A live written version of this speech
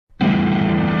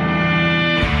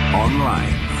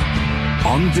online,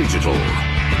 on digital,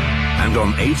 and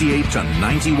on 88 to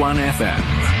 91 FM.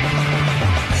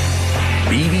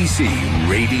 BBC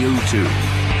Radio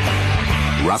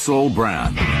 2. Russell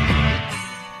Brand.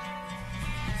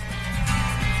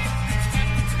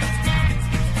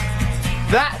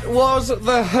 That was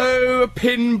the Who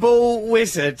Pinball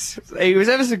Wizard. He was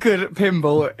ever so good at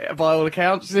pinball, by all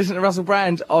accounts. Listen to Russell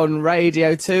Brand on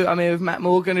Radio 2. I'm here with Matt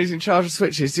Morgan, who's in charge of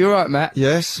switches. You all right, Matt?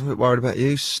 Yes, I'm a bit worried about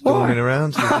you storming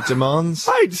around with your demands.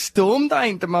 I ain't stormed, I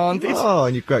ain't demanded. Oh,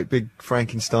 and your great big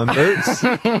Frankenstein boots.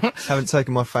 Haven't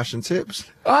taken my fashion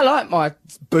tips. I like my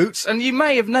boots, and you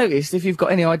may have noticed, if you've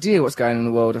got any idea what's going on in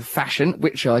the world of fashion,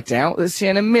 which I doubt, that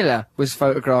Sienna Miller was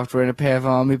photographed wearing a pair of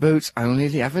army boots only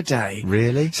the other day.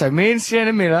 Really? So me and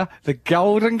Sienna Miller, the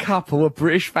golden couple of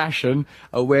British fashion,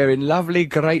 are wearing lovely,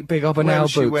 great big Where Obanel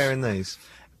was boots. she wearing these?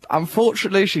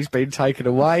 Unfortunately, she's been taken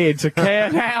away into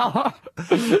care now.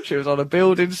 She was on a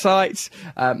building site.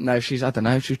 No, she's, I don't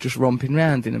know, she's just romping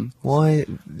round in them. Why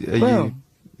are you...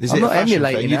 Is I'm it not a fashion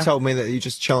emulating thing? You her. told me that you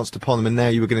just chanced upon them and now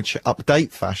you were going to update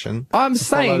fashion. I'm to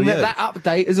saying follow that you. that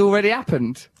update has already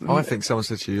happened. I think someone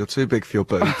said to you, you're too big for your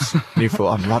boots. And you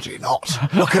thought, I'm bloody not.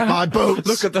 Look at my boots.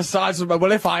 Look at the size of my...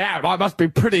 Well, if I am, I must be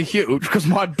pretty huge, because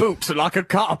my boots are like a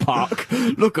car park.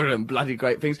 Look at them, bloody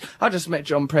great things. I just met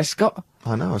John Prescott.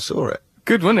 I know, I saw it.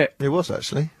 Good, wasn't it? It was,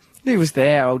 actually. He was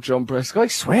there, old John Prescott. He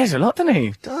swears a lot, doesn't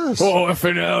he? Does. Oh,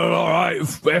 effing hell, all right,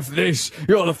 F this.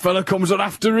 You're the fella comes on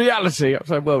after reality. I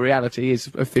said, well, reality is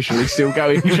officially still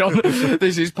going, John.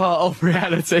 This is part of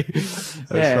reality. That's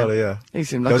funny, yeah. He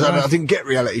seemed like Because a I nice- didn't get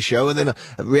reality show, and then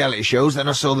reality shows, then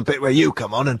I saw the bit where you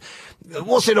come on, and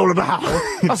what's it all about?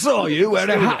 I saw you wearing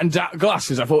a hat and dark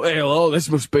glasses. I thought, hey, oh, this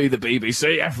must be the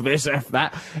BBC. F this, F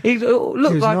that. He looked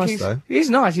He was like nice, though. he's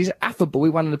nice. He's affable.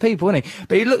 He's one of the people, isn't he?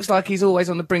 But he looks like he's always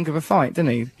on the brink of a fight, doesn't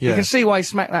he? You Yeah. can see why he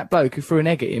smacked that bloke who threw an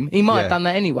egg at him. He might Yeah. have done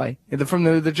that anyway. From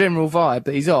the general vibe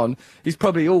that he's on, he's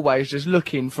probably always just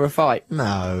looking for a fight.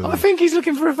 No. I think he's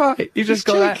looking for a fight. He's just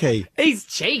got cheeky. that. He's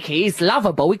cheeky. He's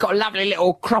lovable. He's got a lovely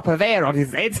little crop of hair on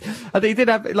his head. And he did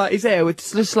have, like, his hair was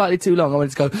just slightly too long. I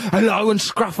wanted to go, hello, and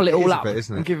scruffle it all is a up bit,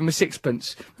 isn't it? and give him a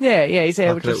sixpence. Yeah, his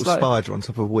hair Like was a just little like... spider on top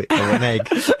of a whip or an egg.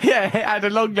 Yeah, it had a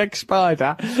long-legged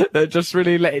spider that just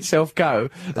really let itself go.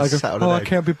 sat on an I egg."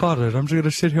 can't be bothered. I'm just going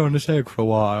to sit here on this egg for a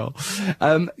while.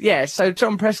 Yeah, so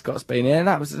John Prescott's been here, and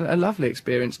that was a lovely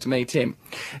experience to meet him.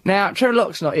 Now, Trevor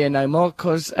Lock's not here no more,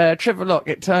 because Trevor Lock,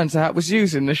 it turns out, was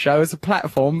using the show as a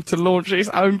platform to launch his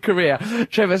own career.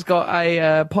 Trevor's got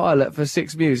a pilot for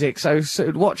Six Music, so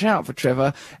watch out for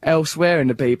Trevor elsewhere in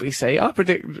the BBC. I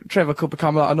predict Trevor could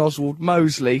become like an Oswald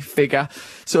Mosley figure,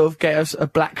 sort of get us a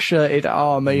black-shirted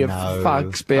army of No.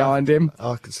 thugs behind him.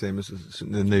 I could see him as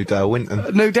the new Dale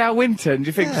Winton. No Dale Winton, do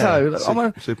you think so?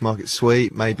 Supermarket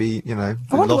sweep, maybe, you know,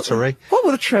 I the wonder lottery. What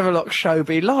will the Trevor Lock show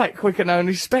be like? We can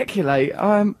only speculate.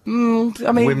 I mean,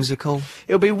 Whimsical.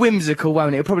 it'll be whimsical,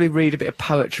 won't it? It'll probably read a bit of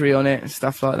poetry on it and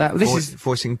stuff like that. This is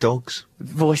Voicing dogs.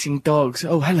 voicing dogs.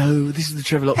 Oh, hello. This is the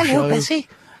Trevor Lock show. Bessie.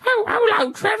 Oh,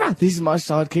 hello, Trevor. This is my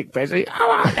sidekick, Bessie.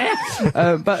 Oh, hi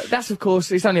there. But that's, of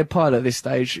course, it's only a pilot at this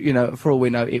stage. You know, for all we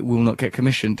know, it will not get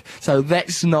commissioned. So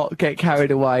let's not get carried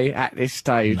away at this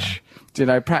stage. You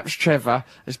know, perhaps Trevor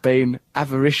has been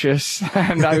avaricious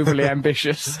and overly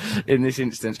ambitious in this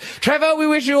instance. Trevor, we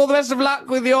wish you all the best of luck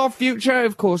with your future.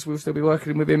 Of course, we'll still be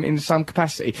working with him in some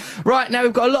capacity. Right, now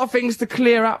we've got a lot of things to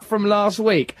clear up from last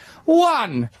week.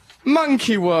 One,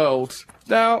 Monkey World.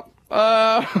 Now,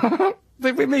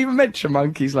 did we even mention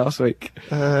monkeys last week?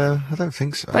 I don't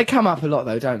think so. They come up a lot,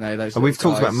 though, don't they? Those We've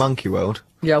little talked about guys. Monkey World.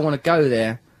 Yeah, I want to go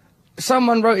there.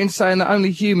 Someone wrote in saying that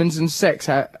only humans and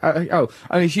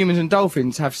only humans and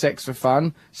dolphins have sex for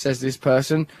fun, says this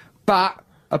person. But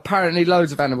apparently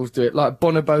loads of animals do it, like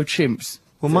bonobo chimps.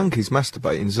 Well, monkeys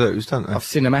masturbate in zoos, don't they? Of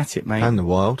cinematic, mate. And the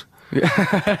wild.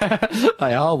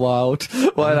 They are wild.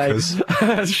 Why they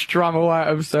Bonkers. strum away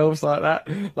at themselves like that,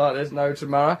 like there's no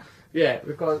tomorrow. Yeah,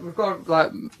 we've got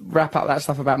like wrap up that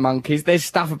stuff about monkeys. There's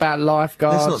stuff about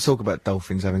lifeguards. Let's not talk about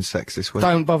dolphins having sex this week.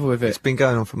 Don't bother with It's it. been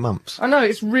going on for months. I know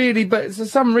it's really, but for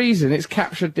some reason it's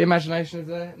captured the imagination of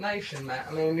the nation, Matt.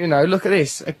 I mean, you know, look at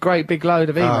this, a great big load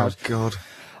of emails. Oh, God.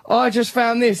 I just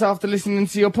found this after listening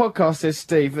to your podcast, says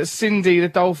Steve, that Cindy, the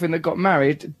dolphin that got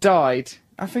married, died.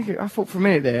 I thought for a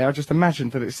minute there, I just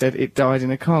imagined that it said it died in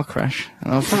a car crash.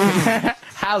 And I was thinking,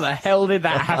 how the hell did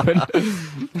that happen?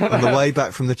 On the way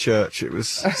back from the church, it was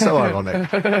so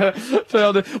ironic.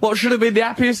 What should have been the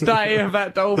happiest day of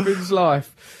that dolphin's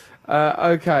life?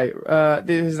 Okay,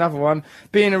 this is another one.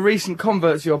 Being a recent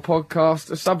convert to your podcast,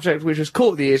 a subject which has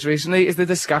caught the ears recently is the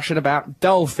discussion about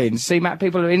dolphins. See, Matt,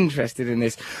 people are interested in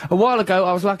this. A while ago,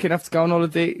 I was lucky enough to go on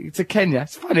holiday to Kenya.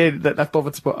 It's funny that they've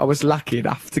bothered to put, I was lucky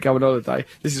enough to go on holiday.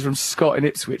 This is from Scott in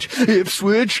Ipswich.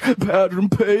 Ipswich, powder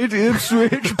and paid,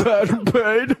 Ipswich, powder and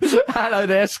paid. Hello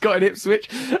there, Scott in Ipswich,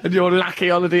 and your lucky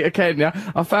holiday to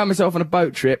Kenya. I found myself on a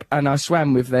boat trip, and I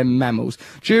swam with them mammals.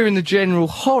 During the general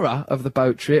horror of the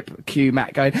boat trip, cue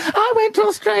Matt going, I went to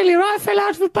Australia, I fell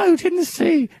out of a boat in the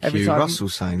sea. Hugh Russell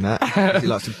saying that. He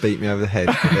likes to beat me over the head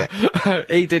with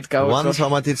it. He did go. One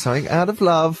time I did something out of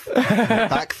love.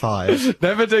 Backfired.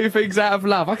 Never do things out of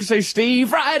love. I can say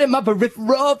Steve Wright in my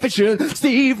peripheral vision.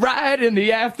 Steve Wright in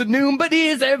the afternoon, but he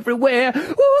is everywhere.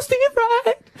 Ooh, Steve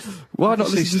Wright. Why not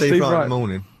listen to Steve Wright in the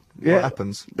morning? Yeah. What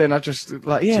happens? Then I just,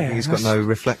 like, yeah. Do you think he's got no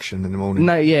reflection in the morning?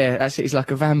 No, yeah, that's it. He's like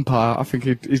a vampire. I think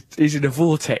he's in a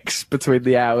vortex between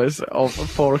the hours of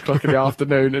 4 o'clock in the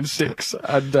afternoon and 6,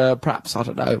 and perhaps, I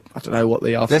don't know what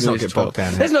the afternoon Let's not is get bogged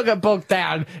down. Let's not get bogged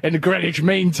down in the Greenwich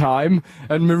Mean Time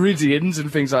and meridians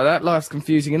and things like that. Life's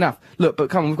confusing enough. Look,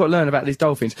 but come on, we've got to learn about these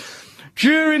dolphins.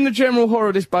 During the general horror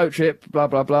of this boat trip, blah,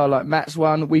 blah, blah, like Matt's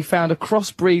one, we found a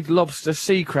crossbreed lobster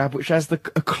sea crab which has a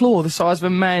claw the size of a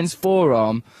man's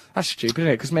forearm. That's stupid,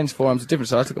 isn't it? Because men's forearms are different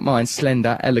size. Look at mine,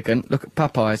 slender, elegant. Look at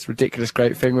Popeye's ridiculous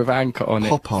great thing with an anchor on it.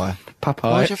 Popeye.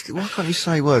 Popeye. Why can't you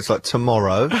say words like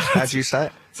tomorrow? How do you say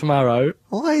it? Tomorrow.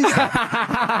 Why is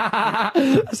that?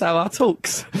 That's how I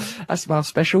talks. That's my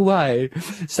special way.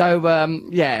 So,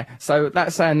 yeah. So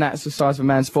that's saying that's the size of a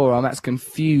man's forearm. That's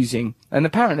confusing. And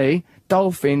apparently,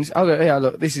 dolphins. Oh, yeah.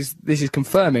 Look, this is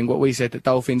confirming what we said, that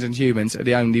dolphins and humans are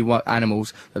the only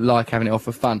animals that like having it off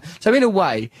for fun. So in a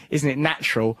way, isn't it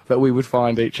natural that we would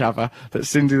find each other? That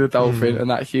Cindy the dolphin and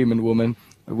that human woman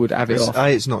would have it off.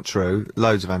 It's not true.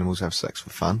 Loads of animals have sex for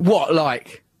fun. What,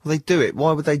 like? Well, they do it.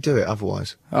 Why would they do it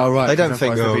otherwise? Oh, right. They don't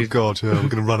think, otherwise God, we're going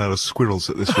to run out of squirrels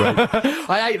at this rate.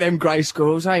 I hate them grey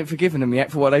squirrels. I ain't forgiven them yet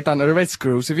for what they've done to the red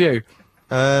squirrels, have you?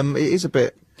 It is a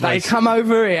bit... They come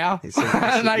over here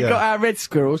and they yeah. got our red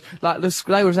squirrels. Like,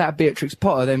 they was out of Beatrix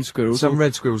Potter, them squirrels. Some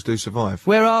red squirrels do survive.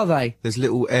 Where are they? There's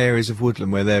little areas of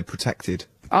woodland where they're protected.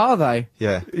 Are they?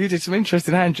 Yeah. You did some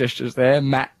interesting hand gestures there,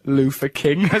 Matt Luther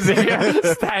King, as he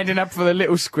standing up for the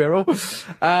little squirrel.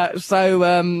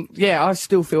 Yeah, I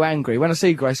still feel angry. When I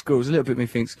see grey squirrels, a little bit of me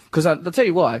thinks, because I'll tell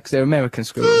you why, because they're American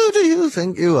squirrels. Who do you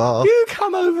think you are? You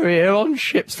come over here on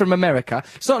ships from America.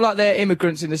 It's not like they're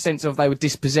immigrants in the sense of they were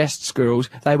dispossessed squirrels.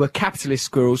 They were capitalist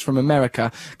squirrels from America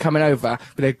coming over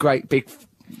with their great big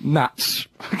nuts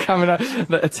coming up,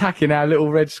 attacking our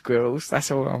little red squirrels. That's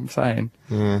all I'm saying.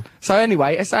 Yeah. So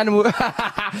anyway, it's animal.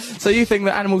 So you think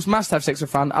that animals must have sex for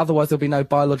fun, otherwise there'll be no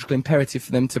biological imperative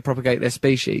for them to propagate their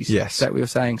species? Yes. Is that what you're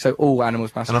saying? So all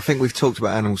animals must. And I think we've talked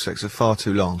about animal sex for far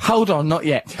too long. Hold on, not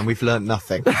yet. And we've learnt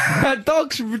nothing.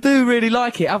 Dogs do really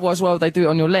like it. Otherwise, why would they do it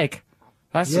on your leg?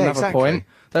 That's Yeah, another exactly. point.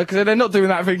 Because they're not doing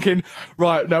that thinking,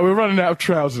 right, no, we're running out of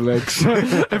trouser legs.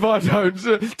 If I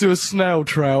don't do a snail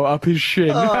trail up his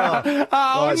shin. Oh,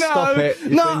 Right, no. stop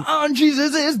it. Not on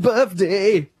Jesus'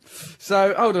 birthday.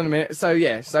 So, hold on a minute. So,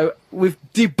 yeah, so we've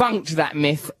debunked that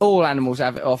myth. All animals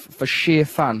have it off for sheer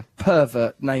fun.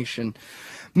 Pervert nation.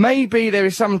 Maybe there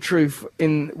is some truth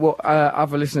in what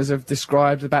other listeners have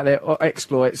described about their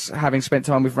exploits having spent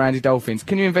time with randy dolphins.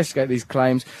 Can you investigate these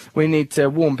claims? We need to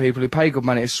warn people who pay good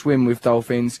money to swim with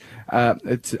dolphins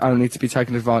only to be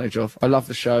taken advantage of. I love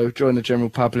the show. Join the general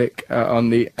public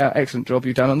on the excellent job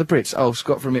you've done on the Brits. Oh,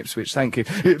 Scott from Ipswich, thank you.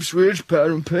 Ipswich,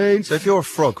 powder and paint. So if you're a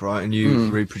frog, right, and you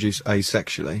reproduce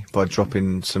asexually by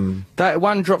dropping some... That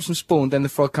one drops some spawn, then the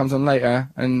frog comes on later,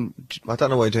 and... I don't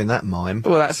know why you're doing that mime.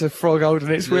 Well, that's a frog holding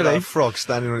its Like willy. a frog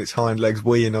standing on its hind legs,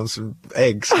 weeing on some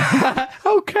eggs.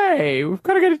 Okay, we've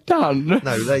got to get it done.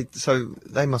 No,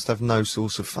 they must have no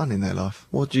source of fun in their life.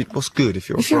 What's good if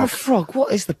you're a If you're a frog? frog,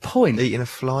 what is the point? Eating a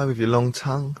fly with your long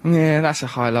tongue? Yeah, that's a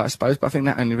highlight, I suppose, but I think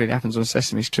that only really happens on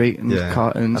Sesame Street and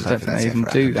cartoons. I don't think that's they even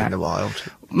ever do happened that. in the wild.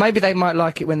 Maybe they might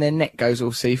like it when their neck goes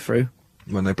all see-through.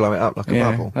 When they blow it up like a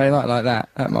Yeah, bubble. they like that.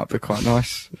 That might be quite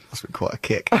nice. That's been quite a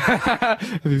kick.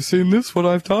 Have you seen this, what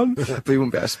I've done? But you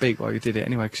wouldn't be able to speak while you did it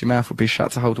anyway, because your mouth would be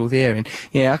shut to hold all the air in.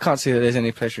 Yeah, I can't see that there's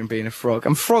any pleasure in being a frog.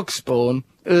 And frog spawn,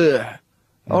 ugh.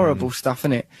 Horrible stuff,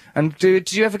 innit? And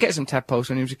did you ever get some tadpoles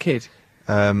when you was a kid?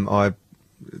 I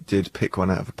did pick one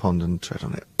out of a pond and tread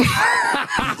on it.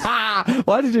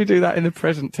 Why did you do that in the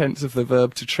present tense of the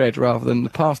verb to tread rather than the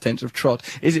past tense of trod?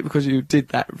 Is it because you did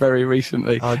that very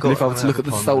recently? I And got if I one was to out look of at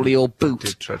the pond sole of your and boot.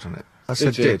 did tread on it. I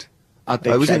said you? did. I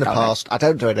do It was in check the on past. I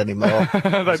don't do it anymore. I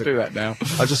don't do that now.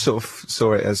 I just sort of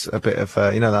saw it as a bit of,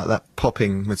 that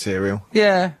popping material.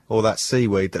 Yeah. Or that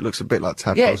seaweed that looks a bit like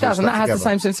tadpoles. Yeah, it all does, and stuck that has the together.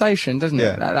 same sensation, doesn't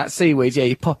Yeah. it? That seaweed, yeah,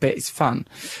 you pop it, it's fun.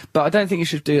 But I don't think you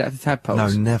should do that to tadpoles. No,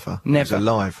 never. Never. It's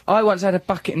alive. I once had a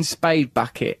bucket and spade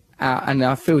bucket out, and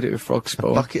I filled it with frog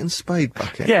spawn. Bucket and spade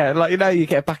bucket. Yeah, like, you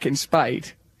get a bucket and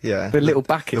spade. Yeah. The little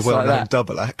buckets The like well-known that.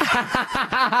 double act.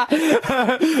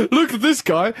 Look at this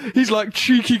guy. He's like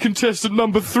cheeky contestant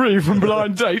number 3 from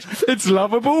Blind Date. It's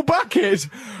Lovable Bucket.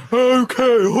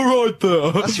 Okay, all right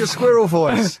there. That's your squirrel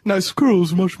voice. No,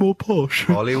 squirrel's much more posh.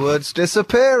 Hollywood's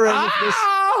disappearing.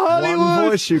 Hollywood. One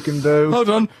voice you can do. Hold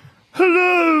on.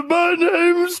 Hello, my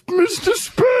name's Mr.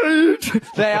 Spade.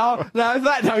 They are. Now, if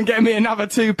that don't get me another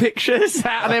 2 pictures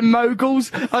out of them moguls,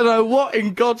 I don't know what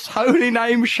in God's holy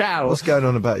name shall. What's going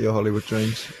on about your Hollywood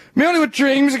dreams? My Hollywood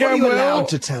dreams are What are going you well. allowed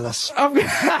to tell us? The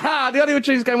Hollywood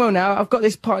dreams are going well now. I've got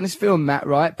this part in this film, Matt,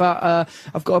 right? But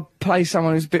I've got to play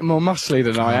someone who's a bit more muscly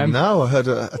than I am. No, I heard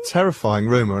a terrifying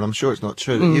rumour, and I'm sure it's not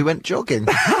true, that you went jogging.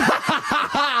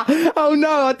 Oh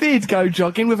no, I did go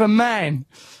jogging with a man.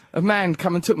 A man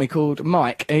come and took me called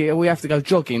Mike. We have to go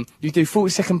jogging. You do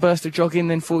 40-second burst of jogging,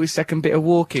 then 40-second bit of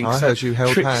walking. I So heard you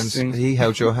held tricks hands. and- He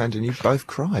held your hand, and you both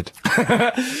cried.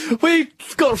 We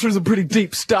got through some pretty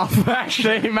deep stuff,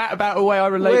 actually, Matt, about the way I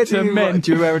relate to men.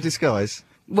 Do you wear a disguise?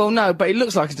 Well, no, but it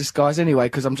looks like a disguise anyway,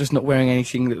 because I'm just not wearing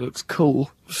anything that looks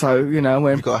cool. So, I'm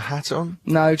wearing... You've got a hat on?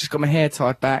 No, just got my hair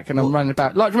tied back and I'm running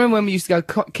about. Like, remember when we used to go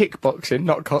kickboxing?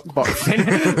 Not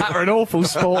cockboxing. That were an awful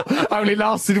sport. Only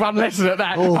lasted 1 lesson at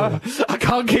that. I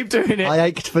can't keep doing it. I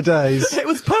ached for days. It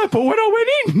was purple when I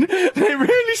went in. It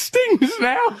really stings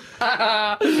now.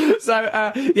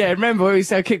 Yeah, remember when we used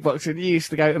to go kickboxing? You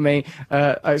used to go to me.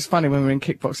 It's funny when we're in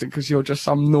kickboxing because you're just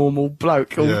some normal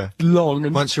bloke, all Yeah. long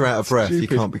and Once you're out of breath, you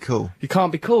stupid. can't be cool. You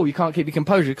can't be cool. You can't keep your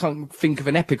composure. You can't think of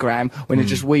an epigram when you're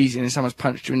just wheezing and someone's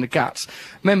punched you in the guts.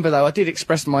 Remember, though, I did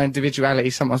express my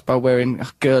individuality sometimes by wearing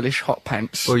girlish hot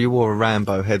pants. Well, you wore a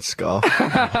Rambo headscarf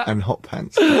and hot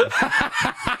pants.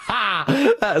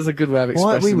 That was a good way of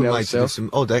Why expressing we were my made to do some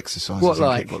odd exercises What, in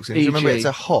like, kickboxing. Do you remember we e.g.?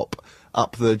 had to hop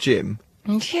up the gym,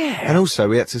 Yeah. and also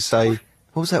we had to say,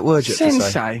 what was that word you had to say?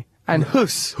 Sensei and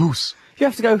Huss. Hoos. You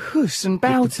have to go Huss and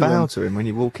bow to Bow him. to him when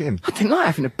you walk in. I didn't like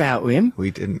having to bow to him. We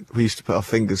didn't. We used to put our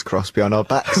fingers crossed behind our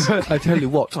backs. I tell you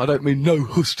what, I don't mean no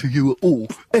Huss to you at all.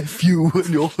 F you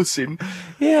when you're Hussing.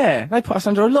 Yeah, they put us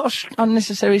under a lot of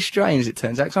unnecessary strains, it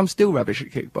turns out, 'cause I'm still rubbish at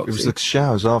kickboxing. It was the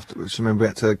showers afterwards. Remember, we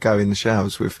had to go in the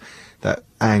showers with that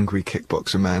angry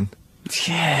kickboxer man.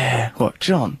 Yeah. What,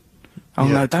 John? Oh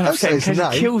Yeah. no, don't Don't upset say him his because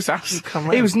he name. kills us. He'll come He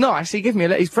round. was nice. He gave me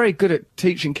he's very good at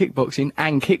teaching kickboxing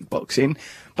and kickboxing.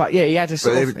 But yeah, he had a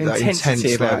sort of That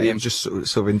intensity about like, him. just sort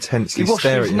of intensely He washed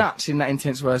stare his at you. nuts in that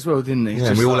intense way as well, didn't he? Yeah, and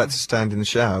Just we all like- had to stand in the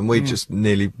shower, and we just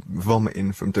nearly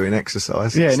vomiting from doing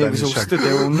exercise. Yeah, and he Stand was in all the shower. stood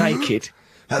there all naked.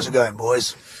 How's it going,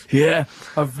 boys? Yeah,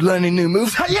 I'm learning new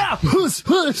moves. Yeah, Huss,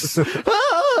 Huss.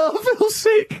 I feel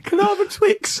sick. Can I have a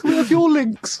Twix? Can I have your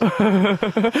links? Can I have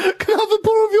a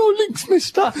bar of your links,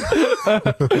 mister?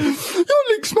 Your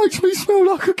links makes me smell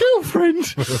like a girlfriend.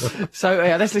 So,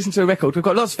 yeah, let's listen to a record. We've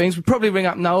got lots of things. We'll probably ring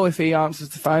up Noel if he answers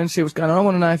the phone, see what's going on. I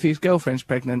want to know if his girlfriend's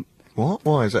pregnant. What?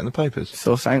 Why is that in the papers?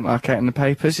 Saw something like that in the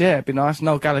papers. Yeah, it'd be nice.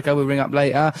 Noel Gallagher will ring up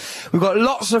later. We've got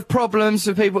lots of problems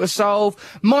for people to solve.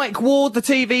 Mike Ward, the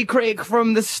TV critic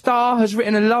from The Star, has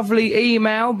written a lovely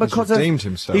email because redeemed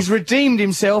himself. He's redeemed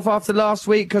himself after last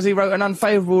week because he wrote an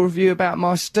unfavourable review about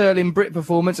my Sterling Brit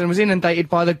performance and was inundated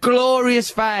by the glorious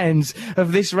fans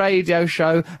of this radio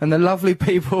show and the lovely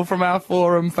people from our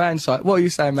forum fan site. What are you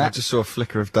saying, I Matt? just saw a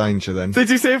flicker of danger then. Did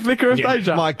you see a flicker of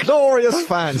danger? My glorious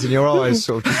fans in your eyes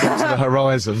sort of just got to the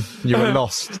horizon. You were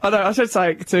lost. I know, I said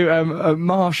something to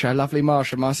Marsha, lovely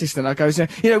Marsha, my assistant. I goes,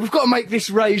 we've got to make this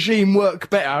regime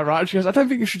work better, right? She goes, I don't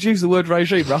think you should use the word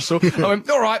regime, Russell. I went,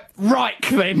 all right, Reich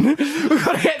then. We've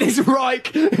got to get this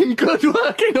Reich in good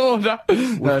working order.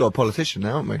 We've got a politician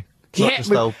now, haven't we? Yeah, Not just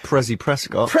we- old Prezi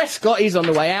Prescott. Prescott is on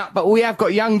the way out, but we have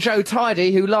got young Joe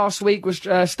Tidy, who last week was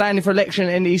standing for election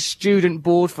in his student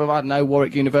board for, I don't know,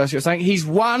 Warwick University or something. He's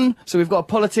won, so we've got a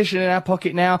politician in our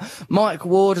pocket now. Mike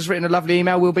Ward has written a lovely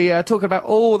email. We'll be talking about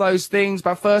all those things,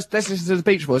 but first, let's listen to the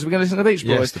Beach Boys. We're going to listen to the Beach Boys.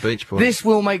 Yes, the Beach Boys. This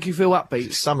will make you feel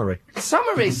upbeat. Summary.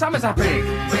 Summer's happening.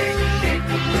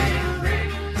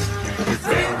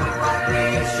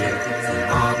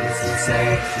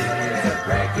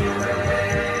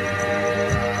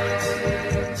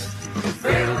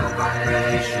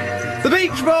 The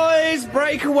Beach Boys, break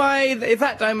breakaway. If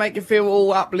that don't make you feel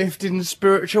all uplifted and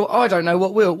spiritual, I don't know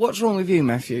what will. What's wrong with you,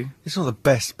 Matthew? It's not the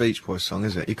best Beach Boys song,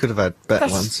 is it? You could have had better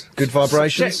ones. Good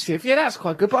vibrations. Subjective. Yeah, that's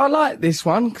quite good. But I like this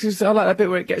one because I like that bit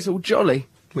where it gets all jolly.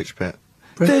 Which bit?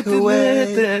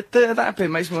 That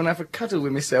bit makes me want to have a cuddle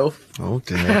with myself. Oh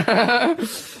dear.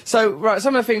 So, right,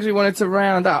 some of the things we wanted to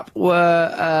round up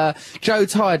were Joe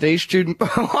Tidy, student. Why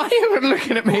are you even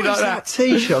looking at me What like is that? that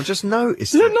T-shirt? I've just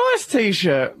noticed It's a it. nice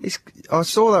T-shirt. I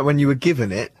saw that when you were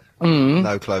given it.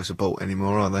 No clothes are bought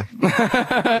anymore, are they?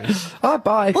 I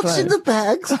buy clothes. the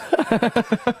bags?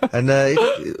 And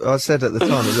I said at the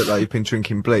time it looked like you'd been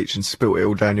drinking bleach and spilt it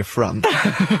all down your front.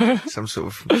 Some sort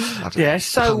of, I don't know, Yeah,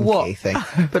 so punky what? thing.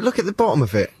 But look at the bottom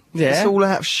of it. Yeah. It's all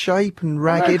out of shape and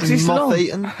ragged 'cause and it's long.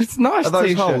 moth-eaten. It's a nice Are those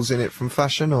T-shirt. holes in it from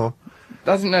fashion or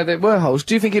I didn't know there were holes.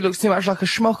 Do you think it looks too much like a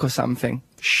schmock or something?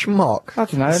 schmock? I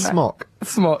don't know. Smock.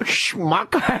 Smock.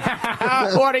 Schmuck.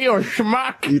 What are you, a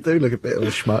schmuck? You do look a bit of a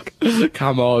schmuck.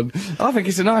 Come on. I think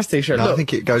it's a nice T-shirt. No, I Look,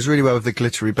 think it goes really well with the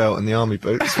glittery belt and the army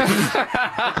boots.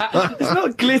 it's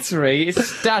not glittery, it's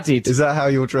studded. Is that how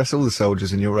you'll dress all the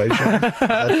soldiers in your regime?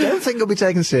 I don't think it'll be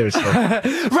taken seriously.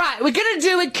 Right, we're gonna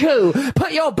do a coup.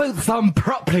 Put your boots on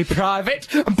properly,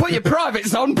 Private, and put your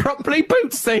privates on properly,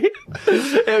 Bootsy.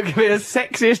 It'll be the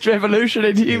sexiest revolution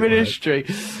in human history.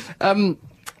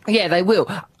 Yeah, they will.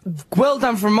 Well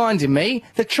done for reminding me.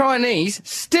 The Chinese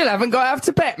still haven't got out of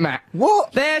Tibet, Matt.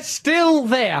 What? They're still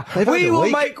there. They've had We a will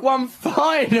week. make one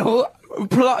final.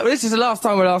 This is the last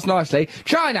time we'll ask nicely.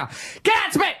 China, get out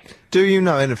of Tibet. Do you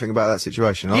know anything about that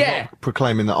situation? I'm Yeah. not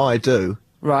proclaiming that I do.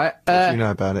 Right. What do you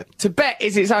know about it? Tibet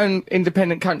is its own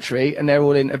independent country, and they're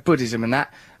all into Buddhism and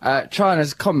that.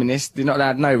 China's communist, they're not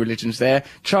allowed no religions there.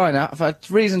 China, for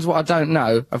reasons what I don't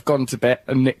know, have gone to Tibet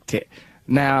and nicked it.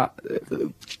 Now,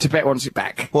 Tibet wants it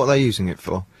back. What are they using it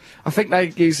for? I think they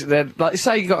use it, like,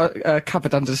 say you got a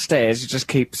cupboard under the stairs, you just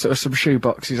keep sort of some shoe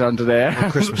boxes under there.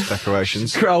 Christmas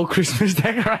decorations. Old Christmas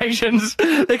decorations.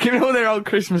 They keep all their old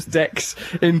Christmas decks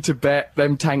in Tibet,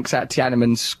 them tanks at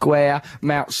Tiananmen Square,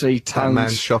 Mao That Zedong's. man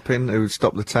shopping who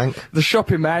stopped the tank. The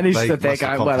shopping man, he They stood there must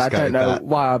have going, well, I don't confiscated know that.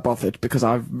 why I bothered, because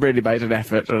I've really made an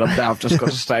effort, and now I've just got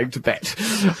to stay in Tibet.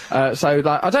 So,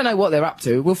 like, I don't know what they're up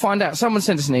to. We'll find out. Someone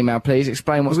send us an email, please.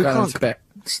 Explain what's We going on in can't Tibet.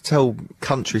 tell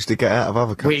countries to get out of other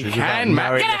We countries. without can,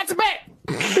 Matt. marrying Get out of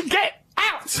Tibet! Get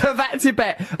out of that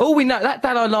Tibet! All we know, that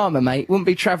Dalai Lama, mate, wouldn't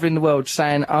be travelling the world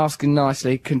saying, asking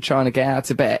nicely, can China get out of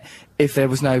Tibet, if there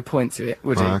was no point to it,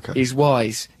 would he? Oh, okay. He's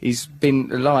wise. He's been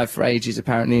alive for ages,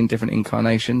 apparently, in different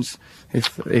incarnations.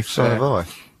 If So have I.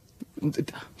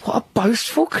 What a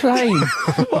boastful claim!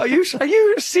 What, are you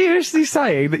seriously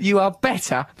saying that you are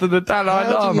better than the Dalai How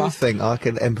do Lama? you think I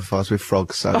can empathise with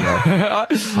frogs so well?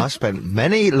 I spent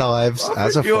many lives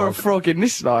as a You're a frog. frog in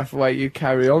this life, the way you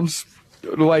carry on,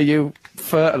 the way you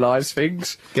fertilise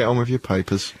things. Get on with your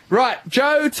papers. Right,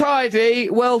 Joe Tidy,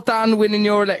 well done winning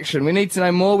your election. We need to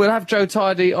know more. We'll have Joe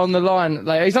Tidy on the line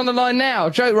later. He's on the line now.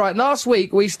 Joe, right, last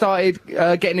week we started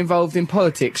getting involved in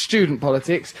politics, student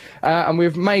politics, and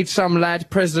we've made some lad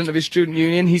president of his student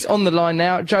union. He's on the line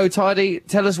now. Joe Tidy,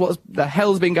 tell us what the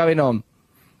hell's been going on.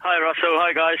 Hi Russell,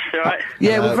 hi guys, you alright?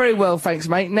 Yeah, we're very well, thanks,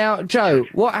 mate. Now, Joe,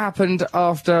 what happened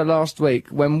after last week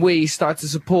when we started to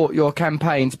support your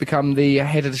campaign to become the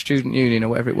head of the student union or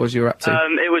whatever it was you were up to?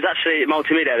 It was actually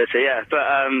multimedia editor, yeah, but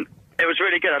it was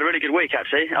really good. I had a really good week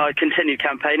actually. I continued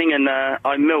campaigning and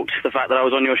I milked the fact that I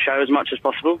was on your show as much as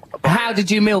possible. How did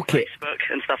you milk it? Facebook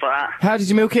and stuff like that. How did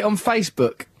you milk it on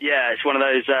Facebook? Yeah, it's one of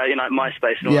those,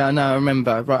 MySpace and all Yeah, I know, I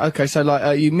remember. Right, okay, so,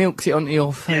 like, you milked it onto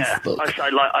your Yeah, Facebook.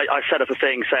 I set up a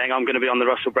thing saying I'm going to be on the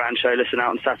Russell Brand show, listen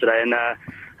out on Saturday,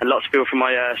 and lots of people from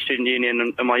my student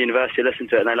union and my university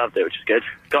listened to it and they loved it, which is good.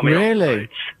 Got me Really?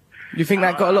 votes. You think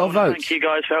that got a lot of votes? Thank you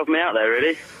guys for helping me out there,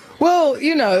 really. Well,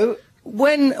 you know,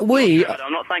 when we...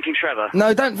 I'm not thanking Trevor.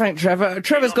 No, don't thank Trevor.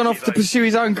 Trevor's gone off to pursue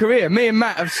his own career. Me and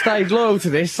Matt have stayed loyal to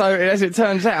this, so as it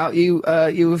turns out, you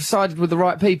have sided with the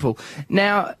right people.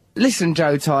 Now, listen,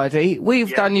 Joe Tidy,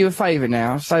 we've done you a favour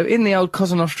now, so in the old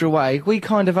Cosa Nostra way, we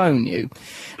kind of own you.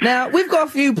 Now, we've got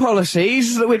a few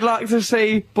policies that we'd like to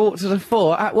see brought to the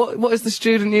fore. What is the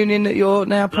student union that you're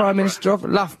now Prime Minister of?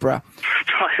 Loughborough.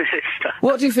 Prime Minister.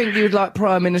 What do you think you'd like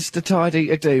Prime Minister Tidy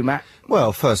to do, Matt?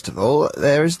 Well, first of all,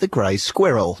 there is the grey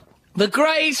squirrel. The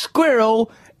grey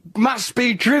squirrel must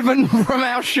be driven from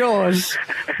our shores.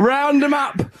 Round them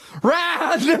up!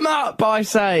 Round them up, I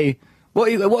say! What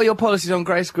are your policies on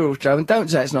grey squirrels, Joe? And don't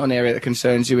say it's not an area that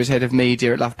concerns you as head of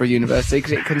media at Loughborough University,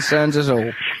 because it concerns us all. It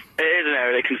is an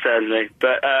area that concerns me,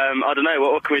 but I don't know.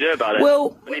 What can we do about it?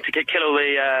 Well, we need to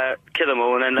kill them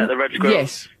all and then let the red squirrels.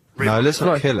 yes. No, let's not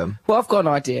Right. kill them. Well, I've got an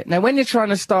idea. Now, when you're trying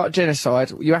to start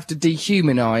genocide, you have to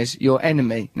dehumanise your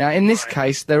enemy. Now, in this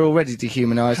case, they're already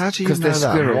dehumanised How do you because know they're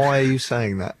that? squirrels. Why are you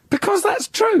saying that? Because that's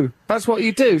true. That's what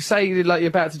you do. Say, like, you're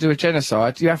about to do a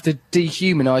genocide, you have to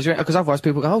dehumanise your... Because otherwise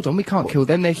people go, hold on, we can't kill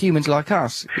them, they're humans like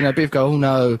us. You know, people go,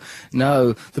 oh,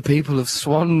 no, the people of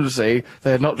Swansea,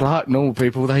 they're not like normal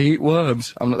people, they eat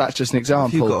worms. That's just an What have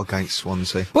example. you got against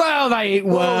Swansea? Well, they eat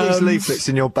What are all worms. these leaflets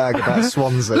in your bag about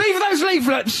Swansea? Leave those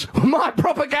leaflets! My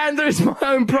propaganda is my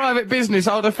own private business.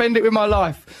 I'll defend it with my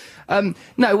life.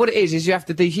 No, what it is you have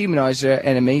to dehumanise your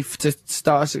enemy to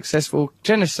start a successful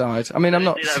genocide. I mean, I'm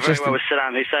not They did that very suggesting... well with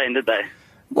Saddam Hussein, did they?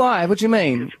 Why? What do you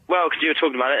mean? Well, because you were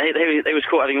talking about it, he was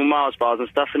caught having all Mars bars and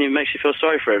stuff, and it makes you feel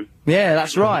sorry for him. Yeah,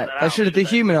 that's right. that They out, should have should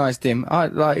they? dehumanised him.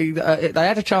 They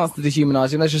had a chance to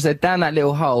dehumanise him. They just said, down that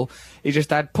little hole, he just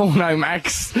had porno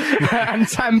mags and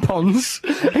tampons.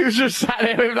 He was just sat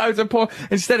there with loads of porn.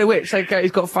 Instead of which,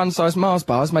 he's got fun-sized Mars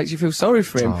bars, makes you feel sorry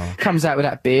for him. Comes out with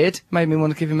that beard, made me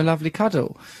want to give him a lovely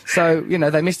cuddle. So, you know,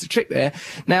 they missed a trick there.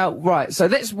 Now, right, so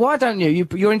why don't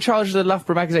you're in charge of the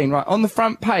Loughborough magazine, right? On the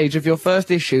front page of your first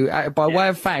issue, by way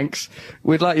of thanks,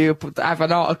 we'd like you to have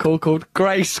an article called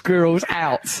Grey Squirrels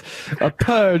Out. A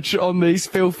purge on these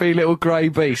filthy little grey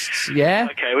beasts, yeah?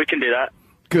 Okay, we can do that.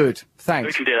 Good, We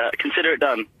thanks. can do that. Consider it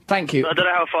done. Thank you. I don't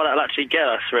know how far that'll actually get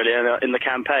us, really, in the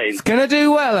campaign. It's gonna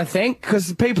do well, I think,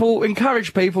 because people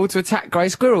encourage people to attack grey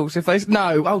squirrels. If they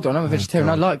no, hold on, I'm a vegetarian.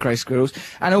 I like grey squirrels,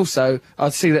 and also I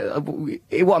see that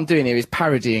what I'm doing here is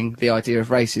parodying the idea of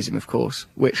racism, of course,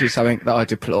 which is something that I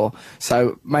deplore.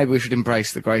 So maybe we should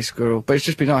embrace the grey squirrel. But it'd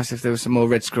just be nice if there was some more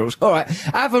red squirrels. All right,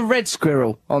 have a red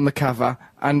squirrel on the cover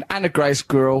and a grey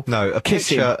squirrel. No, a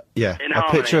kissing. picture. Yeah, In a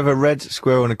harmony. picture of a red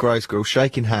squirrel and a grey squirrel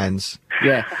shaking hands.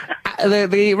 Yeah,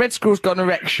 the red squirrel's got an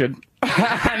erection,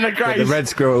 and the grey.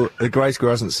 The grey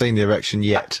squirrel hasn't seen the erection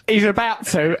yet. He's about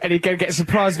to, and he's going to get a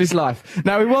surprise of his life.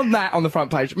 Now, we want that on the front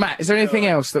page. Matt, is there anything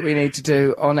else that we need to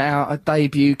do on our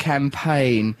debut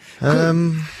campaign?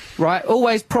 Right,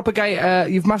 always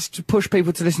propagate, you must push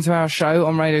people to listen to our show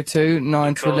on Radio 2,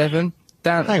 9 to course. 11.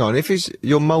 Down. Hang on, if he's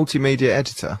your multimedia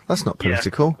editor, that's not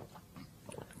political.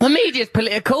 The media's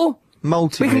political.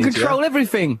 Multimedia. We can control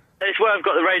everything. It's where I've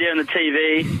got the radio and the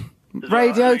TV.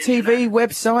 Radio, TV,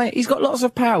 website. He's got lots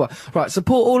of power. Right,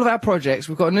 support all of our projects.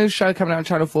 We've got a new show coming out on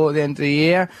Channel 4 at the end of the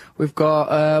year. We've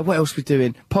got, what else are we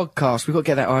doing? Podcast. We've got to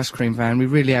get that ice cream van. We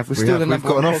really have. We're still the We've number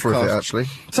got one an offer of it, podcast. actually.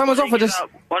 Someone's offered us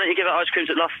Why don't you give out ice creams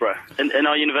at Loughborough, in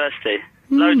our university?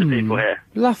 Loads of people here.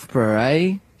 Loughborough,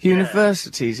 eh?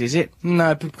 Universities, is it?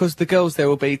 No, because the girls there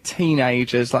will be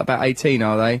teenagers, like about 18,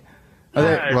 are they? Are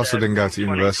they- No, Russell didn't go to 20,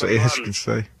 university, as you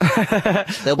 21.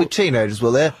 can see. There'll be teenagers,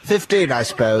 will there? 15, I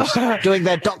suppose, doing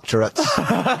their doctorates.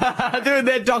 Doing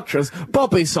their doctorates.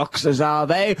 Bobby Soxers, are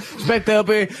they? Expect they'll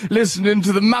be listening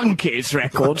to the Monkeys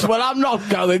records. Well, I'm not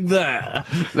going there,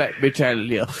 let me tell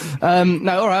you.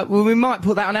 No, all right, well, we might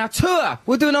put that on our tour.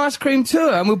 We'll do an ice cream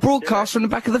tour, and we'll broadcast from the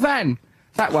back of the van.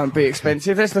 That won't be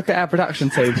expensive. Let's look at our production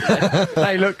team.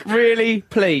 They look really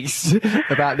pleased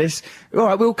about this. All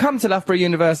right, we'll come to Loughborough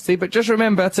University, but just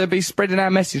remember to be spreading our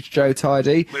message, Joe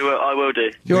Tidy. I will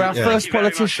do. You're our Yeah. first Thank you very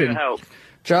much for politician. your help.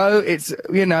 Joe, it's,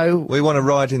 you know, We want to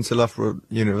ride into Loughborough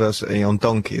University on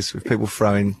donkeys with people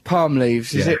throwing... palm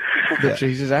leaves, is Yeah. it? That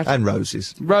Jesus had. and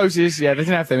roses. Roses, yeah, they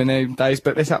didn't have them in the days,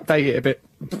 but let's update it a bit.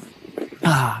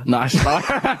 Ah, nice.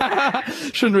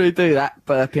 Shouldn't really do that,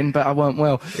 burping, but I weren't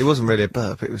well. It wasn't really a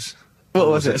burp, it was... What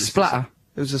was it, a splatter?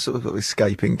 It was a sort of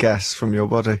escaping gas from your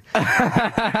body.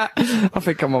 I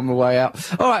think I'm on my way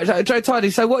out. All right, Joe Tidy,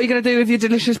 so what are you going to do with your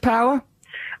delicious power?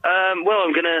 Well,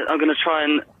 I'm gonna try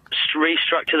and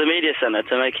restructure the media centre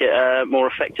to make it more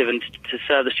effective and to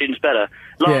serve the students better.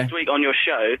 Last week on your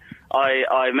show,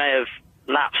 I may have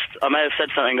lapsed. I may have said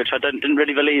something which I didn't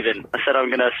really believe in. I said I'm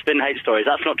going to spin hate stories.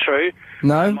 That's not true.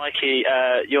 No? Mikey,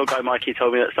 your guy Mikey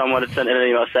told me that someone had sent in an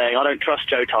email saying, I don't trust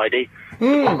Joe Tidy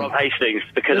or Rob Hastings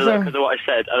because of what I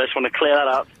said. I just want to clear that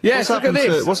up. Yes, look at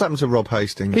this. What's happened to Rob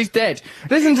Hastings? He's dead.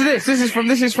 Listen to this. This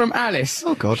is from Alice.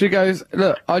 Oh, God. She goes,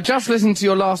 look, I just listened to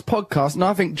your last podcast and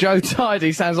I think Joe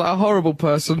Tidy sounds like a horrible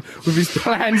person with his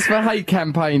plans for hate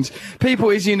campaigns. People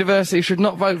at his university should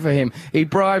not vote for him. He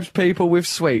bribes people with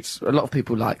sweets. A lot of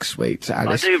people like sweets,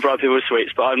 Alice. I do bribe people with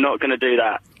sweets, but I'm not going to do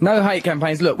that. No hate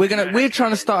campaigns. Look, we're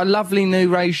trying to start a lovely new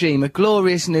regime, a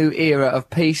glorious new era of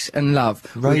peace and love.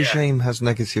 Regime has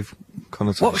negative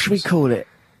connotations. What should we call it?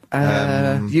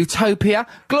 Utopia.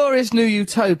 Glorious new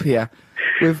utopia.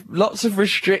 With lots of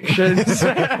restrictions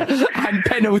and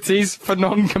penalties for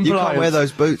non-compliance. You can't wear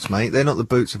those boots, mate. They're not the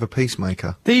boots of a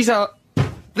peacemaker. These are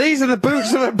the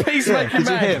boots of a peacemaker Did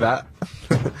you man. hear that?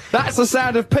 That's the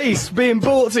sound of peace being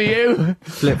brought to you.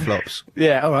 Flip-flops.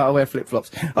 Yeah, all right, I'll wear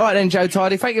flip-flops. All right then, Joe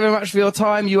Tidy, thank you very much for your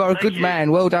time. You are a good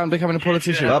man. Well done becoming a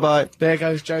politician. Bye-bye. There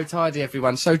goes Joe Tidy,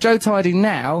 everyone. So Joe Tidy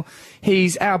now,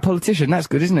 he's our politician. That's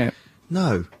good, isn't it?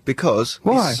 No, because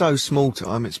Why? he's so small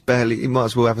time, it's barely... He might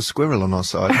as well have a squirrel on our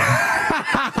side.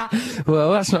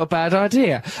 Well, that's not a bad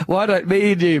idea. Why don't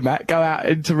me and you, Matt, go out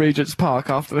into Regent's Park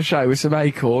after the show with some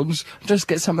acorns, just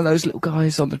get some of those little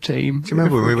guys on the team. Do you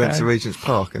remember when we went can? to Regent's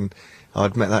Park and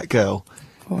I'd met that girl?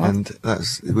 What? And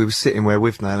we were sitting where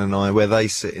Withnail and I, where they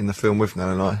sit in the film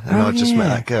Withnail and I, and Oh, I just met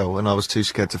yeah. that girl and I was too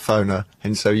scared to phone her,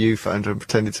 and so you phoned her and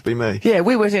pretended to be me. Yeah,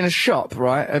 we was in a shop,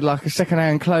 right, at like a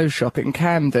second-hand clothes shop in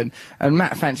Camden, and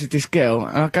Matt fancied this girl,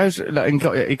 and I goes like, and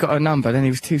he got her number, then he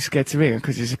was too scared to ring her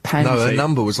because he's a pansy. No, her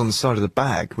number was on the side of the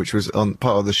bag, which was on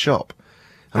part of the shop.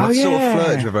 And Oh, I sort yeah. of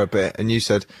flirted with her a bit, and you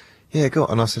said, yeah, go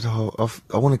on. And I said,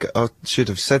 I want to go, I should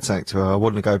have said something to her, I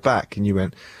want to go back. And you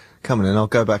went, come on in, I'll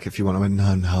go back if you want. I went,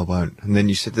 no, I won't. And then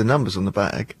you said the number's on the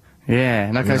bag. Yeah,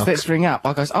 and I goes, Yeah. let's ring up.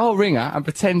 I goes, I'll ring her and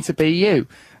pretend to be you.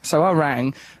 So I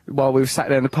rang while we were sat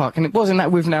there in the park, and it wasn't that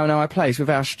Withnail and I place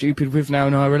with our stupid Withnail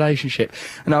and I relationship.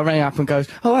 And I rang up and goes,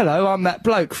 oh, hello, I'm that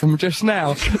bloke from just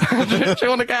now. Do you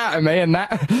want to go out with me and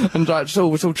that? And like,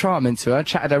 was all charming to her,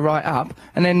 chatted her right up.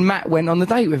 And then Matt went on the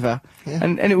date with her. Yeah.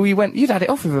 And we went, you'd had it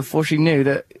off with her before she knew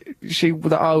that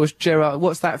I was Gerard,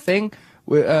 what's that thing?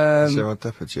 Gerard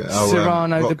Depardieu.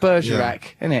 Cyrano de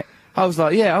Bergerac, innit? I was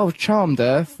like, yeah, I charmed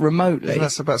her remotely.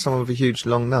 That's about someone with a huge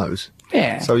long nose.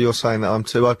 Yeah. So you're saying that I'm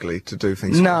too ugly to do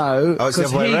things? No, Oh, it's the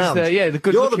 'cause other way he's around. the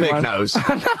good You're the looking big one. nose.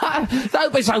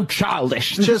 Don't be so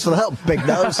childish. Cheers for the help, big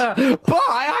nose. Boy,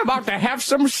 I'm about to have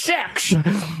some sex.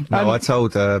 No, I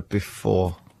told her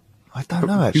before. I don't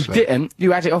know, You actually. didn't.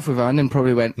 You had it off with her and then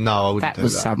probably went, No, I wouldn't that do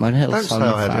was that. someone else Don't say on the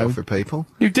I had it phone. off with people.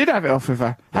 You did have it off with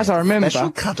her, as I remember.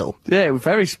 Special cuddle. Yeah, it was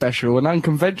very special and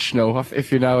unconventional,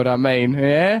 if you know what I mean.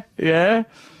 Yeah? Yeah?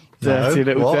 Dirty No,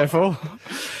 little what? devil.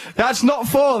 That's not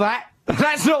for that.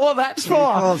 That's not what that's You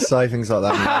for. can't say things like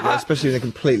that, mate, especially when they're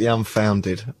completely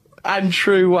unfounded. And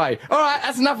true way. All right,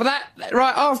 that's enough of that.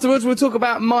 Right, afterwards we'll talk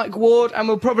about Mike Ward, and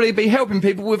we'll probably be helping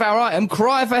people with our item,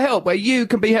 Cry for Help, where you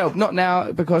can be helped. Not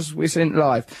now, because we're in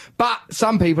live. But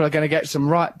some people are going to get some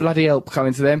right bloody help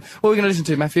coming to them. What are we going to listen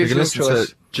to, Matthew? We can It's your listen choice.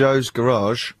 to Joe's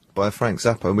Garage by Frank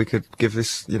Zappa, and we could give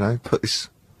this, put this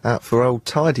out for old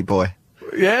Tidy Boy.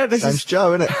 Yeah, this Name's is...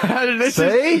 Joe, innit? this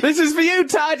this is for you,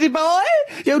 tidy boy!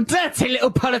 You dirty little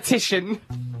politician!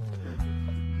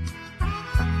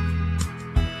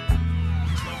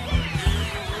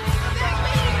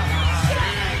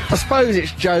 I suppose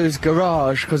it's Joe's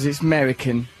Garage, because it's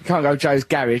American. You can't go Joe's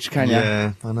Garage, can you?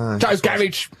 Yeah, I know. Joe's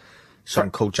Garage!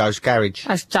 Something called Joe's Garage.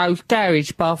 That's Joe's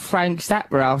Garage by Frank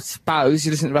Zappa, I suppose.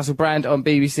 You listen to Russell Brand on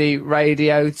BBC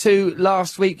Radio 2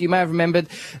 last week. You may have remembered,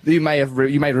 you may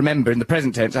remember in the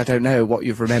present tense. I don't know what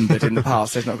you've remembered in the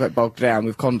past. It's not got bogged down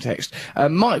with context.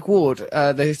 Mike Ward,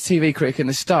 the TV critic in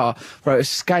The Star, wrote a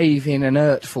scathing and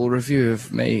hurtful review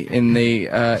of me in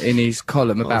his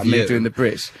column about me you? doing the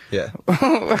Brits. Yeah.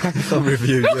 I'll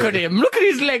review Look you. at him! Look at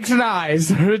his legs and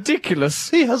eyes! Ridiculous.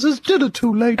 He has his dinner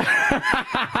too late.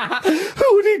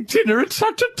 Who would eat dinner at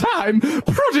such a time?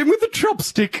 Prod him with a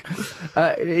chopstick.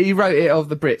 He wrote it of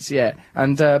the Brits, yeah.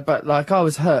 And, but like, I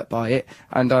was hurt by it,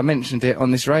 and I mentioned it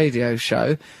on this radio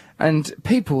show, and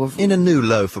people have... In a new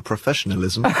low for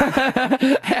professionalism.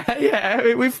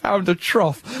 Yeah, we found a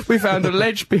trough. We found a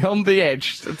ledge beyond the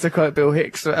edge, to quote Bill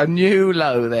Hicks, a new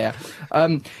low there.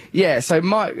 Yeah, so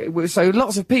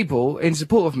lots of people in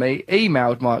support of me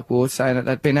emailed Mike Ward saying that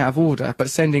they'd been out of order, but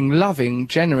sending loving,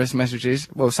 generous messages.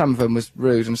 Well, some of them was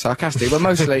rude and sarcastic, but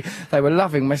mostly they were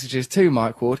loving messages to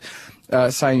Mike Ward,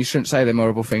 saying you shouldn't say them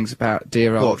horrible things about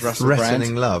dear old What, Russell Brand.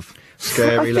 threatening love?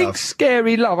 Scary I think love?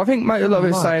 scary love. I think a lot of it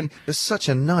is saying, There's such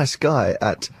a nice guy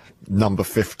at number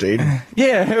 15.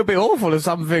 yeah, it would be awful if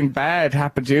something bad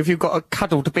happened to you, if you got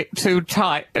cuddled a bit too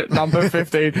tight at number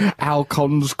 15,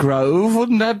 Alcons Grove.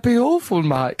 Wouldn't that be awful,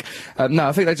 Mike? No,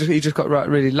 I think he just got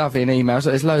really loving emails.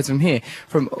 There's loads of them here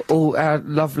from all our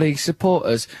lovely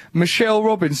supporters. Michelle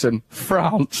Robinson,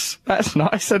 France. That's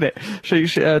nice, isn't it?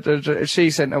 She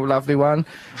sent a lovely one.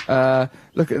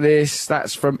 Look at this.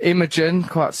 That's from Imogen,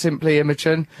 quite simply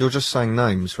Imogen. You're just saying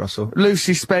names, Russell.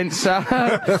 Lucy Spencer.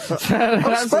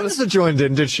 I'm supposed Melissa joined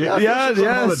in, did she? I thought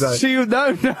she was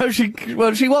on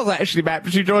holiday. She was actually back,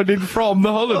 but she joined in from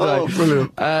the holiday. Oh,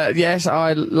 brilliant. Yes,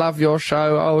 I love your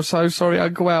show. Oh, so sorry,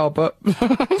 Uncle Albert. Do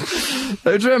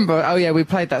you remember? Oh yeah, we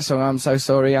played that song, I'm So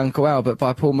Sorry, Uncle Albert,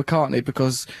 by Paul McCartney,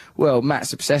 because, well,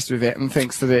 Matt's obsessed with it and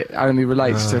thinks that it only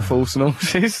relates to Horse and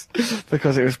Horses,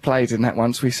 because it was played in that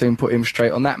once. We soon put him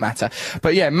straight on that matter.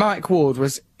 But yeah, Mike Ward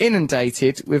was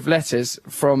inundated with letters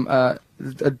from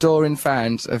adoring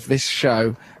fans of this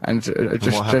show and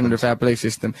just generally of our belief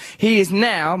system. He is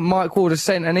now, Mike Ward has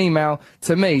sent an email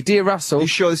to me. Dear Russell. Are you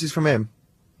sure this is from him?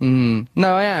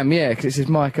 No, I am, yeah, because it says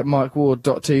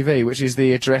mike@mikeward.tv, which is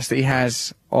the address that he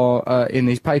has in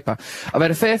his paper. I've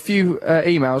had a fair few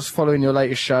emails following your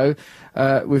latest show,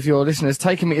 with your listeners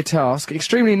taking me to task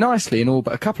extremely nicely in all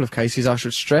but a couple of cases, I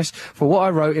should stress, for what I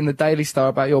wrote in the Daily Star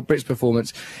about your Brits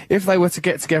performance. If they were to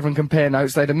get together and compare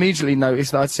notes, they'd immediately notice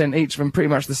that I'd sent each of them pretty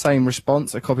much the same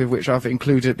response, a copy of which I've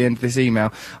included at the end of this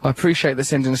email. I appreciate that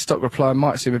sending a stock reply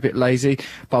might seem a bit lazy,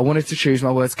 but I wanted to choose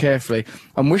my words carefully.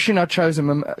 I'm wishing I'd chosen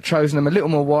them a little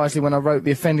more wisely when I wrote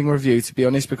the offending review, to be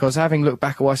honest, because having looked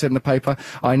back at what I said in the paper,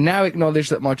 I now acknowledge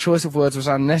that my choice of words was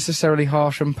unnecessarily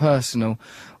harsh and personal.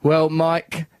 Well,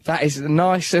 Mike, that is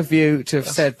nice of you to have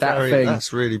said that thing.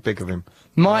 That's really big of him.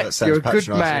 Mike, you're a good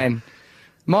man.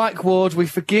 Mike Ward, we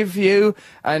forgive you,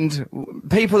 and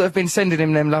people that have been sending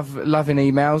him them loving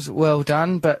emails, well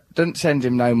done, but don't send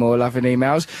him no more loving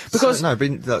emails, because...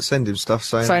 send him stuff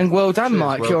saying well done,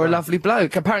 Mike, well you're done. a lovely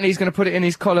bloke. Apparently he's going to put it in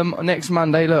his column next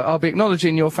Monday. Look, I'll be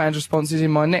acknowledging your fans' responses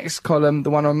in my next column, the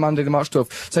one on Monday, the March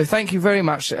 12th. So thank you very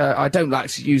much. I don't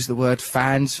like to use the word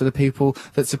fans for the people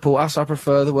that support us. I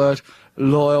prefer the word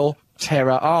loyal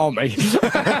Terror Army.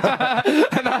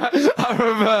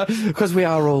 Because we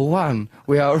are all one.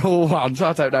 We are all one. So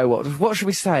I don't know what should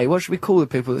we say? What should we call the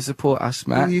people that support us,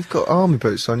 Matt? Well, you've got army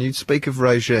boots on. You speak of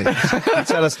regimes. You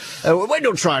tell us, we're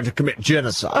not trying to commit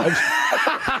genocide.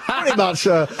 Pretty much,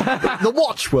 the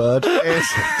watchword is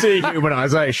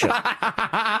dehumanisation.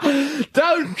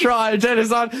 Don't try a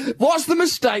genocide. What's the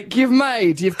mistake you've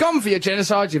made? You've gone for your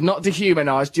genocide. You've not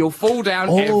dehumanised. You'll fall down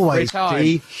every time. Always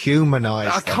dehumanise.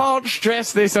 I can't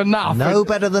stress this enough. No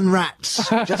better than rats.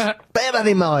 Just bear that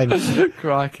in mind.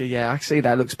 Crikey, yeah, I see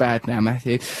that looks bad now,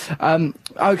 Matthew.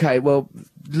 Okay, well,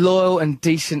 loyal and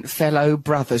decent fellow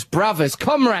brothers,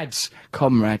 comrades.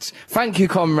 Thank you,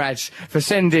 comrades, for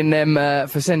sending them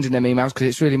emails, because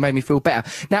it's really made me feel better.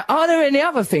 Now, are there any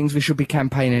other things we should be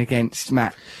campaigning against,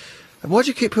 Matt? Why do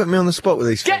you keep putting me on the spot with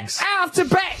these things? Get out of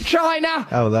Tibet, China!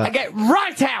 Oh, that. And get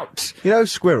right out! You know,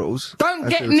 squirrels. Don't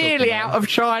get nearly out of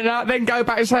China, then go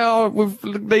back and say, oh, we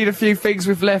need a few things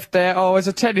we've left there. Oh, there's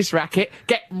a tennis racket.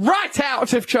 Get right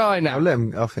out of China! I'll let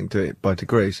them, I think, do it by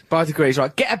degrees. By degrees,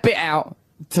 right. Get a bit out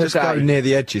today. Just go near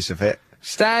the edges of it.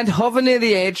 Stand, hover near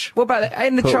the edge. What about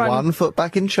in the Put China? 1 foot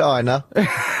back in China.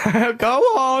 Go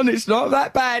on, it's not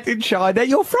that bad in China.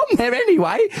 You're from there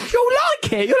anyway. You'll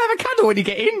like it. You'll have a cuddle when you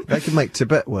get in. They can make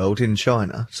Tibet World in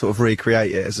China, sort of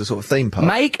recreate it as a sort of theme park.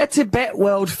 Make a Tibet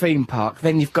World theme park.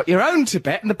 Then you've got your own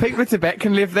Tibet, and the people of Tibet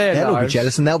can live there. They'll be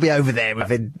jealous, and they'll be over there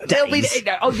within days.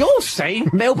 Oh, you'll see.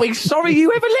 They'll be sorry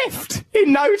you ever left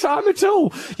in no time at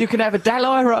all. You can have a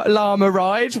Dalai Lama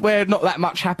ride where not that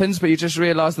much happens, but you just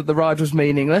realise that the ride was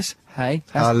meaningless. Hey,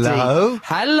 that's hello? deep.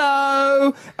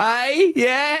 Hello? Hey,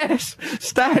 yes.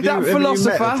 Stand up,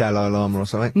 philosopher. Have you met a Dalai Lama or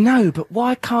something? No, but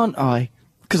why can't I?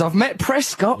 Because I've met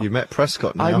Prescott. You met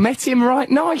Prescott now? I met him right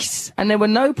nice, and there were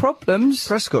no problems.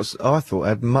 Prescott's, I thought,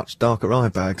 had much darker eye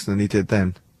bags than he did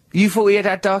then. You thought he had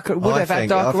had darker, would have had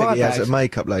darker eye bags? I think he has a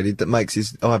makeup lady that makes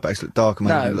his eye bags look darker,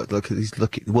 maybe look he's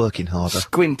working harder.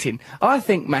 Squinting. I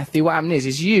think, Matthew, what happened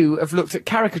is you have looked at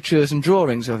caricatures and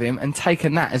drawings of him and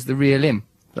taken that as the real him.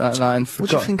 And what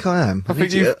do you think I am? I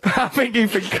think you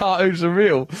think cartoons are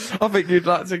real. I think you'd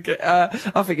like to get.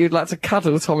 I think you'd like to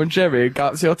cuddle Tom and Jerry and go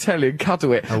up to your telly and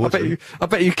cuddle it. I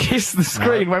bet you kissed the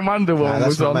screen when Wonder Woman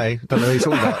was on. That's not me. Don't know who you're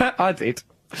talking about. I did.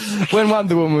 When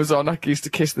Wonder Woman was on, I used to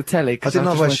kiss the telly. I didn't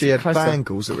know why she had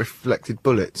bangles that reflected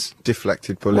bullets,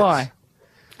 deflected bullets. Why?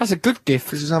 That's a good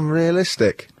gift. This is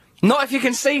unrealistic. Not if you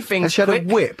can see things. And she had a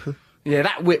whip. Yeah,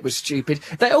 that whip was stupid.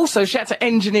 She had to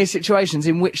engineer situations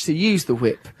in which to use the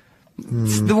whip.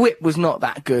 The whip was not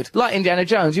that good. Like Indiana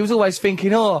Jones, he was always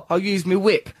thinking, oh, I'll use my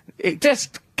whip. It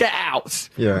just get out.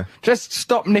 Yeah. Just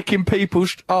stop nicking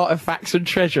people's artefacts and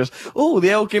treasures. Oh,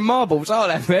 the Elgin marbles, I'll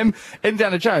have them.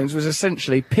 Indiana Jones was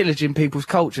essentially pillaging people's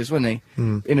cultures, wasn't he?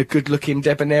 In a good-looking,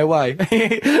 debonair way.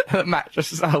 Matt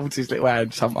just holds his little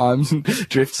hand sometimes and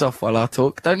drifts off while I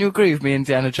talk. Don't you agree with me,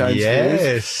 Indiana Jones?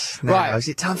 Yes. Now, Right. is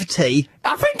it time for tea?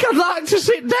 I think I'd like to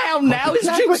sit down now. It's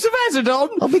Dukes of Hazzard.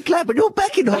 I'll be glad when you're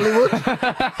back in Hollywood.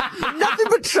 Nothing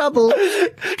but trouble. Shall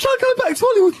I go back to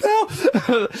Hollywood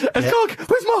now?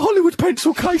 Where's my Hollywood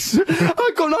pencil case? I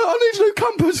need new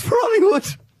compass for Hollywood.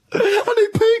 I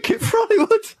need Phuket for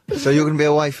Hollywood. So you're going to be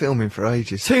away filming for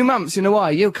ages? 2 months in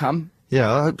Hawaii, you'll come. Yeah,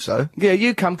 I hope so. Yeah,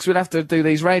 you come, because we'll have to do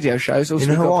these radio shows. Also, In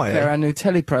we've got to Hawaii? prepare our new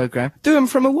telly programme. Do them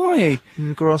from Hawaii.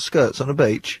 Grass skirts on a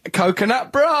beach.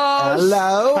 Coconut bras.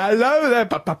 Hello? Hello there.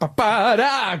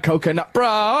 Ba-ba-ba-ba-da. Coconut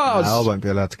bras. No, I won't be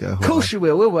allowed to go. Of course you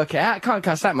will. We'll work it out. Can't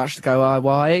cost that much to go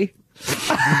Hawaii.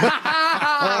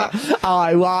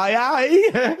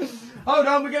 Hawaii. Hold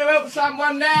on, we're going to help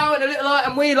someone now in a little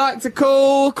item we like to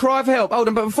call Cry for Help. Hold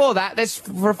on, but before that, let's,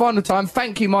 for a final time,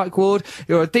 thank you, Mike Ward.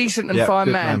 You're a decent and Yep, fine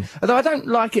good man. man. Although I don't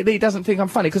like it that he doesn't think I'm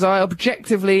funny, because I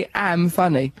objectively am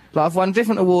funny. Like, I've won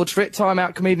different awards for it. Time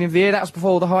Out Comedian of the Year, that was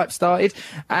before the hype started.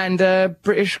 And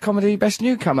British Comedy Best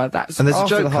Newcomer, that's And there's a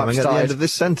after joke the hype coming at the started. end of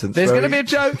this sentence. There's where going to be a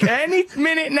joke any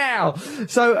minute now.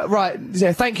 So, right,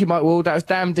 yeah, thank you, Mike Ward. That was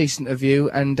damn decent of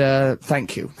you, and do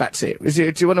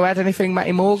you want to add anything,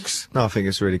 Matty Morgs? No, I think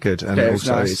it's really good. And Yeah, it's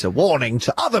also, nice. it's a warning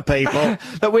to other people.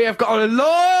 That we have got a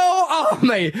loyal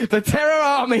army. The terror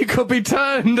army could be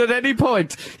turned at any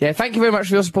point. Yeah, thank you very much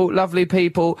for your support, lovely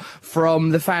people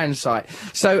from the fan site.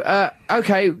 So,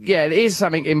 okay, yeah, it is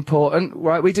something important,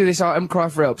 right? We do this item, Cry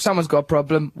for Help. Someone's got a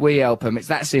problem, we help them. It's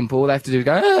that simple. All they have to do is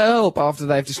go, help, after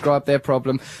they've described their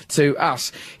problem to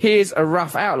us. Here's a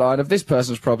rough outline of this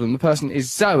person's problem. The person is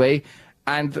Zoe.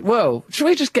 And, well, shall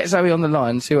we just get Zoe on the line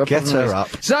and see what her Get problem her is?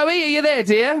 up. Zoe, are you there,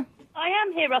 dear? I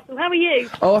am here, Russell. How are you?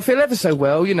 Oh, I feel ever so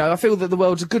well. You know, I feel that the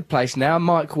world's a good place now.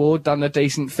 Mike Ward done a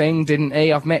decent thing, didn't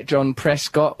he? I've met John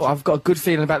Prescott. I've got a good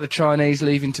feeling about the Chinese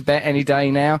leaving Tibet any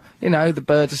day now. You know, the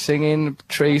birds are singing, the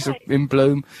trees are in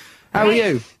bloom. How are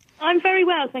you? I'm very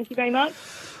well, thank you very much.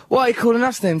 Why are you calling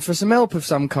us then, for some help of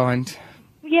some kind?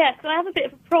 Yes, I have a bit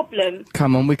of a problem.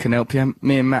 Come on, we can help you.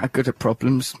 Me and Matt are good at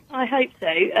problems. I hope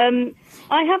so.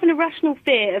 I have an irrational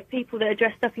fear of people that are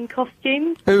dressed up in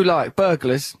costumes. Who, like,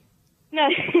 burglars? No,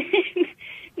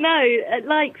 no,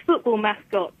 like football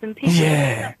mascots and people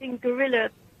dressed up in gorilla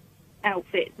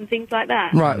outfits and things like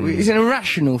that. Right, it's an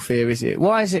irrational fear, is it?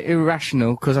 Why is it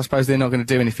irrational? Because I suppose they're not going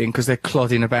to do anything because they're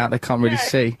clodding about, they can't really Yeah,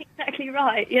 see. Exactly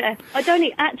right, yeah. I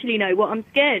don't actually know what I'm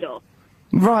scared of.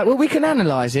 Right, well, we can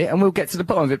analyse it and we'll get to the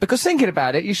bottom of it, because thinking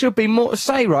about it, you should be more,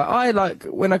 say, right, I like,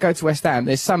 when I go to West Ham,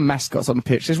 there's some mascots on the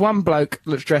pitch. There's one bloke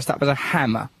that's dressed up as a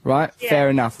hammer, right? Yeah, Fair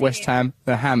enough, yeah. West Ham,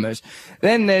 the Hammers.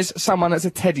 Then there's someone that's a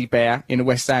teddy bear in a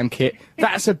West Ham kit.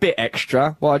 That's a bit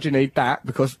extra. Why do you need that?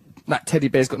 Because that teddy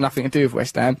bear's got nothing to do with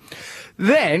West Ham.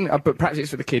 Then, but perhaps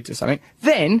it's for the kids or something.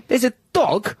 Then, there's a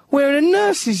dog wearing a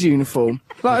nurse's uniform.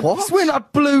 Like, What? it's wearing like a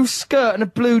blue skirt and a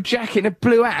blue jacket and a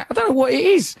blue hat. I don't know what it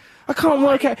is. I can't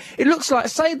work out. It looks like,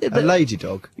 say that... A lady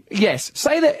dog. Yes,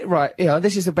 say that, right, yeah,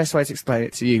 this is the best way to explain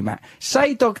it to you, Matt.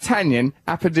 Say Dogtanian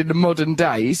happened in the modern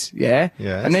days, yeah?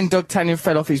 Yes. And then Dogtanian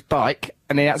fell off his bike,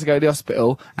 and he had to go to the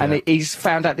hospital, and Yeah. he's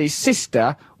found out that his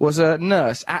sister was a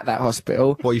nurse at that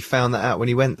hospital. Well, you found that out when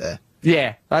he went there.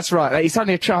 Yeah, that's right. It's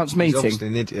only a chance He's meeting. obviously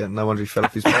an idiot. No wonder he fell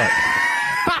off his bike.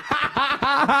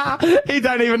 He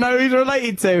don't even know who he's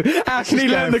related to. How can he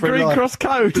He's learn going the for Green life. Cross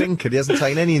code? Blinkered. He hasn't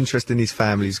taken any interest in his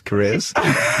family's careers.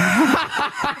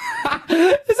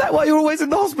 Is that why you're always in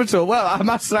the hospital? Well, I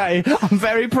must say, I'm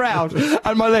very proud,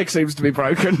 and my leg seems to be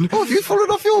broken. Oh, have you fallen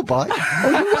off your bike? Oh,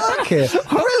 you work here.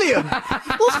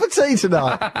 Brilliant. What's for tea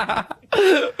tonight?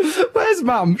 Where's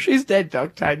Mum? She's dead,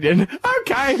 Dogtanian.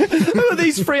 Okay. Who are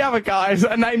these three other guys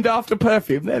that are named after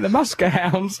perfume? They're the Musker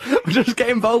Hounds. We'll just get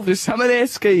involved in some of their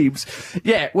schemes.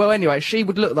 Yeah, well, anyway, she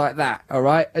would look like that, all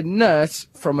right? A nurse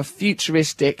from a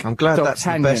futuristic I'm glad that's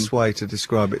the Dogtanian. best way to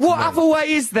describe it. What to me. other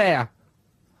way is there?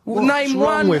 What's Name wrong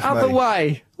one with other me?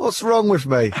 way. What's wrong with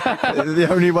me? The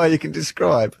only way you can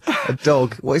describe a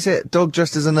dog. What is it? Dog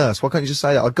dressed as a nurse. Why can't you just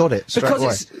say that? I got it straight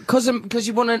away. Because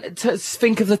you want to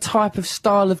think of the type of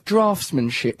style of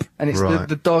draftsmanship, and it's Right.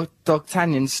 the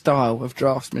D'Artagnan's style of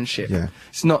draftsmanship. Yeah.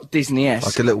 It's not Disney-esque.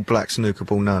 Like a little black snooker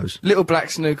ball nose. Little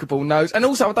black snooker ball nose. And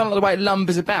also, I don't like the way it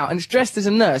lumbers about. And it's dressed as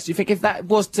a nurse. You think if that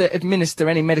was to administer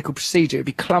any medical procedure, it'd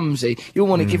be clumsy. You wouldn't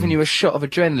want it giving you a shot of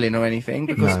adrenaline or anything,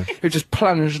 because it would just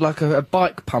plunge like a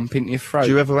bike pump into your throat. Do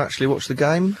you ever actually watch the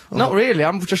game? Not really.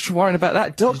 I'm just worrying about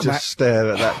that dog, You just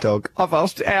stare at that dog. I've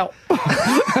asked it out.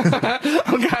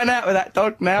 I'm going out with that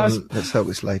dog now. Let's help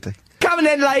this lady. Come on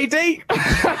then, lady!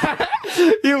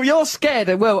 You're scared.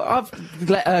 Well, I've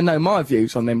let her know my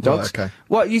views on them dogs. Right,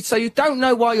 okay. So you don't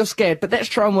know why you're scared, but let's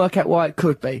try and work out why it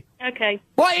could be. Okay.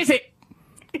 Why is it?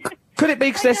 Could it be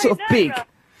because they're sort of big? Russ.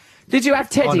 Did you have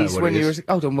teddies what when it you is. were...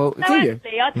 Hold on, well, No, do you?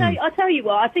 actually, I'll tell you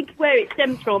what. I think where it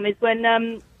stems from is when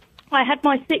I had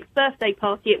my 6th birthday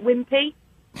party at Wimpy.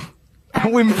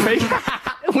 Wimpy.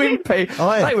 Wimpy.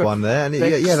 I They had were- one there, and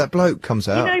yeah, that bloke comes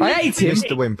out. You know I ate him.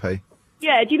 Mr. Wimpy.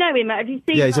 Yeah, do you know him? Have you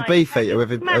seen? Yeah, he's a like, beefeater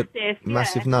with a massive,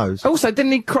 massive yeah. nose. Also,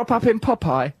 didn't he crop up in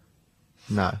Popeye?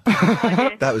 No,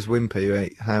 idea. that was Wimpy who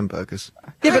ate hamburgers.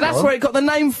 Yeah, but that's where it got the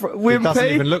name from. Wimpy. doesn't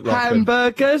even look like him.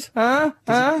 Hamburgers, huh?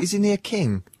 Isn't he a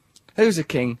king? Who's a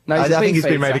king? No, I he's a think he's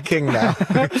been beefeater. made a king now.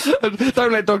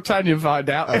 Don't let D'Artagnan find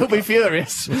out. He'll be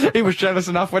furious. He was jealous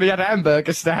enough when he had a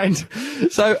hamburger stand.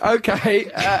 So, okay.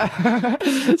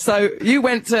 So, you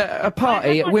went to a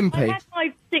party at I Wimpy. had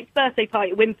my 6th birthday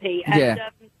party at Wimpy, and Yeah.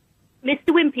 Mr.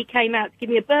 Wimpy came out to give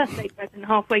me a birthday present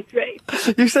halfway through.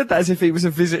 You said that as if he was a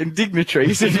visiting dignitary,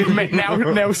 as if he'd met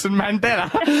Nelson Mandela.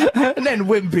 And then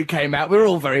Wimpy came out. We were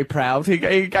all very proud. He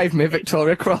gave me a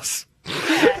Victoria Cross.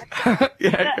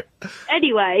 Yeah.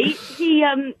 Anyway, he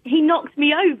knocked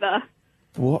me over.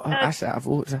 What? That's out of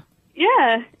order.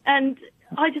 Yeah, and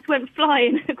I just went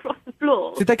flying across the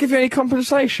floor. Did they give you any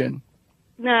compensation?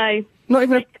 No. Not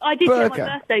even a I did burger? get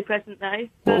my birthday present, though.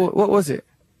 But What was it?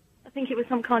 I think it was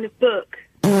some kind of book.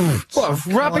 What a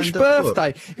rubbish kind of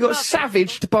birthday! You got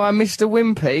savaged by Mr.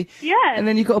 Wimpy. Yeah. And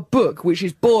then you got a book which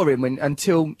is boring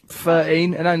until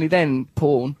 13, and only then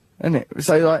porn, isn't it?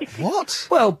 So like, What?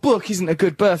 well, book isn't a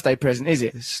good birthday present, is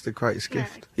it? It's the greatest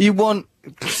gift. You want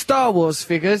Star Wars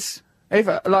figures. If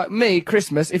like me,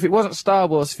 Christmas, if it wasn't Star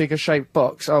Wars figure-shaped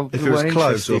box, If it was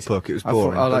clothes or a book, it was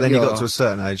boring. But then you got to a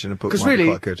certain age and a book Because might be really,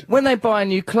 quite good. when they buy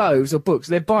new clothes or books,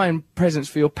 they're buying presents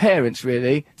for your parents,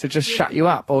 really, to just shut you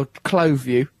up or clothe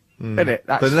you, isn't it?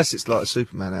 That's, But unless it's like a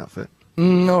Superman outfit.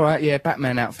 all right, yeah,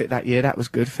 Batman outfit that year, that was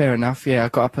good, fair enough. Yeah, I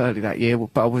got up early that year,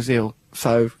 but I was ill.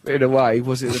 So, in a way,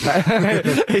 was it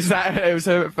it was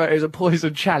a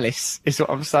poison chalice, is what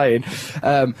I'm saying.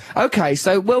 Okay,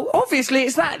 so, well, obviously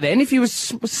it's that then. If you were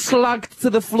slugged to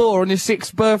the floor on your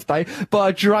 6th birthday by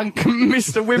a drunk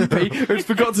Mr. Wimpy who'd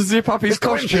forgot to zip up his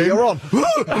costume. You're on.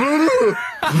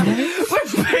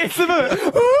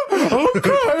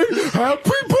 Okay,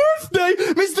 happy birthday,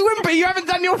 Mr. Wimpy. You haven't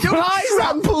done your flies.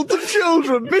 Trampled the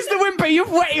children. Mr. Wimpy,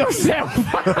 you've wet yourself.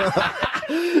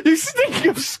 You stink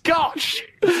of scotch.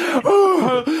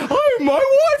 Oh, my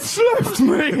wife's left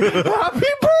me.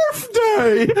 Happy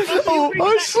birthday. Oh,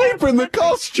 I sleep in the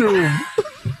costume.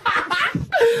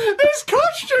 This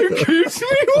costume keeps me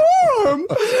warm.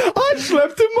 I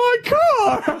slept in my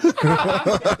car.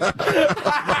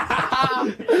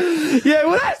 Yeah,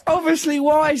 well, that's obviously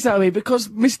why, Zoe, because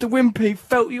Mr. Wimpy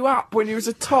felt you up when you was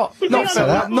a tot. Not felt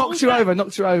up, knocked you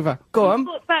over. Go on.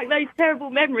 Brought back those terrible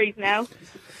memories now.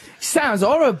 Sounds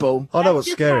horrible. I know what's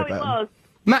Just scary how it about him. was.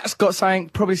 Matt's got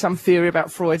probably some theory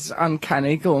about Freud's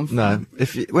uncanny. Go on. No,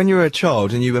 when you were a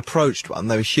child and you approached one,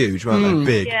 they were huge, weren't they?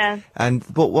 Big. Yeah. And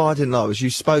what I didn't like was you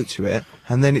spoke to it,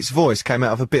 and then its voice came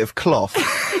out of a bit of cloth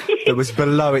that was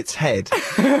below its head,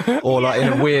 or like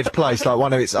in a weird place, like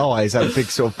one of its eyes had a big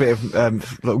sort of bit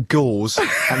of little gauze,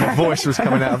 and the voice was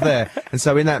coming out of there. And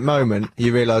so in that moment,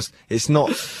 you realised it's not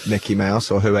Mickey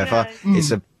Mouse or whoever; it's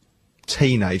a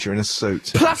teenager in a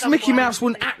suit. Plus, Mickey Mouse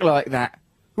wouldn't act like that,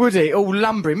 would he? All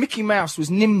lumbering. Mickey Mouse was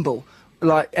nimble, and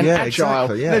Yeah, agile.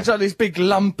 exactly, yeah. There's like these big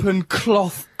lumpen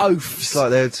cloth oafs. It's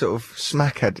like they're sort of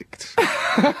smack addicts.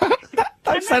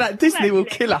 Don't say that. Disney will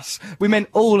kill us. We meant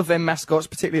all of them mascots,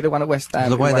 particularly the one at West Ham.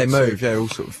 The way who they won't move, sue. yeah, all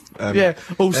sort of. Yeah,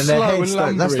 all and slow their and heads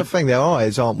don't- That's the lumbering. thing. Their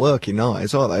eyes aren't working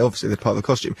eyes, are they? Obviously, they're part of the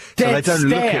costume, so Dead they don't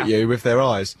look stare. at you with their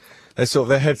eyes. They sort of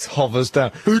their heads hovers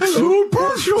down. It's your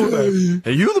birthday.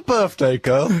 Are you the birthday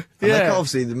girl? And they Yeah. can't-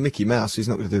 obviously, the Mickey Mouse. He's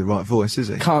not going to do the right voice, is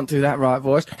he? Can't do that right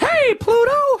voice. Hey,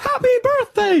 Pluto! Happy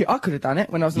birthday! I could have done it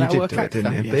when I was an You out did work do it, actor.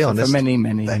 didn't you? Yes, Be honest. For many,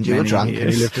 many, And you were many drunk and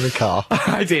years. you lived in a car.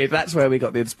 I did. That's where we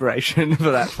got the inspiration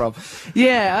for that from.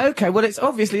 Yeah, okay. Well, it's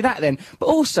obviously that then. But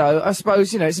also, I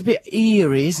suppose, it's a bit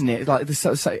eerie, isn't it? Like the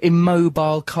so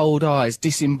immobile, cold eyes,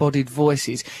 disembodied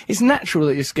voices. It's natural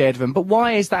that you're scared of them. But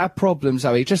why is that a problem,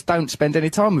 Zoe? Just don't spend any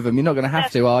time with them. You're not going to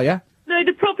have to, are you? No,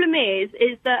 the problem problem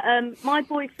is that my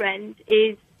boyfriend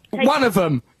is... One of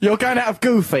them. You're going out of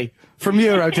Goofy from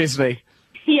Euro Disney.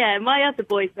 Yeah, my other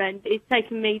boyfriend is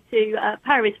taking me to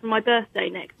Paris for my birthday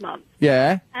next month.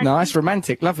 Yeah, And nice,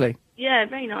 romantic, lovely. Yeah,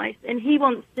 very nice. And he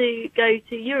wants to go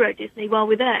to Euro Disney while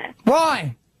we're there.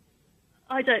 Why?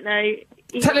 I don't know.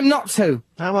 Tell him not to.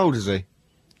 How old is he?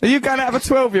 Are you going out of a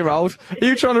 12-year-old? Are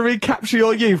you trying to recapture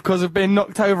your youth because of being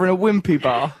knocked over in a wimpy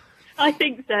bar? I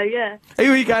think so, yeah.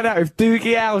 Who are you going out with?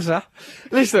 Doogie Howser?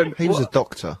 Listen. He was a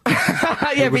doctor.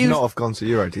 Yeah, He but would he not was... have gone to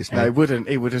Euro Disney. No, he wouldn't.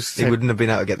 He would have said, He wouldn't have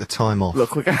been able to get the time off.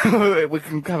 look, we can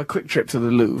have a quick trip to the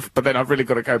Louvre, but then I've really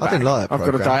got to go back. didn't like that I've got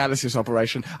a programme. dialysis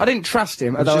operation. I didn't trust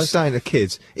him. I was although just saying to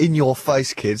kids, in your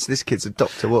face, kids, this kid's a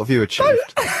doctor, what have you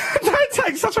achieved? Don't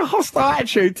take such a hostile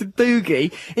attitude to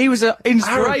Doogie. He was an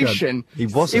inspiration. Arrogant. He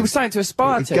wasn't. He was something to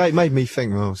aspire to. It made me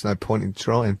think, well, there's no point in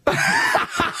trying.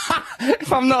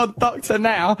 If I'm not a doctor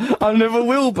now, I never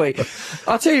will be.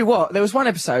 I'll tell you what, there was one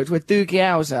episode where Doogie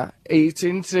Howser, he's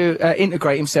to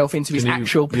integrate himself into his Can you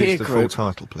actual peer use the full group.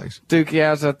 title, please? Doogie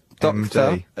Howser,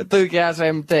 doctor. MD. Doogie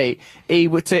Howser, MD. He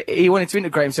wanted to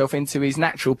integrate himself into his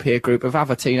natural peer group of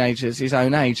other teenagers his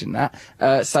own age and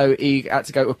that. So he had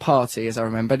to go to a party, as I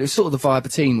remember. It was sort of the vibe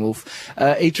of Teen Wolf.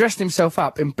 He dressed himself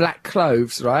up in black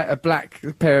clothes, right? A black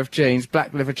pair of jeans,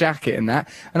 black leather jacket and that.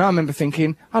 And I remember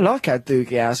thinking, I like how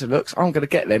Doogie Howser looks. I'm going to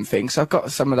get them things. So I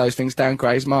got some of those things down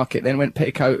Gray's Market, then went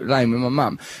Petticoat Lane with my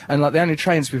mum. And like the only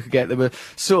trains we could get that were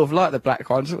sort of like the black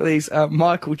ones were these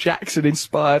Michael Jackson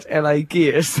inspired LA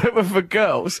gears that were for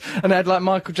girls. And they had like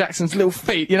Michael Jackson's little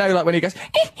feet, you know, like when he goes,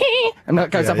 and that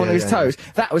goes up onto his toes.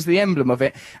 That was the emblem of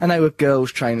it. And they were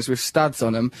girls' trainers with studs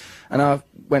on them. And I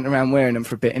went around wearing them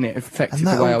for a bit, and it affected And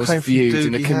that the way all I was came from viewed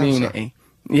in the Doogie community.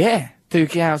 Yeah.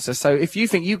 Doogie Howser. So if you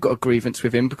think you've got a grievance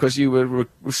with him because you were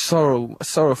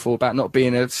sorrowful about not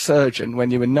being a surgeon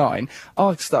when you were 9,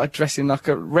 I started dressing like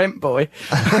a rent boy.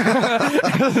 You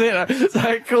know, so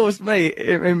it caused me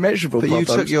immeasurable But you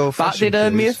problems. took your But fashion it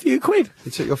earned me a cues. few quid.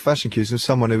 You took your fashion cues from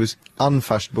someone who was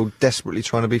unfashionable, desperately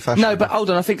trying to be fashionable. No, but hold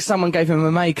on, I think someone gave him a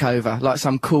makeover, like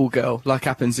some cool girl, like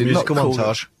happens in Musical not cool,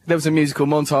 montage. There was a musical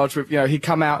montage with, you know, he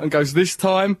come out and goes this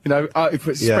time, you know, he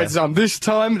spreads his arm this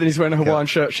time, then he's wearing a Hawaiian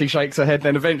shirt, she shakes her head,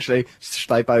 then eventually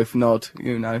they both nod,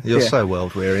 you know. You're so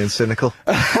world-weary and cynical.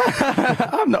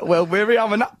 I'm not well weary,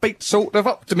 I'm an upbeat sort of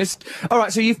optimist.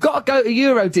 Alright, so you've got to go to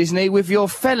Euro Disney with your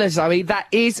fella, Zoe. That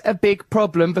is a big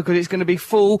problem because it's going to be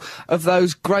full of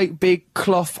those great big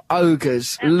cloth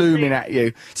ogres looming at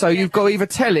you. So you've got to either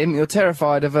tell him you're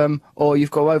terrified of them or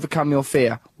you've got to overcome your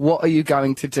fear. What are you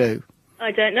going to do? I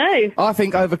don't know. I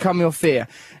think overcome your fear.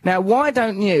 Now, why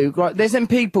don't you, right, there's them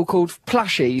people called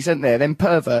plushies, isn't there, them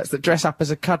perverts that dress up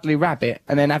as a cuddly rabbit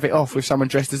and then have it off with someone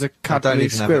dressed as a don't cuddly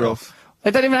even have it squirrel. off.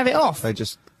 They don't even have it off. They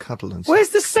just cuddle and stuff. Where's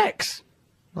the sex?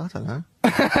 I don't know. They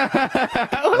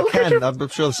can. I'm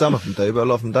sure some of them do, but a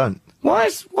lot of them don't. Why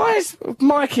is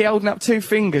Mikey holding up 2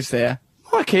 fingers there?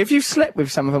 Mikey, have you slept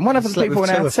with some of them? One of the Slept people with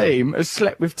on our 2 of them. team has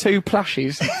slept with 2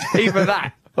 plushies. Either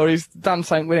that, or he's done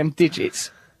something with them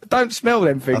digits. Don't smell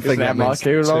them fingers think now, that means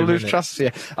Mikey, or 2 I'll lose minutes. trust in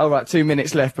you. All right, 2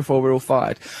 minutes left before we're all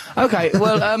fired. Okay,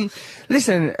 well,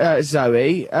 listen,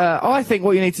 Zoe, I think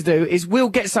what you need to do is we'll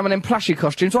get some of them plushie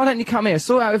costumes. Why don't you come here,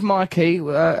 sort out with Mikey, who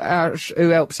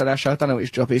helps at our show. I don't know what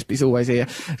his job is, but he's always here.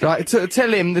 Right,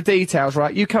 tell him the details,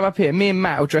 right? You come up here, me and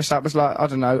Matt will dress up as, like, I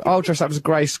don't know, I'll dress up as a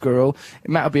grey squirrel,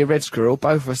 Matt will be a red squirrel,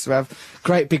 both of us will have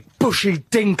great big bushy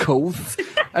dinkles,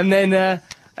 and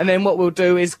then what we'll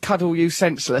do is cuddle you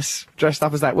senseless, dressed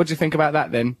up as that. What do you think about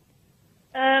that, then?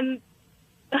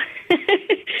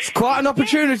 It's quite an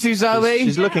opportunity, Zoe.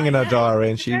 She's looking in her diary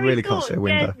and she Very really can't thought see a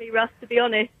window. scares me, Russ, to be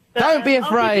honest. But, Don't be I'll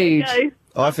give afraid. it a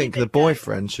go. I think the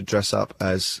boyfriend should dress up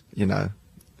as, you know,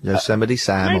 Yosemite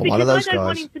Sam No, or one of those because I don't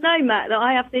want guys. him to know, Matt, that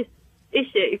I have this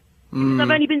issue. Because I've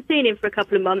only been seeing him for a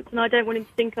couple of months, and I don't want him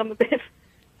to think I'm a bit of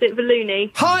a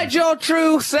loony. Hide your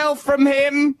true self from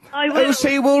him, I will. else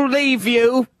he will leave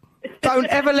you. Don't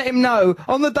ever let him know.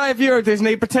 On the day of Euro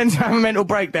Disney, pretend to have a mental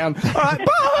breakdown. All right,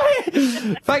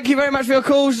 bye! Thank you very much for your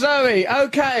call, Zoe.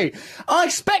 Okay. I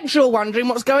expect you're wondering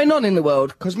what's going on in the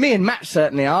world, because me and Matt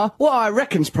certainly are. What I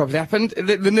reckon's probably happened,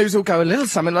 the news will go a little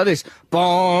something like this.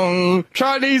 Bong!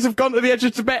 Chinese have gone to the edge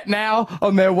of Tibet now,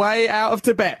 on their way out of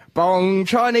Tibet. Bong!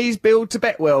 Chinese build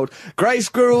Tibet world. Grey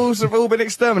squirrels have all been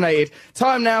exterminated.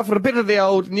 Time now for a bit of the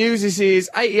old news. This is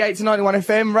 88 to 91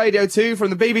 FM, Radio 2 from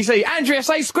the BBC. Andrea,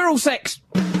 say squirrel sex!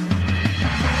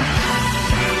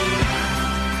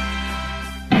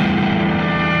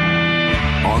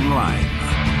 Online,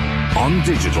 on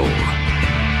digital,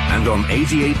 and on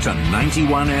 88 to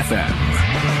 91 FM.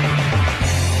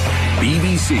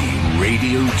 BBC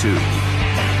Radio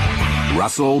 2.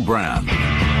 Russell Brand.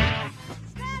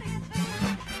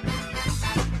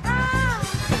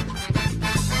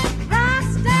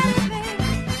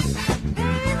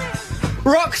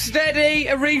 Rocksteady,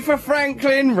 Aretha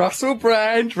Franklin, Russell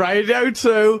Brand, Radio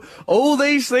 2, all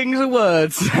these things are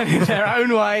words, and in their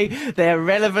own way, they're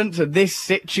relevant to this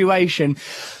situation.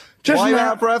 Just Why now,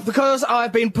 out, bruv? because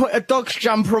I've been put a dog's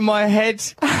jumper on my head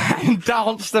and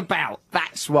danced about.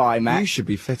 That's why, Matt. You should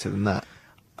be fitter than that.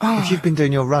 If you've been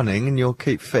doing your running and you'll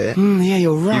keep fit, Yeah,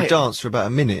 you're right. you danced for about a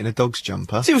minute in a dog's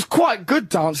jumper. It was quite good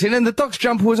dancing, and the dog's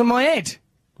jumper was on my head.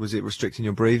 Was it restricting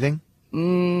your breathing?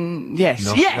 Yes,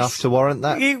 Not yes. enough to warrant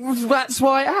that? That's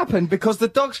why it happened, because the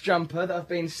dog's jumper that I've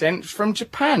been sent from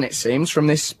Japan, it seems, from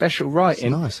this special It's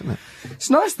writing. nice, isn't it? It's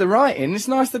nice, the writing. It's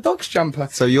nice, the dog's jumper.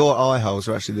 So your eye holes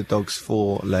are actually the dog's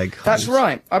four-leg holes. That's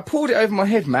right. I pulled it over my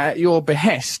head, Matt, at your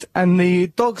behest, and the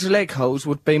dog's leg holes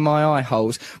would be my eye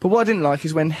holes. But what I didn't like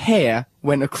is when hair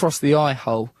went across the eye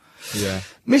hole. Yeah.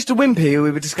 Mr. Wimpy, who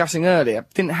we were discussing earlier,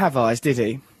 didn't have eyes, did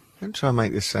he? Don't try and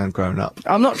make this sound grown up.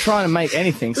 I'm not trying to make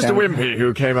anything sound... Wimpy,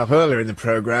 who came up earlier in the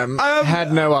programme,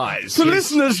 had no eyes. For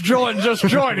listeners just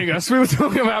joining us, we were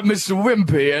talking about Mr.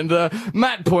 Wimpy, and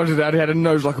Matt pointed out he had a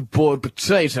nose like a boiled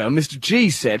potato. Mr.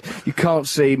 G said you can't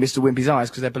see Mr. Wimpy's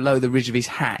eyes because they're below the ridge of his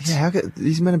hat. Yeah,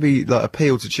 he's meant to be, like,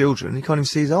 appeal to children. He can't even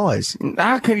see his eyes.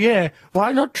 How can, yeah,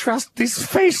 why not trust this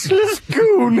faceless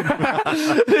goon?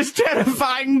 This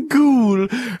terrifying ghoul.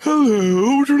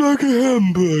 Hello, would you like a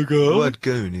hamburger? The word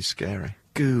goon is scary.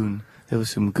 Goon. There was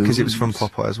some goons. Because it was from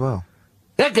Popeye as well.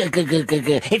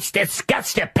 It's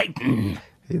disgusting, Peyton.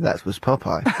 Yeah, that was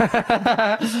Popeye.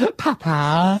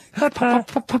 Papa.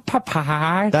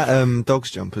 That,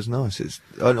 dog's jumper's nice. It's,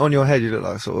 on your head you look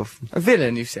like sort of, A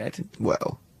villain, you said.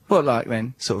 well, What like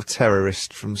then? sort of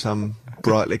terrorist from some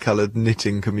brightly coloured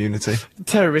knitting community.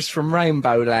 Terrorist from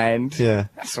Rainbow Land. Yeah.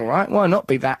 That's all right. Why not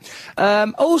be that?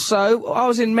 Also, I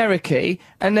was in Merrickey,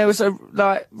 and there was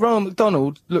Ronald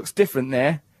McDonald looks different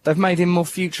there. They've made him more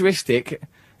futuristic.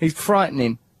 He's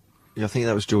frightening. Yeah, I think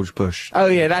that was George Bush. Oh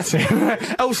yeah, that's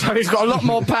it. Also, he's got a lot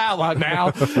more power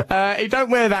now. He don't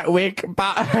wear that wig,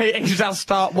 but he does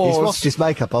start wars. He's washed his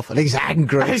makeup off and he's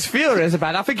angry. He's furious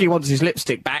about it. I think he wants his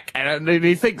lipstick back, and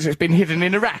he thinks it's been hidden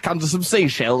in Iraq under some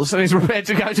seashells, and he's prepared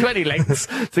to go to any lengths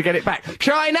to get it back.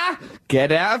 China,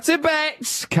 get out of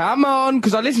Tibet! Come on!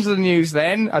 Because I listened to the news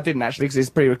then. I didn't actually, because it's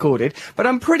pre-recorded. But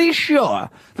I'm pretty sure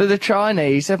that the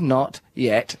Chinese have not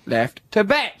yet left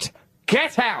Tibet.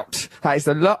 Get out! That is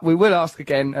the lot. We will ask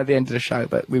again at the end of the show,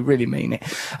 but we really mean it.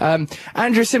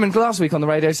 Andrea Simmons last week on the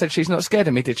radio said she's not scared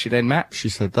of me, did she then, Matt? She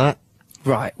said that.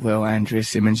 Right, well, Andrea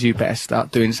Simmons, you better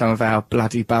start doing some of our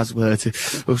bloody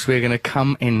buzzwords, or else we're going to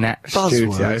come in that studio.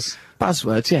 Buzzwords?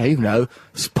 Buzzwords, yeah, you know,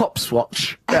 pop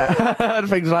swatch,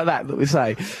 things like that we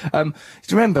say. Do you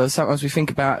remember, sometimes we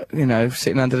think about, you know,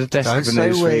 sitting under the desk Don't of a say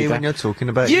newsreader. we when you're talking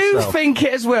about You yourself. think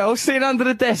it as well, sitting under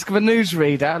the desk of a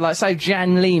newsreader, like, say,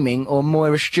 Jan Leeming or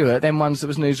Moira Stewart, them ones that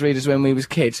was newsreaders when we was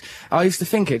kids. I used to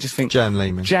think it, just think... Jan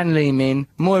Leeming. Jan Leeming,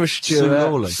 Moira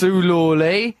Stewart, Sue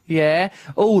Lawley, yeah,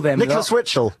 all them Nicholas lot.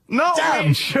 Witchell. Not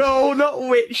Witchell, not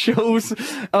Witchells.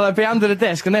 Oh, they'd be under the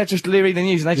desk and they're just reading the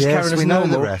news and they just Yes, carry on as we know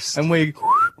normal. the rest. And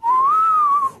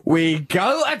we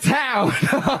go to town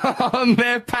on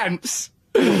their pants.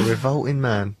 A revolting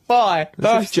man. Bye.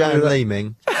 As if Jan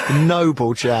Leeming, the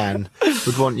noble Jan,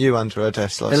 would want you under her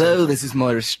desk like Hello, this is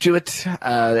Moira Stewart.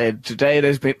 Today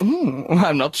there's been...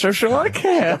 I'm not so sure I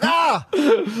care. Ah!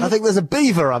 I think there's a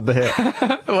beaver under here.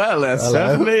 Well, there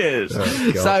certainly is.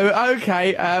 Oh, God. So,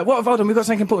 okay, hold on, we've got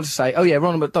something important to say. Oh yeah,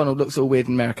 Ronald McDonald looks all weird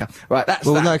in America. Right, that's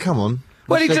Well, that. no, come on.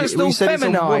 Well, he We said just we all said it's a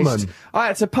feminised. woman. I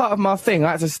had to, part of my thing,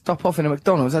 I had to stop off in a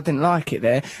McDonald's. I didn't like it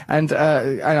there, and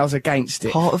I was against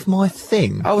it. Part of my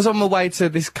thing. I was on my way to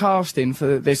this casting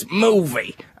for this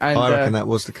movie, and I reckon that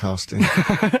was the casting.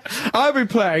 I'll be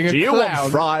playing a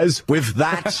clown. fries with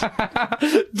that?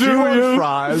 Do you?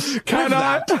 fries? Can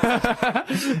I?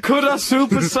 Could I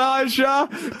supersize ya?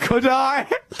 Could I?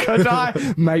 Could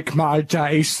I make my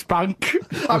day spunk?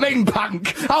 I mean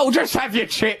punk. Oh, just have your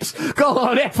chips. Go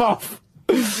on, F off.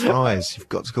 Fries. You've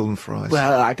got to call them fries.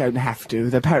 Well, I don't have to.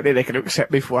 Apparently they can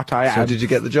accept me for what I am. so did you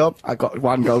get the job? I got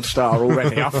 1 gold star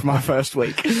already after my first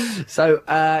week. So,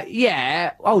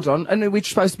 yeah, hold on. And are we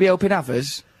supposed to be helping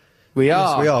others? We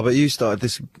are. Yes, we are, but you started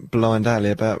this blind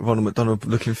alley about Ronald McDonald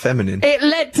looking feminine. It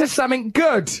led to something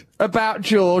good about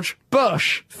George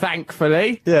Bush,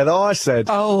 thankfully. Yeah, that I said.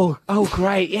 Oh,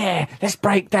 great, yeah. Let's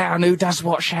break down who does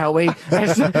what, shall we?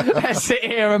 Let's sit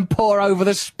here and pour over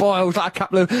the spoils like a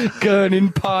couple of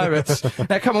gurning pirates.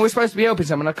 Now, come on, we're supposed to be helping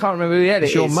someone. I can't remember who the edit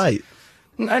It's your is. mate.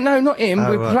 No, not him. Oh,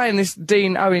 We're right. playing this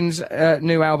Dean Owens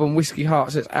new album, Whiskey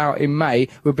Hearts, that's out in May.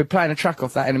 We'll be playing a track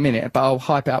off that in a minute, but I'll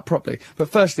hype it up properly. But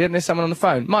firstly, there's someone on the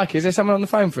phone. Mike, is there someone on the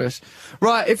phone for us?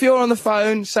 Right, if you're on the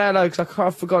phone, say hello, because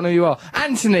I've forgotten who you are.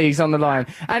 Anthony's on the line.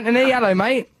 Anthony, hello,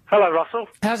 mate. Hello, Russell.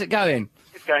 How's it going?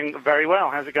 It's going very well.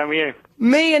 How's it going with you?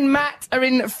 Me and Matt are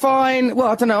in fine. Well,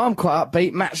 I don't know, I'm quite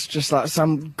upbeat. Matt's just like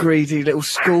some greedy little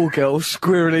schoolgirl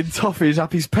squirreling toffees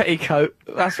up his petticoat.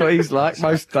 That's what he's like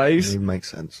most days. It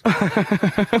makes sense.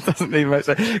 Doesn't even make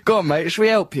sense. Go on, mate. Shall we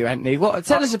help you, Anthony?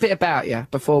 Tell us a bit about you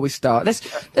before we start.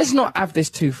 Let's not have this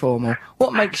too formal.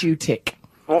 What makes you tick?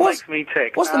 What makes me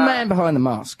tick? What's the man behind the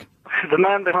mask? The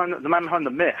man behind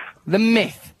the myth. The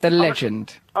myth, the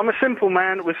legend. I'm a simple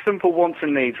man with simple wants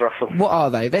and needs, Russell. What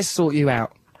are they? Let's sort you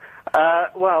out.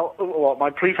 Well, what, my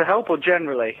plea for help or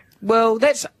generally? Well,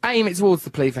 let's aim it towards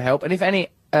the plea for help, and if any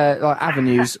like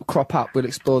avenues crop up, we'll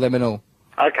explore them and all.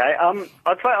 Okay,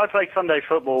 I play Sunday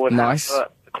football with Nice. him for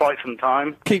quite some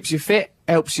time. Keeps you fit,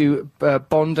 helps you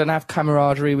bond and have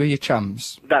camaraderie with your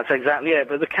chums. That's exactly it,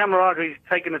 but the camaraderie's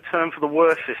taken a turn for the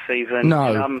worse this season.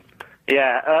 No.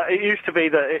 It used to be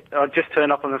that I'd just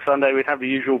turn up on a Sunday, we'd have the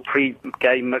usual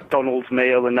pre-game McDonald's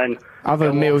meal, and then...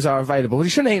 Other meals are available. You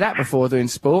shouldn't eat that before doing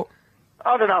sport.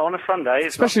 I don't know, on a Sunday...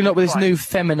 Especially not with this new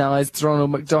feminised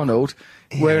Ronald McDonald.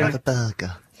 Here, have a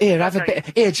burger. Here, have a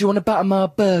bit. Here, do you want to butter my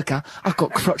burger? I've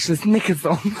got crotchless knickers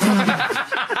on.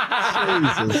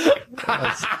 Jesus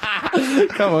Christ.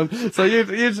 Come on. So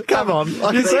you'd Come on.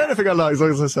 I can say anything I like as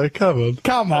long as I say, come on.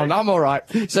 Come on, I'm all right.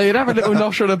 So you'd have a little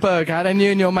nosh on a burger, then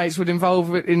you and your mates would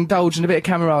indulge in a bit of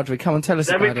camaraderie. Come on, tell us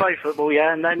Then about we'd play football,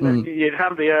 yeah, and then you'd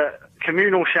have the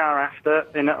communal shower after,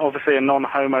 in obviously a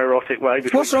non-homoerotic way.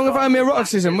 What's wrong with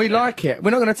homoeroticism? We like it. We're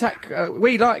not going to attack...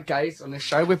 we like gays on this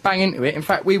show. We're bang into it. In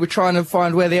fact, we were trying to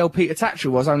find where the L. Peter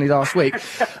Tatchell was only last week.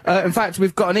 In fact,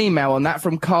 we've got an email on that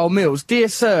from Carl Mills. Dear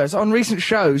sirs, on recent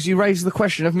shows, you raised the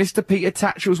question of Mr. Peter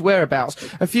Tatchell's whereabouts.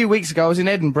 A few weeks ago, I was in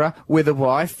Edinburgh with a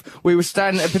wife. We were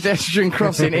standing at a pedestrian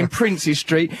crossing in Princes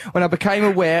Street when I became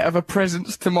aware of a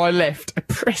presence to my left. A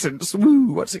presence?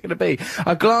 Woo, what's it going to be?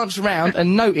 I glanced round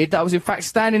and noted that I was in fact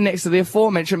standing next to the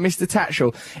aforementioned Mr.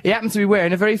 Tatchell. He happened to be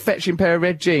wearing a very fetching pair of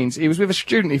red jeans. He was with a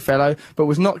studenty fellow, but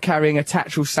was not carrying a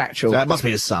Tatchell satchel. That must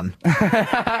be his son.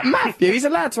 Matthew, he's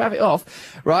allowed to have it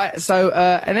off, right? So,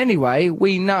 and anyway,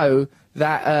 we know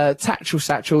that Tatchell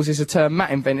satchels is a term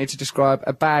Matt invented to describe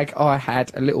a bag I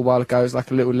had a little while ago. It was like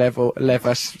a little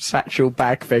leather satchel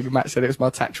bag thing. Matt said it was my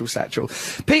Tatchell satchel.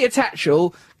 Peter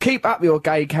Tatchell, keep up your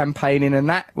gay campaigning and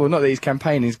that. Well, not that his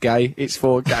campaigning's gay, it's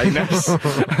for gayness.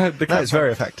 That's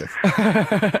very effective.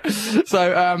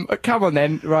 So, come on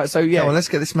then. Right, so yeah. Come on, let's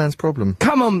get this man's problem.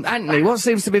 Come on, Anthony, what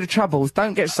seems to be the trouble?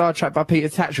 Don't get sidetracked by Peter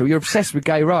Tatchell. You're obsessed with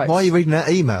gay rights. Why are you reading out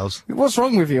emails? What's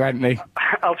wrong with you, Anthony?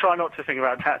 I'll try not to think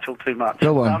about Tatchell too much.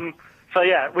 Go on. So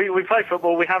yeah, we play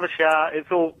football, we have a shower,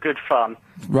 it's all good fun.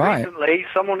 Right. Recently,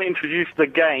 someone introduced the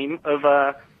game of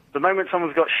the moment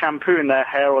someone's got shampoo in their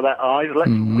hair or their eyes,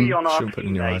 let's wee on our Shouldn't put it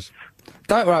in your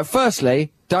teammates.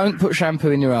 Firstly, don't put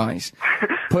shampoo in your eyes.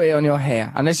 Put it on your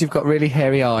hair, unless you've got really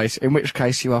hairy eyes, in which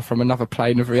case you are from another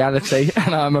plane of reality,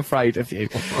 and I'm afraid of you.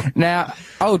 Now,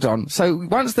 hold on. So,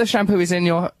 once the shampoo is in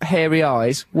your hairy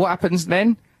eyes, what happens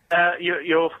then?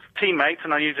 Your teammates,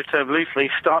 and I use the term loosely,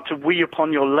 start to wee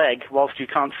upon your leg whilst you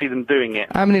can't see them doing it.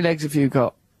 How many legs have you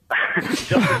got? Just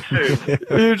the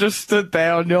two. You just stood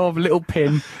there on your little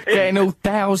pin, getting all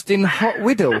doused in hot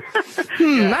whittle.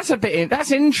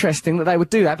 That's interesting that they would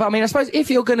do that. But I mean, I suppose if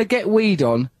you're going to get weed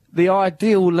on, the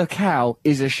ideal locale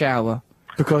is a shower,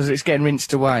 because it's getting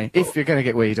rinsed away, if you're going to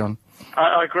get weed on.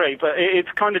 I agree, but it's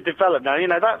kind of developed now. You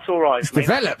know, that's all right. It's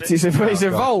developed. It's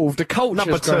evolved. A culture.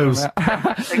 Number twos.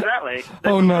 Exactly.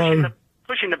 Oh, no.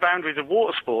 Pushing the boundaries of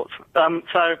water sports.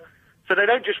 So they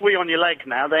don't just wee on your leg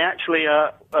now. They actually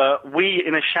wee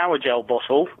in a shower gel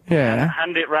bottle. Yeah. And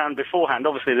hand it round beforehand.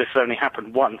 Obviously, this has only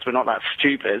happened once. We're not that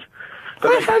stupid.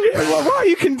 Why are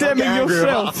you condemning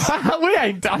yourself? We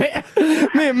ain't done it.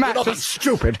 Me and Matt Not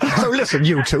stupid. So listen,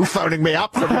 you two phoning me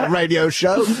up from your radio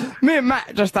show. Me and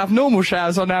Matt just have normal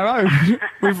showers on our own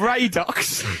with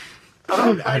Radox.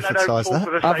 Don't advertise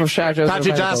that. Other shower gels are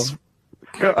Patty available. Jazz.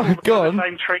 Go on. The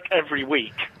same trick every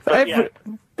week. But yeah,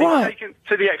 Right. taken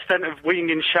to the extent of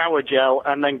weeing in shower gel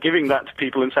and then giving that to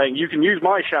people and saying, you can use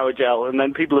my shower gel, and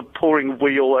then people are pouring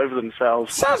wee all over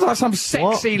themselves. Sounds like some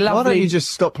sexy, Why lovely... don't you just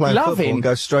stop playing football and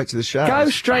go straight to the shower? Go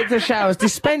straight to the showers,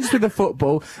 dispense with the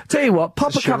football. Tell you what,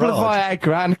 pop a couple of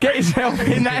Viagra and get yourself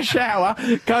in that shower,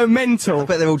 go mental. I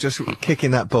bet they're all just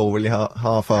kicking that ball really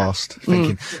half-assed,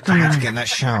 thinking, I have to get in that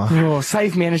shower. Oh,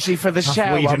 save me energy for the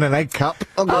shower. Weed in an egg cup.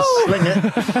 I'm going to sling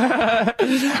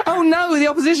it. Oh no, the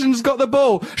opposition's got the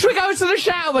ball. Should we go to the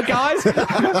shower, guys?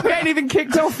 We ain't even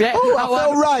kicked off yet. I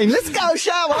feel rain. Let's go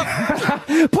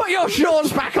shower. Put your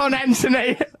shorts back on,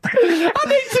 Anthony. I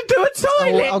need to do a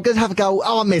toilet. I'm going to have a go.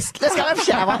 Oh, I missed. Let's go have a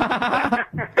shower.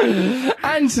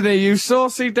 Anthony, you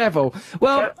saucy devil.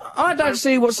 Well, I don't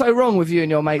see what's so wrong with you and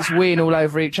your mates weeing all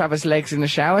over each other's legs in the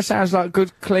shower. Sounds like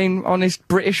good, clean, honest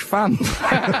British fun.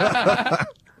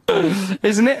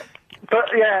 Isn't it?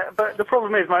 But the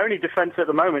problem is my only defence at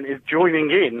the moment is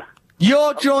joining in.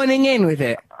 You're joining in with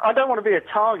it. I don't want to be a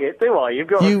target, do I? You've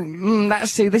got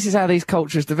this is how these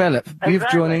cultures develop. You're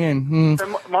Exactly. joining in.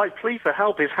 So my plea for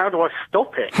help is how do I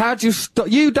stop it? How do you stop?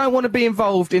 You don't want to be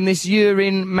involved in this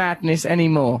urine madness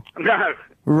anymore. No.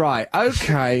 Right,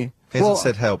 okay. He hasn't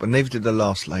said help, and neither did the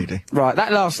last lady. Right,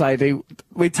 that last lady,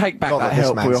 we take back Not that that this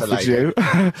help we man's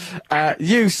a offered you.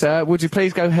 You, sir, would you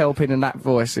please go helping in that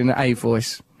voice, in a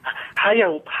voice?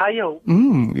 Help.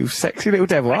 You sexy little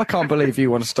devil. I can't believe you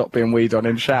want to stop being weed on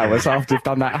in showers after you've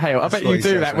done that help. I bet what you he do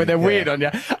says, that when they're mate, weird on you.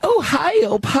 Oh,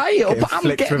 help, I'm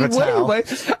flicked getting with a towel. wee.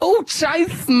 Oh,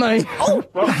 chase me. Oh,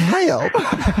 Help.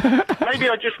 Maybe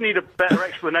I just need a better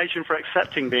explanation for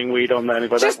accepting being weed on then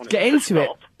if I don't just want get to into it.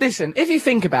 stop. Listen, if you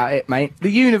think about it, mate, the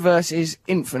universe is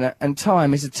infinite and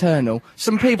time is eternal.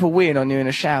 Some people weeing on you in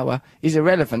a shower is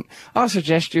irrelevant. I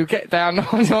suggest you get down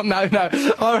on your... No.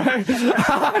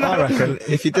 I reckon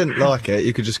if you didn't like it,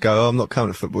 you could just go, oh, I'm not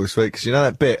coming to football this week, because you know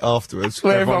that bit afterwards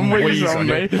Where everyone wheezes wheezes on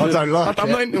me. I don't like I'm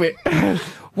it. not into it.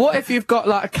 What if you've got,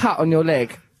 like, a cut on your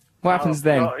leg? What happens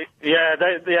then?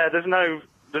 There's no...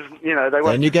 they won't...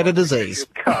 Then you get a disease.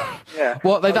 Cut. Yeah.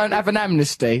 What, they don't have an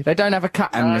amnesty? They don't have a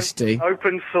cut amnesty?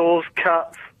 Open sores,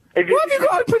 cuts. Why have you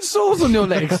got open sores on your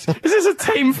legs? Is this a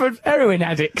team for heroin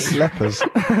addicts? Lepers.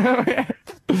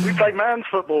 We play man's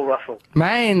football, Russell.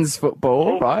 Man's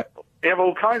football, right? You have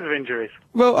all kinds of injuries.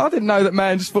 Well, I didn't know that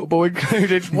man's football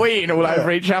included weeing all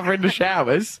over each other in the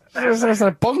showers. That's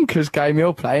a bonkers game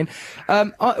you're playing.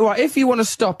 Right, if you want to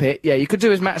stop it, yeah, you could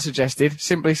do as Matt suggested,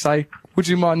 simply say, would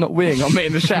you mind not weeing on me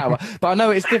in the shower? But I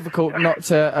know it's difficult not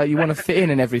to, you want to fit in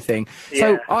and everything.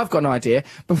 So Yeah. I've got an idea.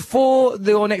 Before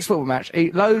your next football match,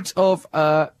 eat loads of,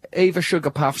 either Sugar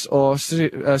Puffs or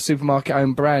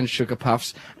supermarket-owned brand Sugar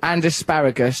Puffs, and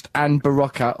asparagus and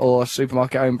Barocca or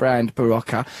supermarket-owned brand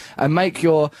Barocca, and make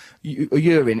your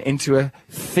urine into a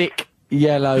thick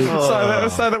yellow,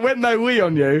 so that when they wee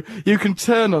on you, you can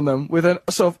turn on them with a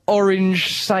sort of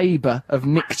orange sabre of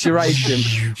micturation.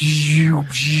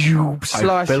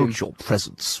 Slicing. your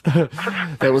presence.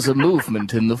 There was a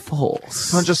movement in the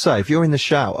force. Can I just say, if you're in the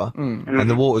shower and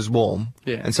the water's warm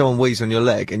Yeah. and someone wheezes on your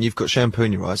leg and you've got shampoo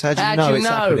in your eyes, how do you How know do you it's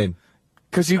know? happening?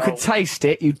 Because you could taste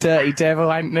it, you dirty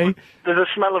devil, Anthony. There's a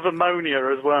smell of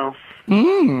ammonia as well.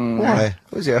 Why?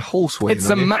 What is it, a horse wheezing It's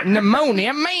a on you?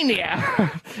 pneumonia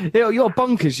mania. You're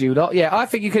bonkers, you lot. Yeah, I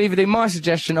think you could either do my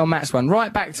suggestion or Matt's one.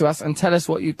 Write back to us and tell us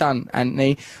what you've done,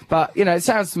 Anthony. But, it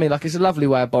sounds to me like it's a lovely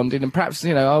way of bonding, and perhaps,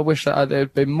 I wish that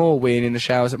there'd been more weeing in the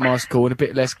showers at my school and a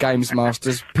bit less games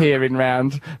masters peering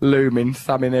round, looming,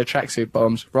 thumbing their tracksuit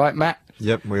bombs. Right, Matt?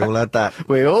 Yep, we all had that.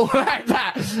 We all like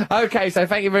that. Okay, so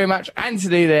thank you very much,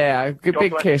 Anthony there. Good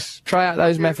big bless. kiss. Try out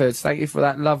those methods. Thank you for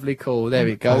that lovely call. There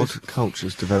we go. Odd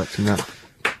cultures developed in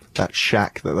that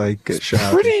shack that they get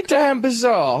showered. Pretty damn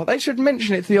bizarre. They should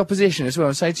mention it to the opposition as well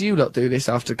and say, do you lot do this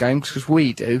after games? Because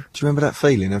we do. Do you remember that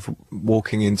feeling of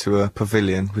walking into a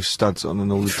pavilion with studs on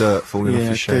and all the dirt falling off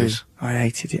your shoes? I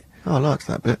hated it. Oh, I liked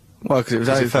that bit. Well, because it was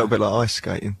 'Cause over. it felt a bit like ice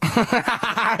skating.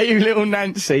 You little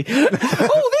Nancy.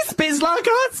 Oh, this bit's like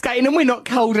ice skating and we're not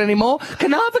cold anymore.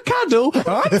 Can I have a cuddle?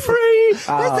 I'm free.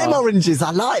 Where's them oranges? I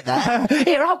like that.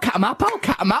 Here, I'll cut 'em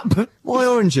up. Why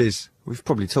oranges? We've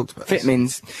probably talked about this.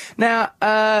 Fitmins. Now,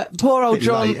 poor old Bit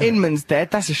John late, isn't it? Inman's dead.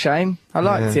 That's a shame. I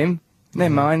liked Yeah. him.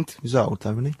 Never mind. He was old, though,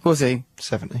 wasn't he? Was he?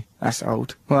 70. That's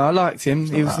old. Well, I liked him.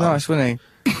 He was nice, wasn't he?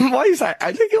 Why you say?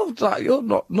 I think you're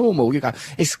not normal. You go.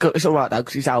 It's all right though,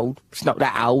 because he's old. It's not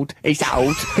that old. He's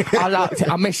old. I liked it.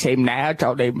 I miss him now,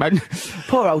 John Inman.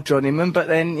 Poor old John Inman. But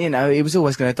then he was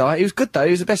always going to die. He was good though.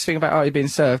 He was the best thing about being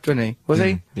served, wasn't he? Was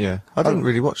he? Yeah. I didn't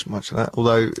really watch much of that,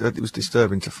 although it was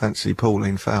disturbing to fancy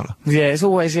Pauline Fowler. Yeah, it's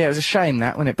always it was a shame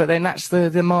that, wasn't it? But then that's the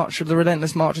march of the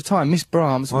relentless march of time. Miss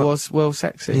Brahms was well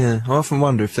sexy. Yeah, I often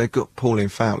wonder if they got Pauline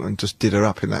Fowler and just did her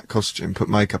up in that costume, put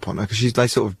makeup on her, because she's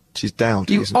down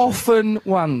to You often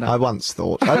wonder. I once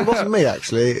thought. It wasn't me,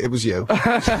 actually, it was you.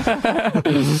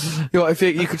 If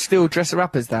you could still dress her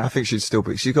up as I that. think she'd still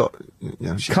be, she got,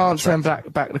 she Can't turn back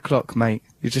the clock, mate.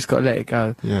 You just got to let it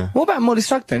go. Yeah. What about Molly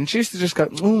Sugden? She used to just go,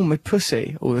 "Oh, my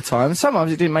pussy," all the time. And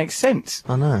sometimes it didn't make sense.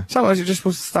 I know. Sometimes it just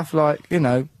was stuff like,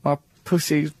 my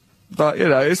pussy, like,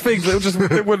 it's things that just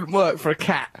it wouldn't work for a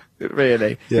cat,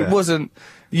 really. Yeah. It wasn't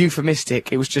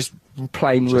euphemistic. It was just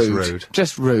plain Just rude. rude.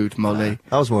 Just rude, Molly.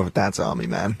 I was more of a Dad's Army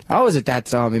man. I was a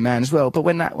Dad's Army man as well, but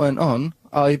when that weren't on,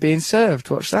 Are You Being Served?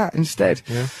 Watch that instead.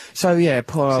 Yeah. So yeah,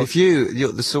 poor So old... if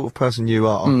you're the sort of person you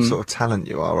are, sort of talent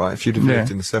you are, right? If you'd have Yeah.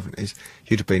 lived in the 70s,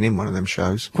 you'd have been in one of them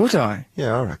shows. Would I?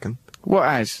 Yeah, I reckon. What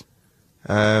as?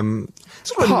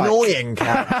 Sort of Pike. annoying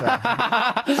character.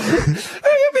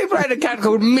 You've been playing a cat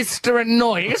called Mr.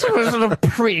 Annoying, sort of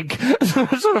prig,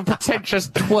 sort of pretentious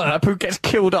twerp who gets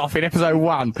killed off in episode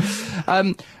 1.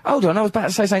 Hold on, I was about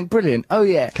to say something brilliant. Oh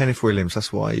yeah, Kenneth Williams,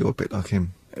 that's why you're a bit like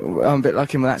him. I'm a bit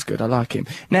like him, well that's good, I like him.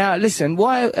 Now listen,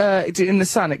 why, in the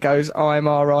Sun it goes, I'm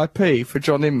R.I.P. for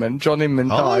John Inman. John Inman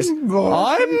dies. I'm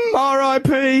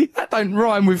R.I.P. That don't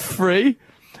rhyme with free.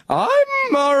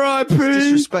 I'm R.I.P.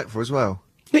 Disrespectful as well.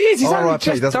 It is, he's only R.I.P.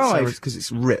 just doesn't died. sound because it's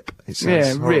RIP. It sounds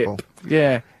Yeah, horrible. rip.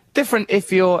 Yeah. Different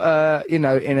if you're, you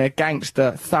know, in a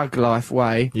gangster thug life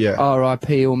way. Yeah.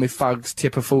 R.I.P. all me thugs,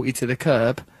 tip a 40 to the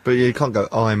curb. But you can't go,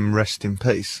 I'm rest in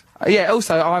peace. Yeah,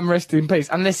 also, I'm resting in peace.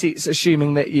 Unless it's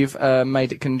assuming that you've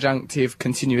made it conjunctive,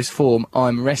 continuous form,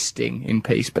 I'm resting in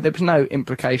peace. But there was no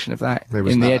implication of that There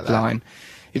was in the none of that. headline.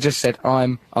 It just said,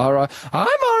 I'm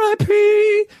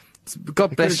R.I.P. God Could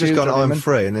have bless you. just gone, John I'm Inman.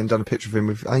 free, and then done a picture of him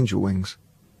with angel wings.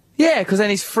 Yeah, because then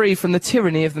he's free from the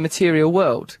tyranny of the material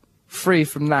world. Free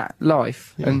from that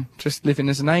life. And just living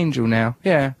as an angel now.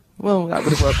 Yeah. Well, that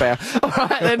would have worked better. All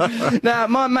right, then. Now,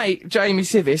 my mate, Jamie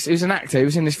Sivis, who's an actor, he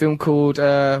was in this film called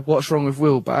What's Wrong with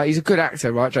Wilbur. He's a good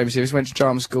actor, right, Jamie Sivis? Went to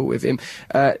drama school with him.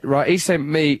 Right, he sent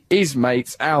me his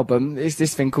mate's album. It's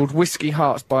this thing called Whiskey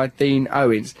Hearts by Dean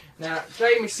Owens. Now,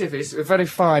 Jamie Sivis, a very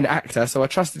fine actor, so I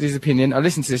trusted his opinion. I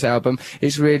listened to this album.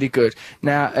 It's really good.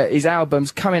 Now, his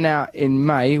album's coming out in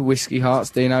May, Whiskey Hearts,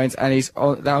 Dean Owens, and he's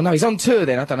on... Oh, no, he's on tour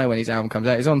then. I don't know when his album comes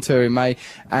out. He's on tour in May.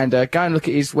 And go and look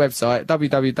at his website,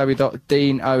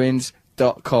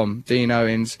 www.deanowens.com.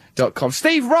 deanowens.com.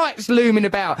 Steve Wright's looming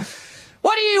about.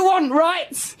 What do you want,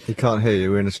 Wright? He can't hear you,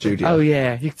 we're in a studio. Oh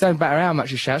yeah, you don't matter how much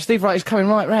you shout. Steve Wright is coming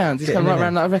right round. He's Getting coming right in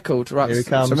round like a record. Right, Here he so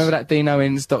comes. remember that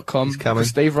deanowens.com. He's coming.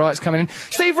 Steve Wright's coming in.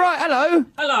 Steve Wright, hello.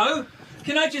 Hello.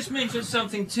 Can I just mention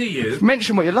something to you?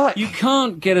 Mention what you like. You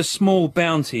can't get a small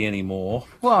bounty anymore.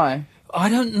 Why? I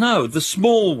don't know. The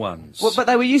small ones. Well, but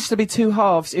they were used to be 2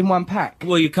 halves in one pack.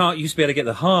 Well, you can't. You used to be able to get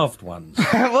the halved ones.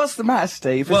 What's the matter,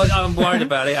 Steve? Well, I'm worried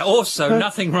about it. Also,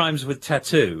 nothing rhymes with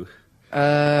tattoo.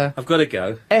 I've got to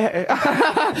go.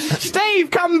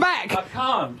 Steve, come back! I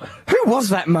can't. Who was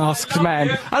that masked love man?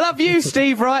 you. I love you,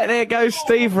 Steve Wright. There goes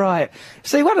Steve Wright.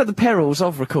 See, one of the perils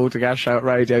of recording our show at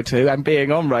Radio 2 and being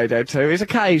on Radio 2 is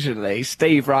occasionally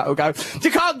Steve Wright will go,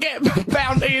 you can't get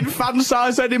bounty in fun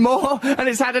size anymore, and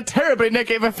it's had a terribly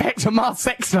negative effect on my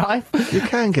sex life. You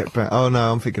can get back. Oh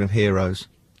no, I'm thinking of Heroes.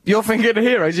 You're thinking of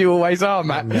heroes, you always are,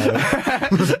 Matt.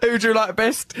 Who do you like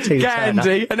best?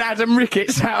 Gandhi and Adam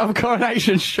Ricketts out of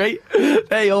Coronation Street.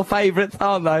 They're your favourites,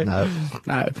 aren't they? No.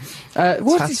 No.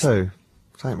 What is Tattoo.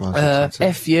 Don't mind tattoo.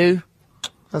 F-U?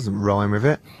 Doesn't rhyme with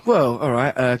it. Well,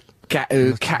 alright,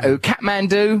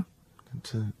 Catmandu,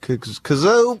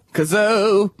 Kazoo.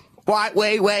 Kazoo, White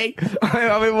Wee.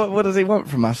 I mean, what does he want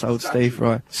from us, old Steve,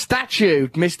 right? Statue,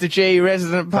 Mr. G,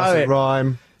 resident Doesn't poet.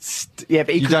 rhyme. Yeah,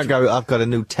 but he You could don't go, I've got a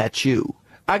new tattoo.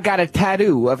 I got a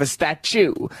tattoo of a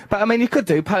statue. But, I mean, you could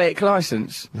do poetic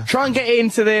licence. Try and get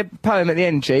into the poem at the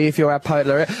end, G, if you're our poet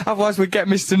laureate. Otherwise, we'd get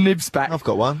Mr. Nibs back. I've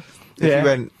got one. If Yeah. you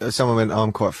went, someone went, oh,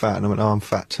 I'm quite fat, and I went, oh, I'm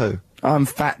fat too. I'm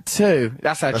fat too.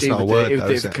 That's how That's G not would a do word, it. He would though,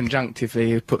 do is it it? conjunctively.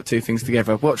 He would put 2 things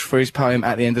together. Watch for his poem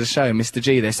at the end of the show, Mr.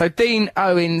 G there. So, Dean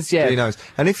Owens, yeah. Who knows?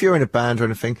 And if you're in a band or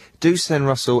anything, do send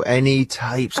Russell any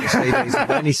tapes or CDs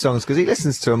of any songs, because he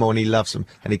listens to them all and he loves them,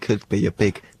 and he could be a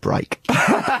big break.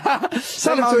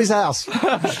 Send them to his house.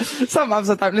 Sometimes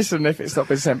I don't listen if it's not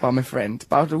been sent by my friend,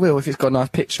 but I will if it's got a nice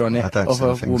picture on it I don't of a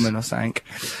send things. woman or something.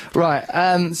 Right,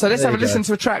 so let's There have a you listen go.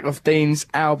 to a track off Dean's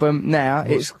album now.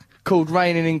 It's called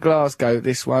Raining in Glasgow,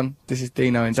 this one. This is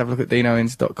Dean Owens. Have a look at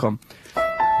deanowens.com.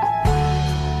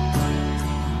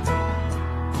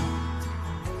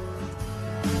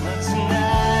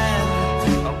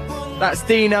 That's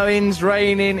Dean Owens,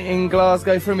 Raining in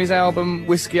Glasgow, from his album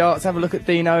Whiskey Arts. Have a look at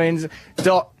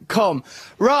deanowens.com.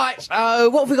 Right,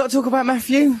 what have we got to talk about,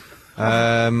 Matthew?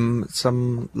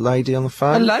 Some lady on the A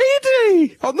phone.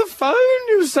 lady on the phone,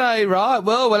 you say? Right,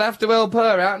 well, we'll have to help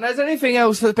her out. And there's anything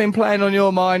else that's been playing on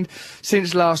your mind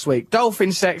since last week?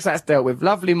 Dolphin sex, that's dealt with.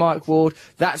 Lovely Mike Ward,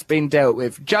 that's been dealt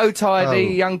with. Joe Tidy,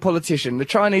 Oh. young politician. The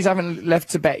Chinese haven't left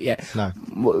Tibet yet. No.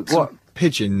 What?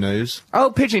 Pigeon news.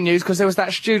 Oh, pigeon news, because there was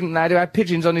that student lad who had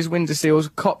pigeons on his windowsills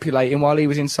copulating while he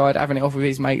was inside having it off with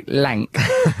his mate Lank.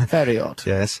 Very odd.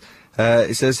 Yes.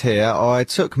 It says here, I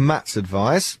took Matt's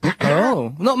advice.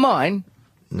 Oh, not mine.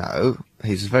 No,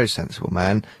 he's a very sensible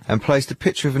man, and placed a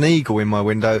picture of an eagle in my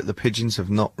window. The pigeons have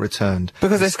not returned.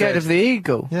 Because they're scared of the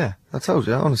eagle. Yeah, I told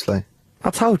you, honestly. I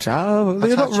told you. Oh,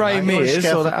 they're not Ray Mears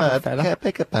or that other fella. Yeah,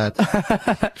 pick a pad.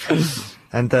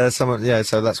 And someone, yeah,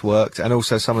 so that's worked. And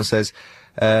also someone says,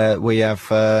 we have,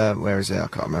 where is it? I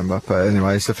can't remember. But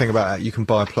anyway, it's the thing about you can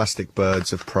buy plastic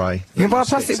birds of prey. You can buy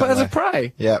plastic birds of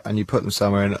prey? Yeah, and you put them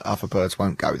somewhere and other birds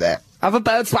won't go there. Other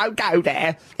birds won't go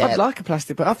there. Yeah. I'd like a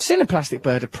plastic bird. I've seen a plastic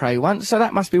bird of prey once, so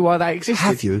that must be why they existed.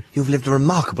 Have you? You've lived a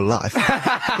remarkable life.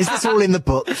 Is this all in the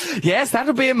book? Yes,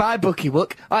 that'll be in my bookie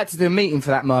book. I had to do a meeting for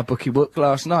that my bookie book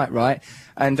last night, right?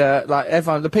 And like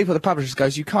everyone, the people, the publishers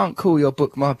goes, you can't call your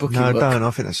book my bookie book. No, don't. I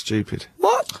think that's stupid.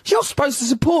 What? You're supposed to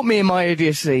support me in my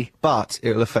idiocy. But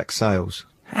it'll affect sales.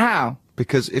 How?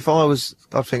 Because if I'd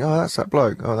think, oh, that's that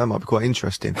bloke. Oh, that might be quite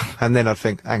interesting. And then I'd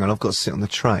think, hang on, I've got to sit on the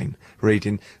train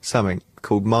reading something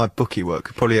called My Bookie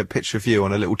Work. Probably a picture of you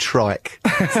on a little trike.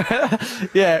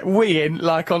 Yeah, weeing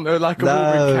like a watering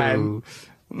can.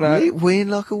 No. Weeing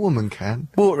like a woman can?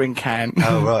 Watering can.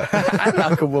 Oh, right. And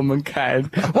like a woman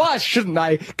can. Why shouldn't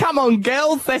they? Come on,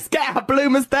 girls, let's get our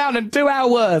bloomers down and do our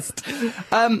worst.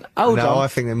 Hold on. No, I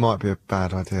think it might be a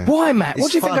bad idea. Why, Matt?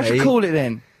 What do you think I should call it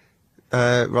then?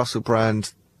 Russell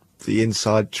Brand, The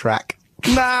Inside Track.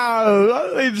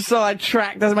 No, Inside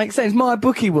Track doesn't make sense. My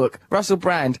Bookie Book. Russell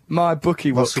Brand, My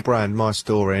Bookie Book. Russell Brand, My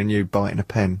Story, and you biting a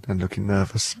pen and looking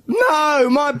nervous. No,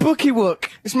 My Bookie Book.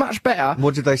 It's much better.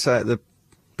 What did they say at the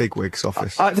bigwig's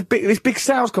office? This big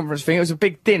sales conference thing. It was a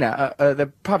big dinner.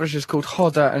 The publisher's called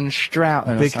Hodder and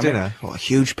Stroughton. Big dinner? What,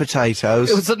 huge potatoes?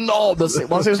 It was enormous. It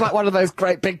was like one of those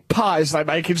great big pies they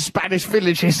make in Spanish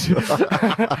villages.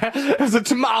 It was a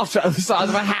tomato the size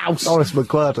of a house. Horace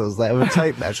McQuarrie was there with a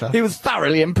tape measure. He was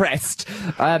thoroughly impressed.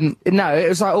 No, it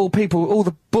was like all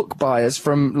the book buyers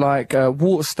from like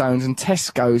Waterstones and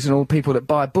Tesco's and all people that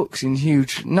buy books in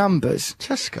huge numbers.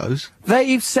 Tesco's?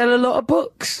 They sell a lot of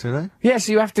books. Do they? Yeah,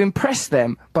 so you have to impress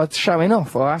them by showing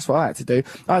off. Well, that's what I had to do.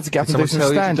 I had to get up and do some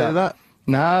stand-up.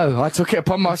 No, I took it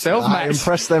upon myself, mate. I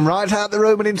impressed them right out the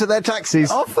room and into their taxis.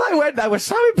 Off they went. They were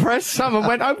so impressed. Someone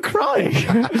went home crying.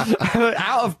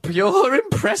 Out of pure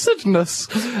impressedness.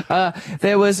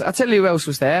 There was, I'll tell you who else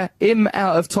was there. Him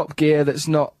out of Top Gear that's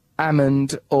not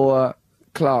Hammond or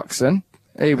Clarkson.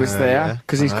 He was there,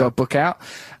 because he's got a book out.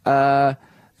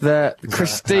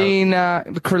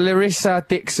 Clarissa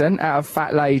Dixon out of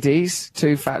Fat Ladies,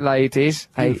 two Fat Ladies.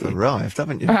 You've arrived,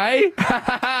 haven't you? Hey,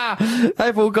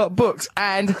 they've all got books.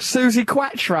 And Susie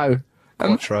Quattro.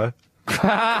 Quattro.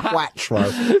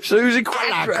 Susie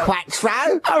Quattro. Hello,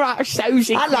 Quattro. All right,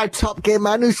 Susie. Hello, Top Gear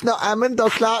man who's not Hammond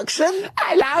or Clarkson.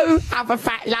 Hello, other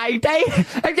fat lady.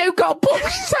 Have you got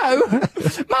books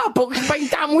too? My book's been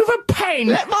done with a pen.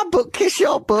 Let my book kiss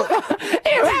your book.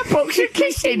 Here, our books are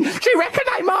kissing. Do you reckon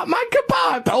they might make a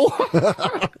Bible?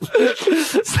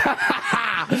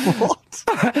 What?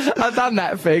 I've done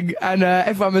that thing, and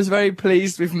everyone was very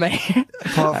pleased with me.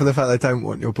 Apart from the fact they don't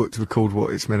want your book to be called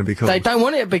what it's meant to be called. They don't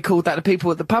want it to be called that. The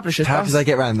people at the publishers. How do they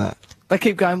get around that? They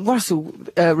keep going, Russell,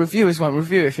 reviewers won't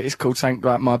review if it's called something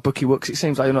like My Bookie Books. It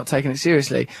seems like you're not taking it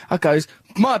seriously. I goes,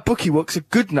 My Bookie Books a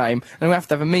good name, and we have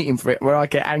to have a meeting for it where I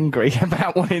get angry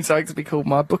about wanting something to be called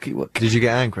My Bookie Book. Did you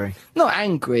get angry? Not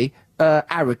angry,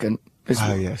 arrogant.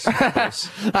 Oh, yes.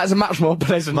 That's a much more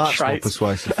pleasant much trait. More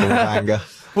persuasive form of anger.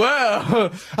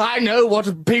 Well, I know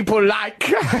what people like.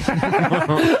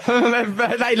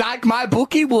 They like my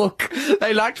bookie book.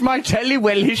 They liked my Telly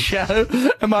Welly show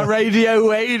and my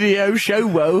radio show.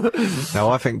 Whoa. No,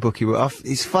 I think bookie book.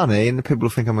 It's funny, and people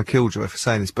think I'm a killjoy for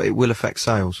saying this, but it will affect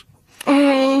sales.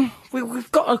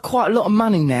 We've got quite a lot of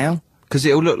money now. Because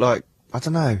it'll look like, I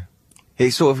don't know.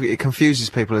 It confuses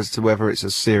people as to whether it's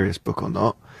a serious book or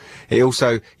not. It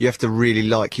also, you have to really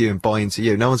like you and buy into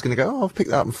you. No one's going to go, oh, I'll pick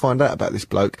that up and find out about this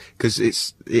bloke, because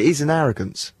it is an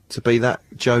arrogance to be that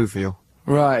jovial.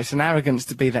 Right, it's an arrogance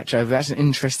to be that jovial. That's an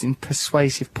interesting,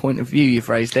 persuasive point of view you've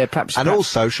raised there. Perhaps.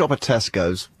 Also, shop at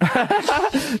Tesco's.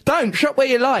 Don't shop where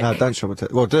you like. No, don't shop at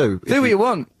Tesco's. Well, do. Do what you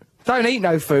want. Don't eat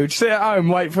no food. Sit at home,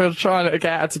 wait for China to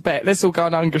get out of Tibet. Let's all go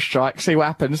on hunger strike, see what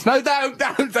happens. No, don't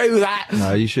do that.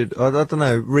 No, you should, I don't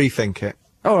know, rethink it.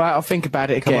 All right, I'll think about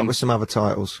it again. Come up with some other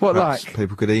titles. What, perhaps like?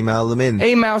 People could email them in.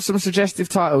 Email some suggestive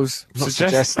titles. Not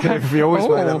suggestive. You always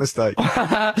make that mistake.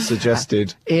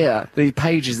 Suggested. Yeah, the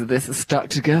pages of this are stuck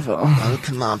together.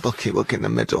 Open my bookie book in the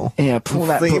middle. Yeah, pull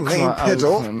that book right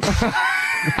open.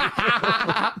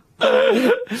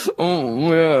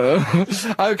 Oh, yeah.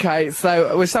 Okay,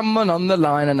 so with someone on the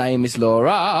line, her name is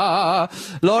Laura.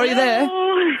 Laura, you there?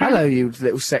 Hello, you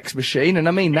little sex machine, and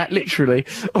I mean that literally.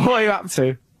 What are you up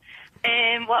to?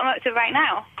 What I'm up to right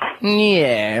now?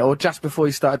 Yeah, or just before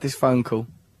you started this phone call.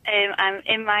 I'm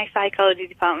in my psychology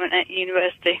department at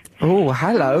university. Oh,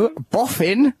 hello.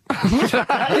 Boffin.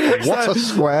 What a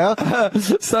square.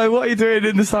 So what are you doing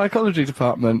in the psychology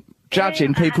department?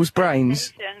 Judging people's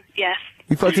brains? Yes.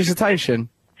 You've got a dissertation?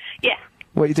 Yeah.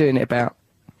 What are you doing it about?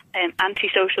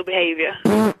 Antisocial behaviour.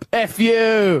 F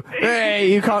you!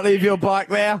 Hey, you can't leave your bike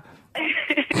there.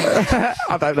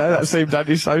 I don't know, that seemed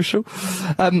antisocial.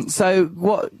 So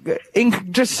what,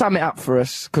 just sum it up for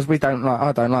us, because I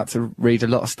don't like to read a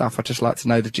lot of stuff, I just like to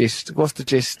know the gist. What's the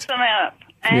gist? Sum it up.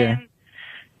 Yeah.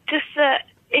 Just that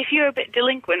if you're a bit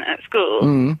delinquent at school,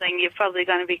 then you're probably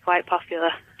going to be quite popular.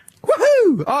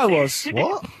 Woohoo! I was.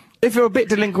 What? If you're a bit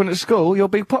delinquent at school, you'll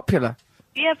be popular.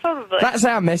 Yeah, probably. That's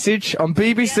our message on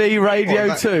BBC Radio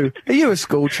What, 2. Are you a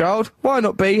school child? Why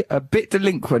not be a bit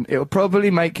delinquent? It'll probably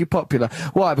make you popular.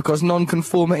 Why? Because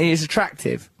non-conformity is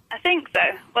attractive. I think so.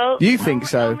 Well, You think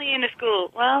so? Only in a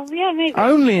school. Well, yeah, maybe.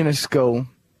 Only in a school.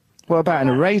 What about in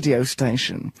a radio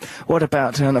station? What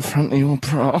about down the front of your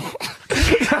bra?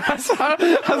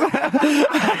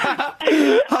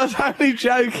 I was only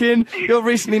joking. You're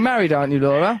recently married, aren't you,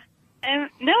 Laura?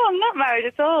 No, I'm not married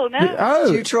at all, no. Do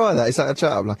Oh. you try that? Is that a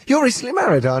chat? I'm like, you're recently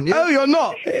married, aren't you? Oh, you're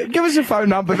not? Give us your phone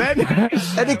number then.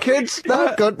 Any kids?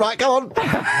 No? Good. Right, go on.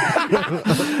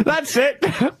 That's it.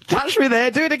 Touch me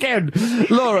there. Do it again.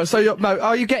 Laura, so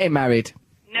are you getting married?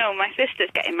 No, my sister's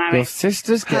getting Your married.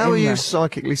 sister's getting How are you married.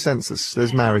 psychically sensed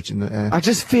there's marriage in the air? I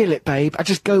just feel it, babe. I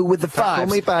just go with the Call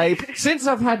vibes. me, babe. Since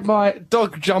I've had my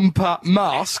dog jumper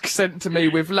mask sent to me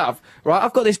with love, right,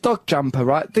 I've got this dog jumper,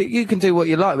 right, that you can do what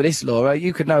you like with this, Laura.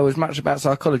 You can know as much about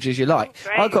psychology as you like.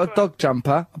 Great. I've got a dog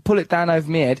jumper, I pull it down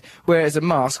over my head, wear it as a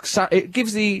mask, so it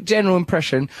gives the general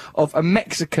impression of a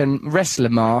Mexican wrestler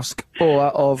mask, or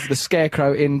of the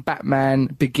Scarecrow in Batman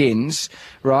Begins,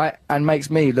 right, and makes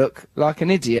me look like an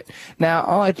idiot. Now,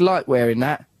 I'd like wearing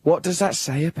that. What does that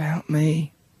say about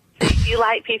me? You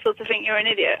like people to think you're an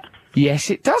idiot? Yes,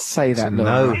 it does say that,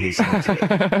 Laura. No, he's not.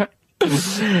 I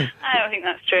don't think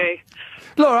that's true.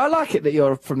 Laura, I like it that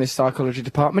you're from this psychology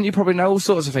department. You probably know all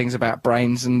sorts of things about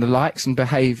brains and the likes and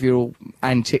behavioural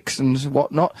antics and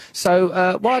whatnot.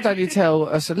 So, why don't you tell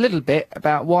us a little bit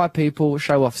about why people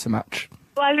show off so much?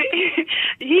 Well,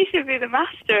 you should be the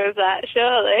master of that,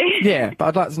 surely. Yeah, but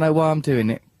I'd like to know why I'm doing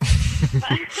it.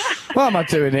 Why am I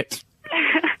doing it?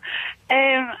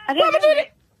 I don't Why am I know. doing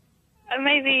it?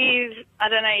 Maybe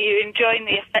you're enjoying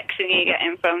the affection you're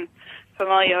getting from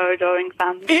all your adoring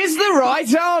fans. Is the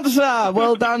right answer.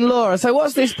 Well done, Laura. So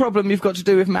what's this problem you've got to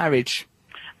do with marriage?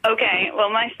 Okay,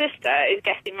 well, my sister is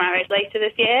getting married later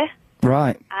this year,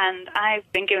 Right. and I've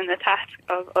been given the task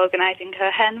of organising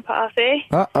her hen party.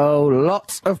 Uh-oh,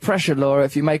 lots of pressure, Laura.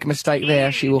 If you make a mistake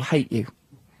there, she will hate you.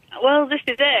 Well, this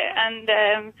is it,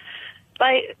 and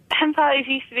hen parties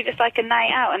used to be just like a night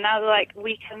out, and now they're like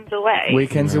weekends away.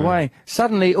 Weekends away.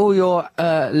 Suddenly, all your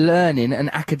learning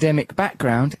and academic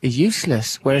background is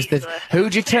useless. Whereas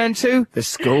who'd you turn to? The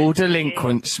school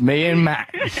delinquents, me and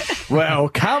Matt. Well,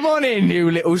 come on in,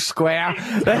 you little square.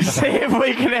 Let's see if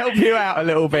we can help you out a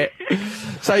little bit.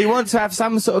 So you want to have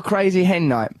some sort of crazy hen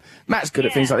night. Matt's good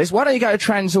at things like this. Why don't you go to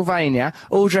Transylvania,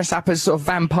 all dressed up as sort of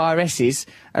vampiresses,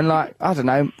 and like, I don't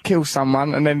know, kill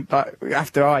someone, and then like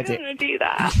have to hide I it. don't want to do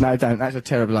that. No, don't. That's a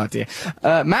terrible idea.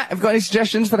 Matt, have you got any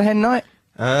suggestions for the hen night?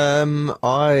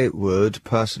 I would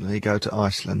personally go to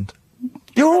Iceland.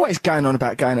 You're always going on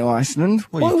about going to Iceland.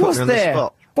 Well, you've What put was me on the there?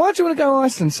 spot. Why do you want to go to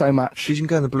Iceland so much? You can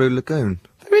go in the Blue Lagoon.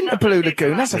 They're in the Blue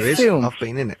Lagoon. That's a There is. film. I've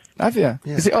been in it. Have you?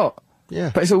 Yeah. Is it hot?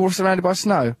 Yeah. But it's all surrounded by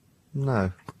snow.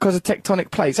 No. Because of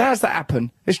tectonic plates. How does that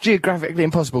happen? It's geographically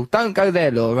impossible. Don't go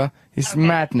there, Laura. It's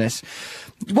madness.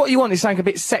 What you want is something a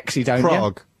bit sexy, don't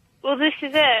Prague. Well, this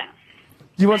is it.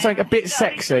 you? You want something a bit It's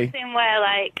sexy. Something where,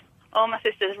 like, all my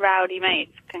sister's rowdy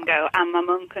mates can go, and my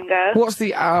mum can go. What's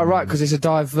the... right, because it's a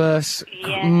diverse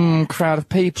Yeah. crowd of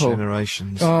people.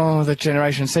 Generations. Oh, the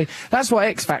generation. See, that's why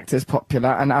X Factor's popular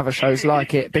and other shows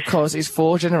like it, because it's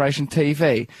for generation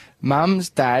TV. Mums,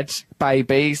 dads,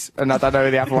 babies, and I don't know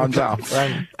who the other ones are.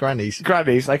 Grannies.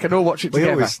 Grannies, they can all watch it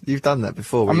together. You've done that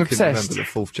before. I'm You couldn't obsessed. remember the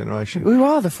fourth generation. Who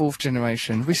are the fourth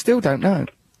generation? We still don't know.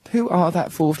 Who are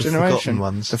that fourth The generation? forgotten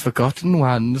ones. The forgotten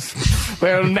ones.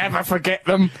 We'll never forget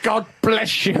them. God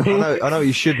bless you. I know what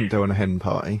you shouldn't do on a hen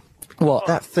party. What?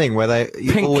 That thing where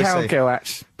you Pink always say cowgirl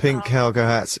hats. pink cowgirl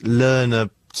hats,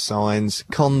 learner signs,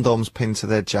 condoms pinned to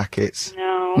their jackets.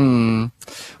 No.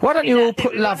 Why don't you all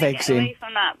put We love wanna eggs get in? away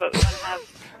from that, but we won't have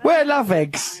Wear love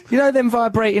eggs. You know them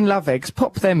vibrating love eggs?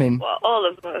 Pop them in. well, all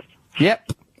of us.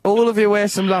 Yep. All of you wear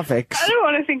some love eggs. I don't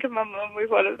want to think of my mum with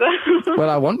one of them. Well,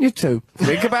 I want you to.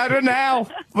 Think about her now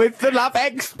with the love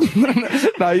eggs.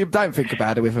 No, you don't think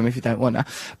about her with them if you don't want her.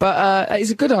 But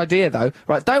it's a good idea, though.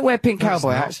 Right, don't wear pink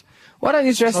cowboy hats. Why don't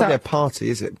you dress It's not up? their party,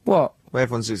 is it? What? Where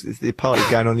everyone's just, it's the party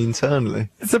going on internally.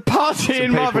 It's a party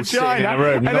in my people sitting in vagina, a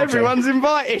room and nodding. everyone's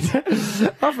invited.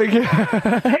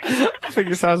 I think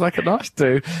it sounds like a nice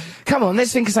do. Come on,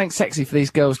 let's think of something sexy for these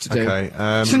girls to do. Okay,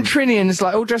 St Trinians,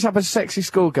 like, all dressed up as sexy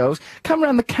schoolgirls. Come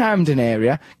around the Camden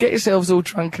area, get yourselves all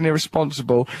drunk and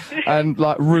irresponsible, and,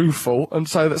 like, rueful, and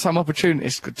so that some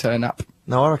opportunists could turn up.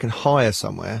 No, I reckon hire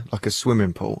somewhere, like a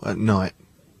swimming pool, at night,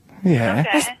 Yeah, Okay.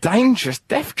 that's dangerous.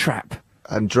 Death trap.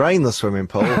 and drain the swimming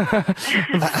pool.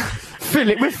 Fill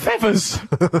it with feathers.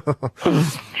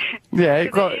 Yeah,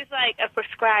 it got. It is like a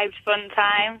prescribed fun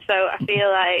time, so I feel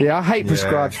like... Yeah, I hate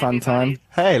prescribed fun time.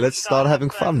 Hey, let's start having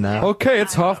fun now. Okay,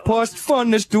 it's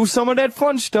 1:30. Let's do some of that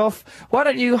fun stuff. Why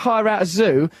don't you hire out a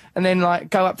zoo and then, like,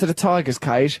 go up to the tiger's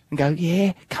cage and go,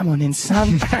 yeah, come on in,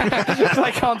 son.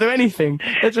 They can't do anything.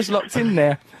 They're just locked in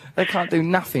there. They can't do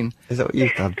nothing. Is that what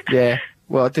you've done? Yeah.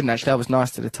 Well, I didn't actually. I was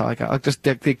nice to the tiger. I just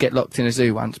did get locked in a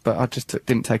zoo once, but I just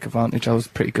didn't take advantage. I was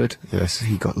pretty good. Yes,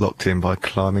 he got locked in by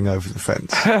climbing over the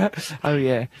fence. Oh,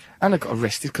 yeah. And I got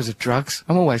arrested because of drugs.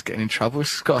 I'm always getting in trouble.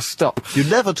 It's got to stop. You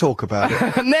never talk about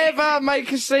it. Never make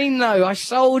a scene, though. I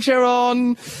soldier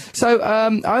on. So,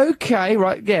 okay,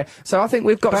 right, yeah. So I think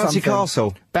we've got Bouncy something.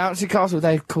 Castle. Bouncy Castle,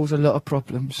 they cause a lot of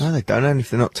problems. No, they don't, only if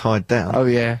they're not tied down. Oh,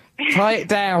 yeah. Tie it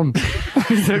down.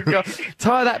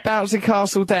 Tie that bouncy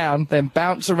castle down, then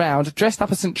bounce around, dressed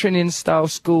up as St Trinian-style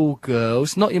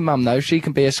schoolgirls. Not your mum, though. She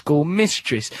can be a school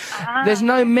mistress. There's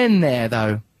no men there,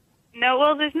 though. No,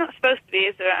 well, there's not supposed to be,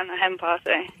 is there, at a hen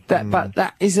party? But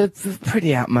that is a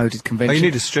pretty outmoded Oh, convention. you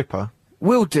need a stripper.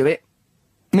 We'll do it.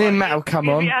 Me and Matt will come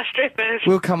on. We are strippers.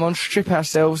 We'll come on, strip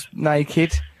ourselves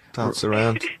naked. Dance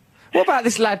around. What about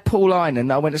this lad Paul Inan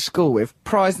that I went to school with,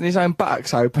 prizing his own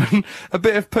buttocks open, a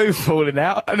bit of poo falling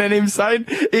out, and then him saying,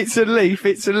 it's a leaf,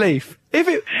 it's a leaf. If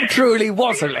it truly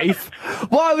was a leaf,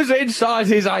 why was it inside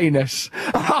his anus?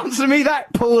 Answer me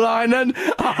that, Paul Inan.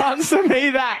 Answer me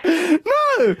that.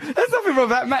 No, there's nothing wrong with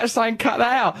that. Matt's saying cut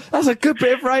that out. That's a good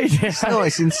bit of radio. No,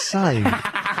 it's insane.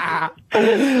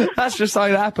 That's just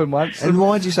something that happened once. And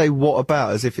why do you say what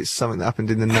about as if it's something that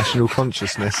happened in the national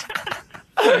consciousness?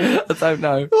 I don't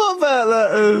know. What about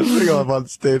that thing I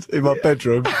once did in my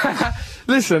bedroom?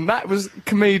 Listen, that was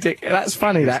comedic. That's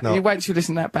funny, that. not. You wait till you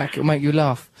listen to that back, it'll make you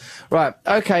laugh. Right,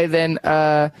 okay then,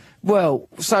 well,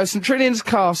 so St Trinian's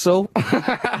Castle,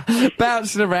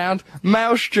 bouncing around,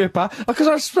 male stripper. Because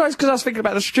I suppose because I was thinking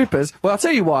about the strippers. Well, I'll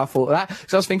tell you why I thought that.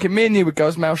 Because I was thinking me and you would go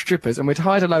as male strippers and we'd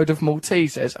hide a load of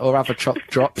Maltesers or other choc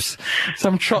drops,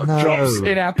 some choc drops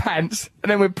in our pants,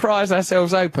 and then we'd prise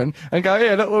ourselves open and go,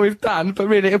 yeah, look what we've done, but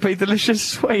really it'll be delicious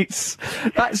sweets.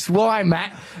 That's why,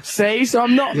 Matt. See, so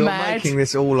I'm not You're mad. making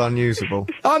this all unusable.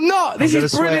 I'm not. This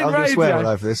is brilliant I'm gonna radio. swear all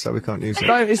over this so we can't use it.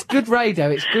 No, it's good radio.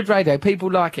 It's good radio.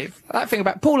 People like it. That thing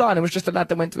about Paul Inan was just a lad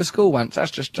that went to a school once. That's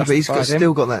just But he's justified him.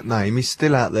 still got that name. He's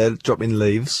still out there dropping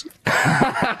leaves.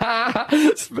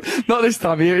 Not this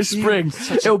time of year. It's spring.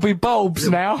 It'll be bulbs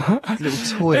now.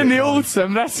 Little toy. In the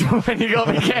autumn, that's when you got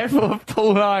to be careful of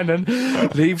Paul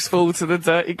Inan. Leaves fall to the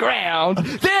dirty ground.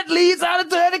 Dead leaves out of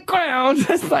dirty ground.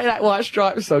 Let's play that White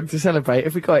Stripes song to celebrate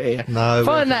if we got it here. No,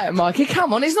 Find that, Mikey.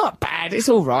 Come on. It's not bad. It's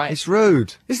all right. It's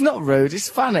rude. It's not rude, it's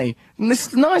funny. And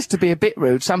it's nice to be a bit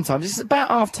rude sometimes. It's about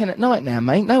 10:30 at night now,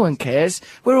 mate. No one cares.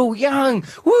 We're all young.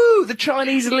 Woo! The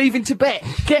Chinese are leaving Tibet.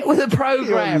 Get with the You're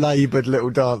programme. laboured little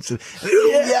dancing.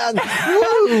 Young.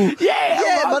 Woo!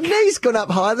 Yeah, my knee's gone up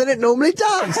higher than it normally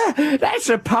does. That's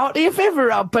a party if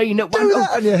ever I've been at one. Do that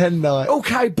on your hen night.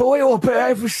 Okay, boy, or better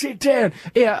have a sit down.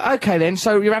 Yeah, okay then.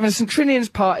 So you're having a St Trinian's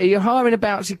party, you're hiring a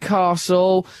bouncy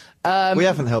castle. We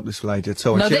haven't helped this lady at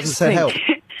all. No, And she let's hasn't said think.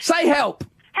 help. Say help!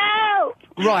 Help!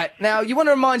 Right, now, you want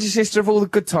to remind your sister of all the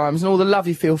good times and all the love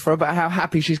you feel for her about how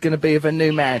happy she's going to be with her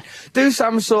new man. Do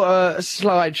some sort of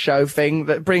slideshow thing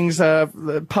that brings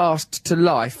the past to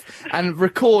life and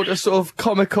record a sort of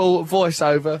comical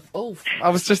voiceover. Oh, I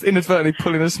was just inadvertently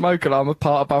pulling a smoke alarm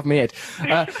apart above my head.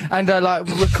 And like,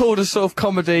 record a sort of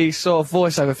comedy sort of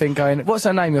voiceover thing going, what's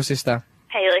her name, your sister?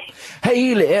 Haley.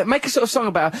 Haley, make a sort of song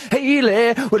about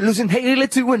Haley. We're losing Haley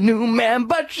to a new man,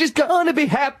 but she's gonna be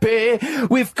happy.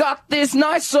 We've got this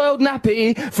nice old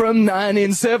nappy from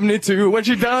 1972 when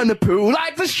she done the poo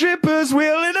like the strippers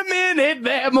will in a minute.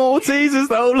 They're Maltesers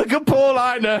though. Look at Paul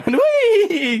Inan.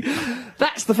 Whee!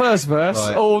 That's the first verse.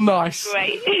 Right. All nice.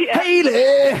 Great.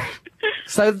 Haley.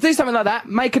 So do something like that.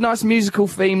 Make a nice musical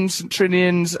themed St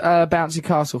Trinian's bouncy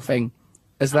castle thing.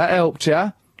 Has that helped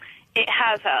you? It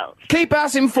has helped. Keep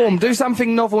us informed. Do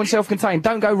something novel and self-contained.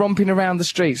 Don't go romping around the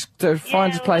streets.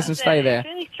 Find a place and stay there. It's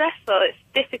really stressful. It's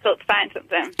difficult to find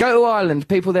something. Go to Ireland.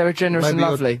 People there are generous and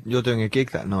lovely. You're doing a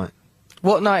gig that night.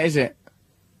 What night is it?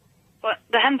 What,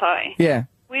 the hen party? Yeah.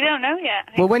 We don't know yet.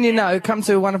 Well, when you know, come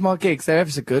to one of my gigs. They're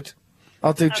ever so good.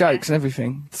 I'll do jokes and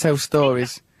everything. Tell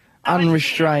stories.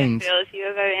 Unrestrained. You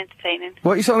were very entertaining.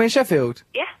 What, you saw me in Sheffield?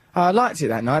 Yeah. Oh, I liked it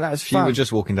that night. That was You fun. were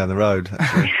just walking down the road,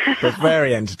 actually. But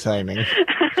very entertaining.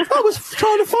 I was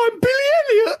trying to find Billy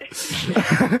Elliot.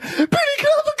 Billy, can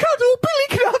I have a cuddle? Billy,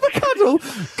 can I have a cuddle?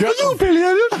 Are you Billy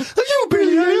Elliot? Are you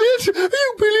Billy Elliot? Are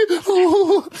you Billy?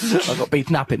 Oh. I got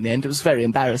beaten up in the end. It was very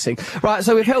embarrassing. Right,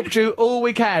 so we've helped you all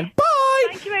we can. Bye!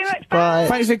 Thank you very much. Bye.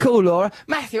 Thanks for the call, Laura.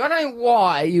 Matthew, I don't know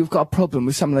why you've got a problem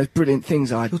with some of those brilliant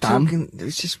things I've done.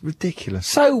 It's just ridiculous.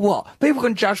 So what? People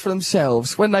can judge for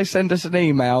themselves when they send us an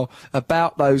email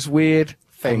about those weird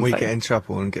things. And we get in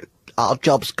trouble and get... Our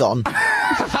job's gone.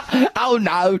 Oh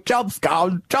no, job's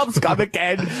gone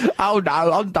again. Oh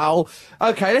no, oh no.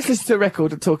 Okay, let's listen to a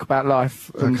record and talk about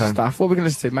life and stuff. What are we going to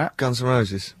listen to, Matt? Guns N'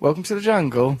 Roses. Welcome to the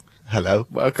jungle. Hello.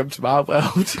 Welcome to my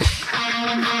world.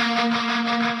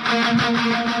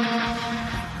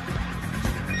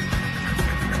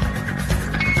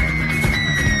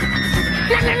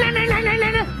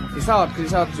 It's hard because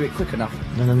it's hard to do it quick enough.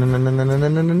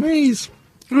 Knees.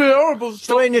 Really horrible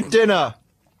stuff. Doing your dinner.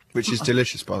 Which is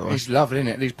delicious, by the way. It's lovely,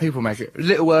 isn't it? These people make it.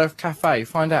 Littleworth Cafe.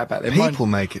 Find out about them. People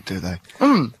make it, do they?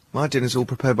 My dinner's all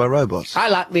prepared by robots. I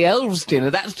like the elves' dinner.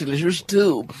 That's delicious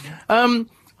too.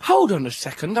 Hold on a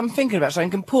second. I'm thinking about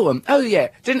something important. Oh yeah,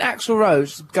 didn't Axl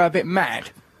Rose go a bit mad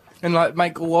and like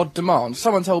make all odd demands?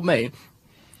 Someone told me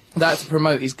that to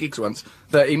promote his gigs once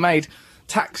that he made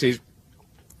taxis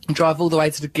drive all the way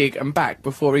to the gig and back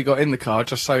before he got in the car,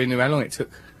 just so he knew how long it took.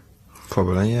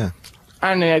 Probably, yeah.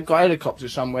 And he had got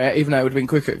helicopters somewhere, even though it would have been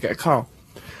quicker to get a car.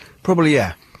 Probably,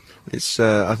 yeah. It's,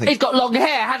 I think... He's got long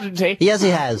hair, hasn't he? Yes, he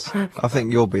has. I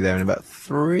think you'll be there in about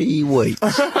 3 weeks. You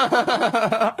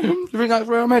think that's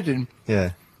where I'm heading?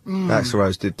 Yeah. Axl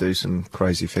Rose did do some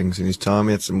crazy things in his time.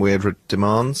 He had some weird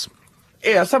demands.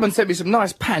 Yeah, someone sent me some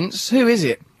nice pants. Who is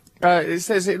it? It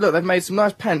says, look, they've made some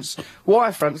nice pants,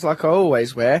 wire fronts like I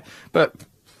always wear, but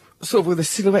sort of with the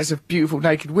silhouettes of beautiful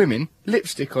naked women,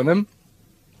 lipstick on them,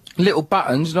 little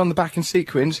buttons, and on the back in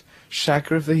sequins,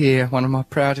 Shagger of the Year, one of my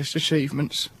proudest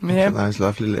achievements. Yeah. Those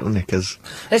lovely little knickers.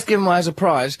 Let's give them away as a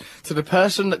prize to the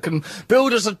person that can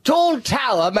build us a tall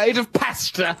tower made of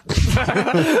pasta.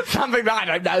 Something I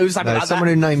don't know, something like someone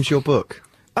that. who names your book.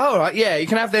 All right, yeah, you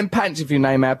can have them pants if you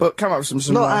name our book. Come up with some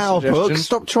Not nice our book. suggestions.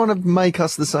 Stop trying to make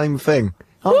us the same thing.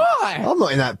 Why? I'm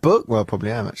not in that book. Well, I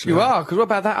probably am, actually. You are, because what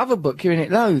about that other book? You're in it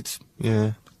loads.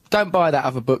 Yeah. Don't buy that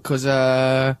other book, because,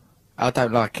 I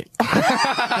don't like it.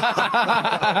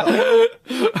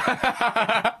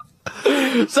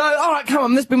 So, all right, come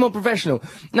on, let's be more professional.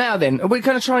 Now then, are we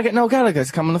going to try and get Noel Gallagher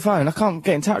to come on the phone? I can't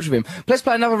get in touch with him. Let's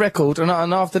play another record, and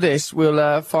after this,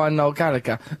 we'll find Noel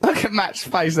Gallagher. Look at Matt's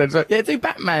face then. So, yeah, do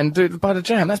Batman, do it by the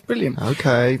Jam. That's brilliant.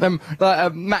 Okay.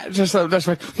 Matt just went,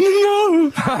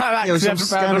 no! Yeah, I'm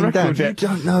scanning down. You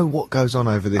don't know what goes on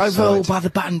over this side. By the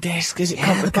button desk. Is it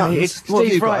complicated? What have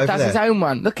you Steve got Wright over does there? his own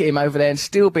one. Look at him over there and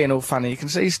still being all funny. You can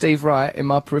see Steve Wright in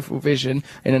my peripheral vision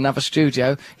in another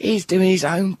studio. He's doing his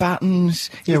own buttons.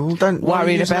 Yeah, well, don't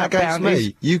worrying use that about against bounties.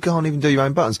 me. You can't even do your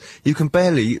own buttons. You can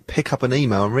barely pick up an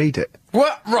email and read it.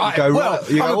 What? Right. You go,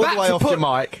 well, you I'm go all about the way to off put...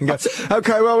 your mic and go,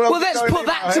 okay, well, Well, let's put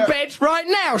that to bed right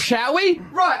now, shall we?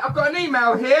 Right, I've got an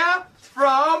email here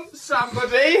from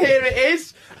somebody. Here it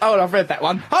is. Oh, I've read that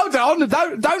one. Hold on,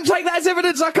 don't take that as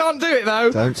evidence. I can't do it though.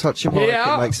 Don't touch your mic.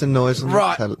 Yeah. It makes a noise on,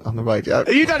 Right. on the radio.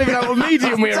 You don't even know what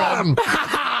medium we're on.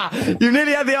 You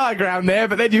nearly had the high ground there,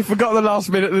 but then you forgot the last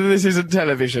minute that this isn't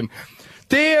television.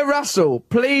 Dear Russell,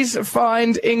 please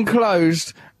find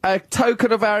enclosed a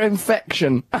token of our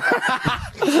infection.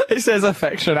 It says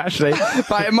affection, actually,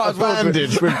 but it might as well be.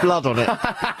 Bandage with blood on it.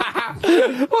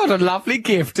 What a lovely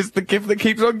gift. It's the gift that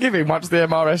keeps on giving once the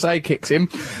MRSA kicks in.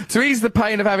 To ease the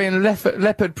pain of having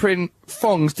leopard print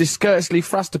thongs discourteously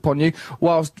thrust upon you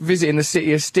whilst visiting the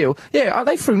city of Steel. Yeah,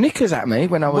 they threw knickers at me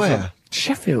when I was Where?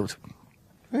 Sheffield.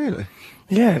 Really?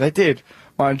 Yeah, they did.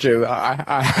 Mind you,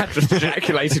 I had just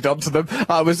ejaculated onto them.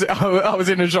 I was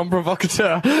in a Jean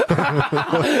Provocateur.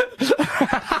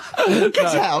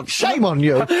 Get out! Shame on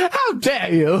you! How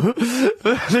dare you?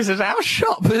 This is our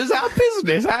shop. This is our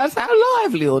business. That's our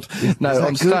livelihood. No, Is that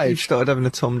on good? stage. You've started having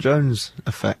a Tom Jones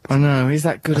effect. I know. Is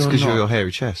that good That's or because not? you're your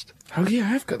hairy chest. Oh yeah,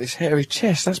 I've got this hairy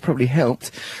chest. That's probably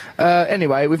helped.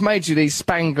 Anyway, we've made you these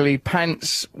spangly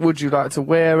pants. Would you like to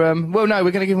wear them? Well, no,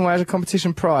 we're going to give them away as a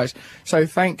competition prize. So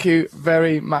thank you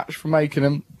very much for making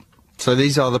them. So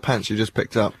these are the pants you just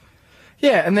picked up.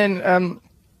 Yeah, and then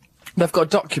they've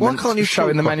got documents Why can't you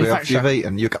showing the talk properly after manufacturer. you've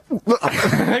eaten? You go.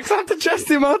 Because I'm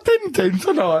digesting my tin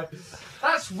tonight.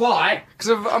 That's why. Because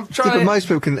I'm trying. Yeah, but most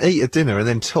people can eat a dinner and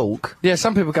then talk. Yeah,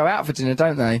 some people go out for dinner,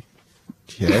 don't they?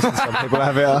 Yes, and some people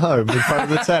have it at home in front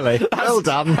of the telly. Well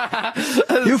done.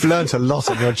 You've learnt a lot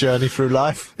on your journey through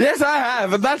life. Yes, I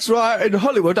have, and that's why in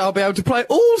Hollywood I'll be able to play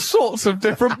all sorts of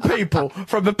different people,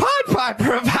 from the Pied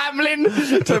Piper of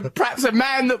Hamelin to perhaps a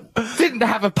man that didn't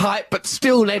have a pipe but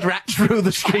still led rats through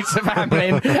the streets of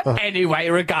Hamelin. Anyway,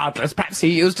 regardless, perhaps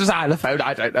he used a xylophone,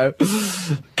 I don't know.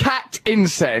 Cat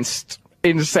incest.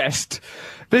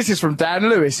 This is from Dan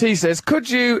Lewis. He says, could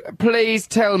you please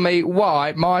tell me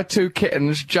why my two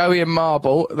kittens, Joey and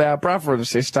Marble, they are brother and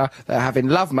sister, they're having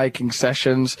love-making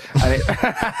sessions, and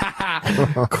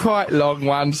quite long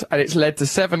ones, and it's led to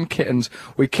 7 kittens.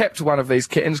 We kept one of these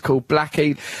kittens called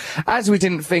Blackie, as we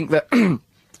didn't think that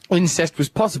incest was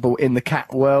possible in the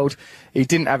cat world. He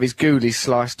didn't have his ghoulies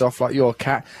sliced off like your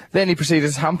cat. Then he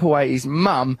proceeded to hump away his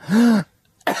mum.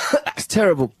 That's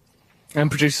terrible. And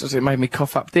produced, it made me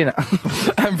cough up dinner,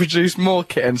 and produced more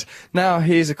kittens. Now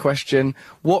here's a question.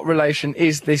 What relation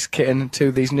is this kitten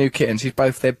to these new kittens? He's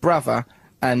both their brother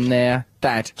and their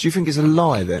dad. Do you think it's a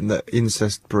lie, then, that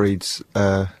incest breeds,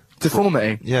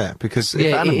 Deformity? Yeah, because Yeah, if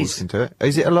it animals is. can do it.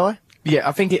 Is it a lie? Yeah,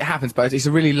 I think it happens, but it's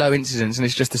a really low incidence, and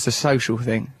it's just a social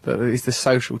thing. But it's the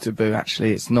social taboo,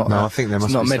 actually. It's not. No, I think there it's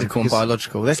must not be medical and something,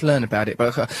 biological. Let's learn about it.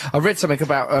 But I read something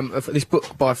about this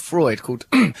book by Freud called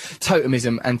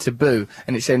Totemism and Taboo,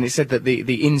 and it said that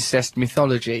the incest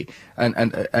mythology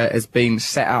has been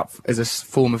set up as a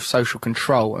form of social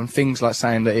control, and things like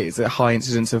saying that it's a high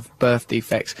incidence of birth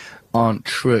defects aren't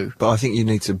true. But I think you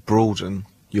need to broaden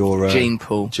your Gene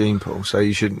pool. Gene pool. So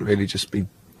you shouldn't really just be.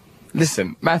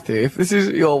 Listen, Matthew, if this is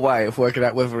your way of working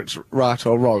out whether it's right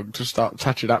or wrong to start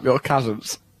touching up your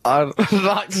cousins, I'd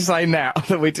like to say now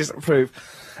that we disapprove.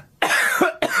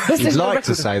 You'd like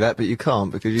to say that, but you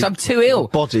can't because I'm too ill. Your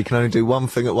body can only do one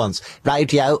thing at once: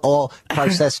 radio or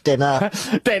processed dinner.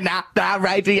 Dinner,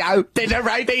 radio, dinner,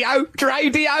 radio,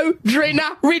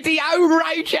 dinner,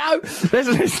 radio. Let's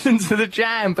listen to the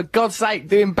Jam, for God's sake,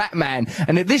 doing Batman.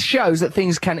 And this shows that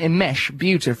things can enmesh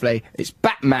beautifully. It's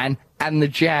Batman and the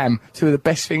Jam, two of the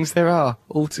best things there are,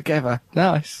 all together.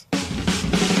 Nice.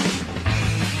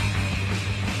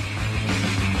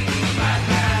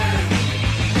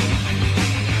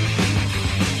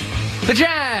 The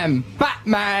Jam!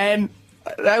 Batman!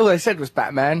 All they said was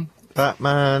Batman.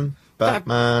 Batman.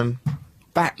 Batman.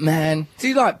 Batman. Do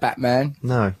you like Batman?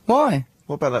 No. Why?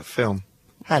 What about that film?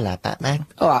 Hello, Batman.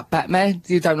 Alright, Batman.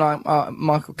 You don't like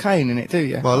Michael Caine in it, do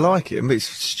you? Well, I like it, but it's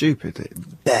stupid.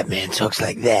 Batman talks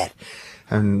like that.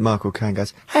 And Michael Caine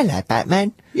goes, hello,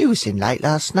 Batman. You was in late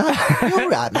last night. You all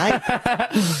right, mate?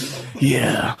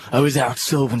 Yeah, I was out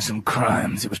solving some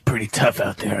crimes. It was pretty tough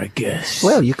out there, I guess.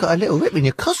 Well, you got a little rip in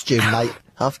your costume, mate.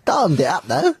 I've darned it up,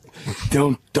 though.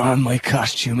 Don't darn my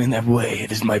costume in that way.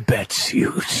 It is my bat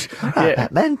suit. Right,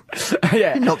 Batman.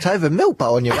 Yeah. You knocked over a milk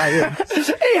bar on your way in.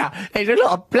 Yeah, there's a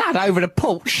lot of blood over the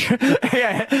porch.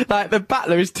 Yeah, like the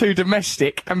butler is too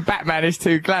domestic and Batman is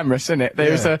too glamorous, isn't it?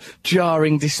 There's Yeah. a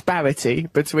jarring disparity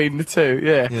between the two,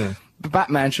 yeah. Yeah. But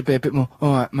Batman should be a bit more,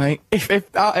 alright, mate. If they're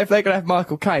going to have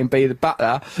Michael Caine be the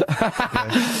butler,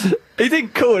 he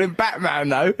didn't call him Batman,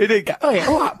 though. He didn't go, oh, yeah,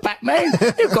 alright, Batman,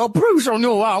 you've got a bruise on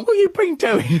your arm. What have you been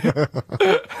doing?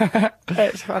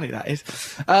 It's funny, that is.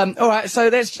 Alright, so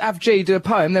let's have G do a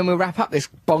poem, then we'll wrap up this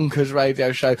bonkers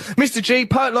radio show. Mr. G,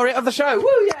 poet laureate of the show.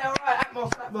 Woo, yeah, alright,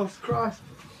 Atmos, Christ.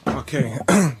 Okay,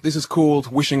 this is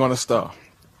called Wishing on a Star.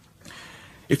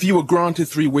 If you were granted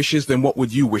 3 wishes, then what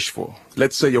would you wish for?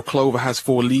 Let's say your clover has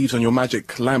 4 leaves and your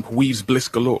magic lamp weaves bliss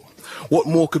galore. What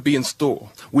more could be in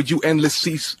store? Would you end this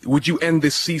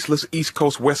ceaseless East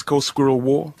Coast, West Coast squirrel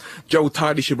war? Joe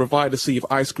Tidy should provide a sea of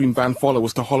ice cream van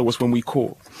followers to hollow us when we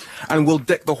call. And we'll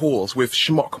deck the halls with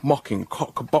schmuck mocking,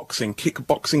 cock boxing,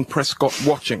 kickboxing, Prescott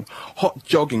watching, hot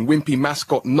jogging, wimpy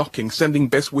mascot knocking, sending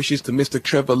best wishes to Mr.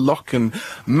 Trevor Locke, and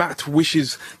Matt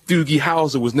wishes Doogie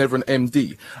Howser was never an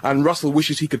MD, and Russell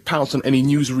wishes he could pounce on any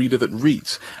newsreader that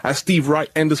reads. As Steve Wright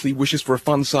endlessly wishes for a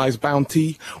fun-sized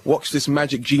bounty, watch this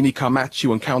magic genie come at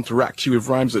you and counteract you with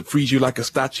rhymes that freeze you like a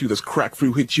statue that's crack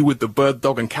through, hit you with the bird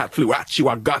dog and cat flew at you.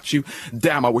 I got you.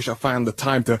 Damn, I wish I found the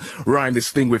time to rhyme this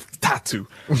thing with tattoo.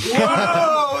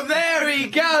 Whoa, there he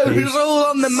goes, it's all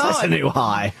on the That's a mic. new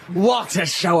high. What a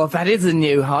show off, that is a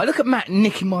new high. Look at Matt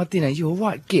nicking my dinner, you're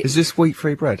right, Git. Is this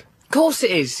wheat-free bread? Of course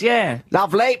it is, yeah.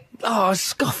 Lovely.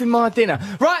 scoffing my dinner.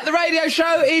 Right, the radio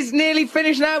show is nearly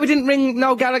finished now. We didn't ring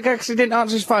Noel Gallagher because he didn't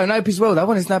answer his phone. I hope he's well, though. I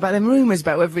wanted to know about them rumours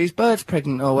about whether his bird's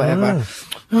pregnant or whatever.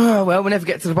 Oh, well, we'll never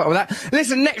get to the bottom of that.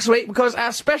 Listen, next week, because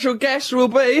our special guest will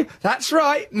be, that's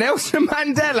right, Nelson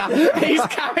Mandela. He's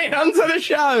coming onto the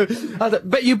show.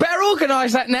 But you better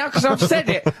organise that now, because I've said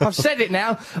it. I've said it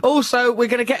now. Also, we're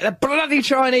going to get the bloody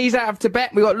Chinese out of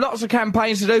Tibet. We've got lots of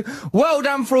campaigns to do. Well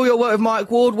done for all your work with Mike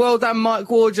Ward. Well done, Mike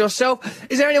Ward, yourself.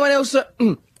 Is there anyone else that...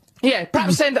 Yeah,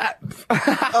 perhaps send...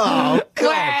 Oh,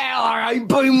 well, I ain't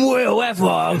been well, have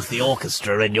I? It's the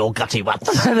orchestra in your gutty wutts.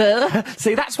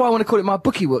 See, that's why I want to call it my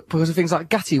bookie wook, because of things like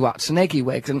gutty wutts and eggy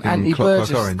wigs and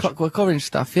anti-Burgess, Clockwork Orange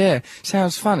stuff, yeah.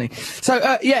 Sounds funny.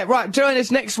 So, yeah, right, join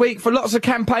us next week for lots of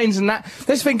campaigns and that.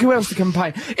 Let's think who else to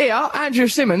campaign. Here, Andrew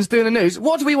Simmons doing the news.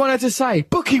 What do we want her to say?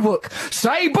 Bookie wook.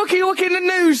 Say bookie wook in the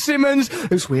news, Simmons.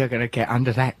 Because we are going to get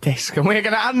under that desk and we're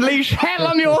going to unleash hell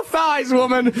on your thighs,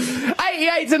 woman.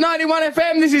 88 to 91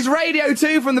 FM, this is Radio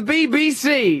 2 from the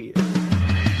BBC.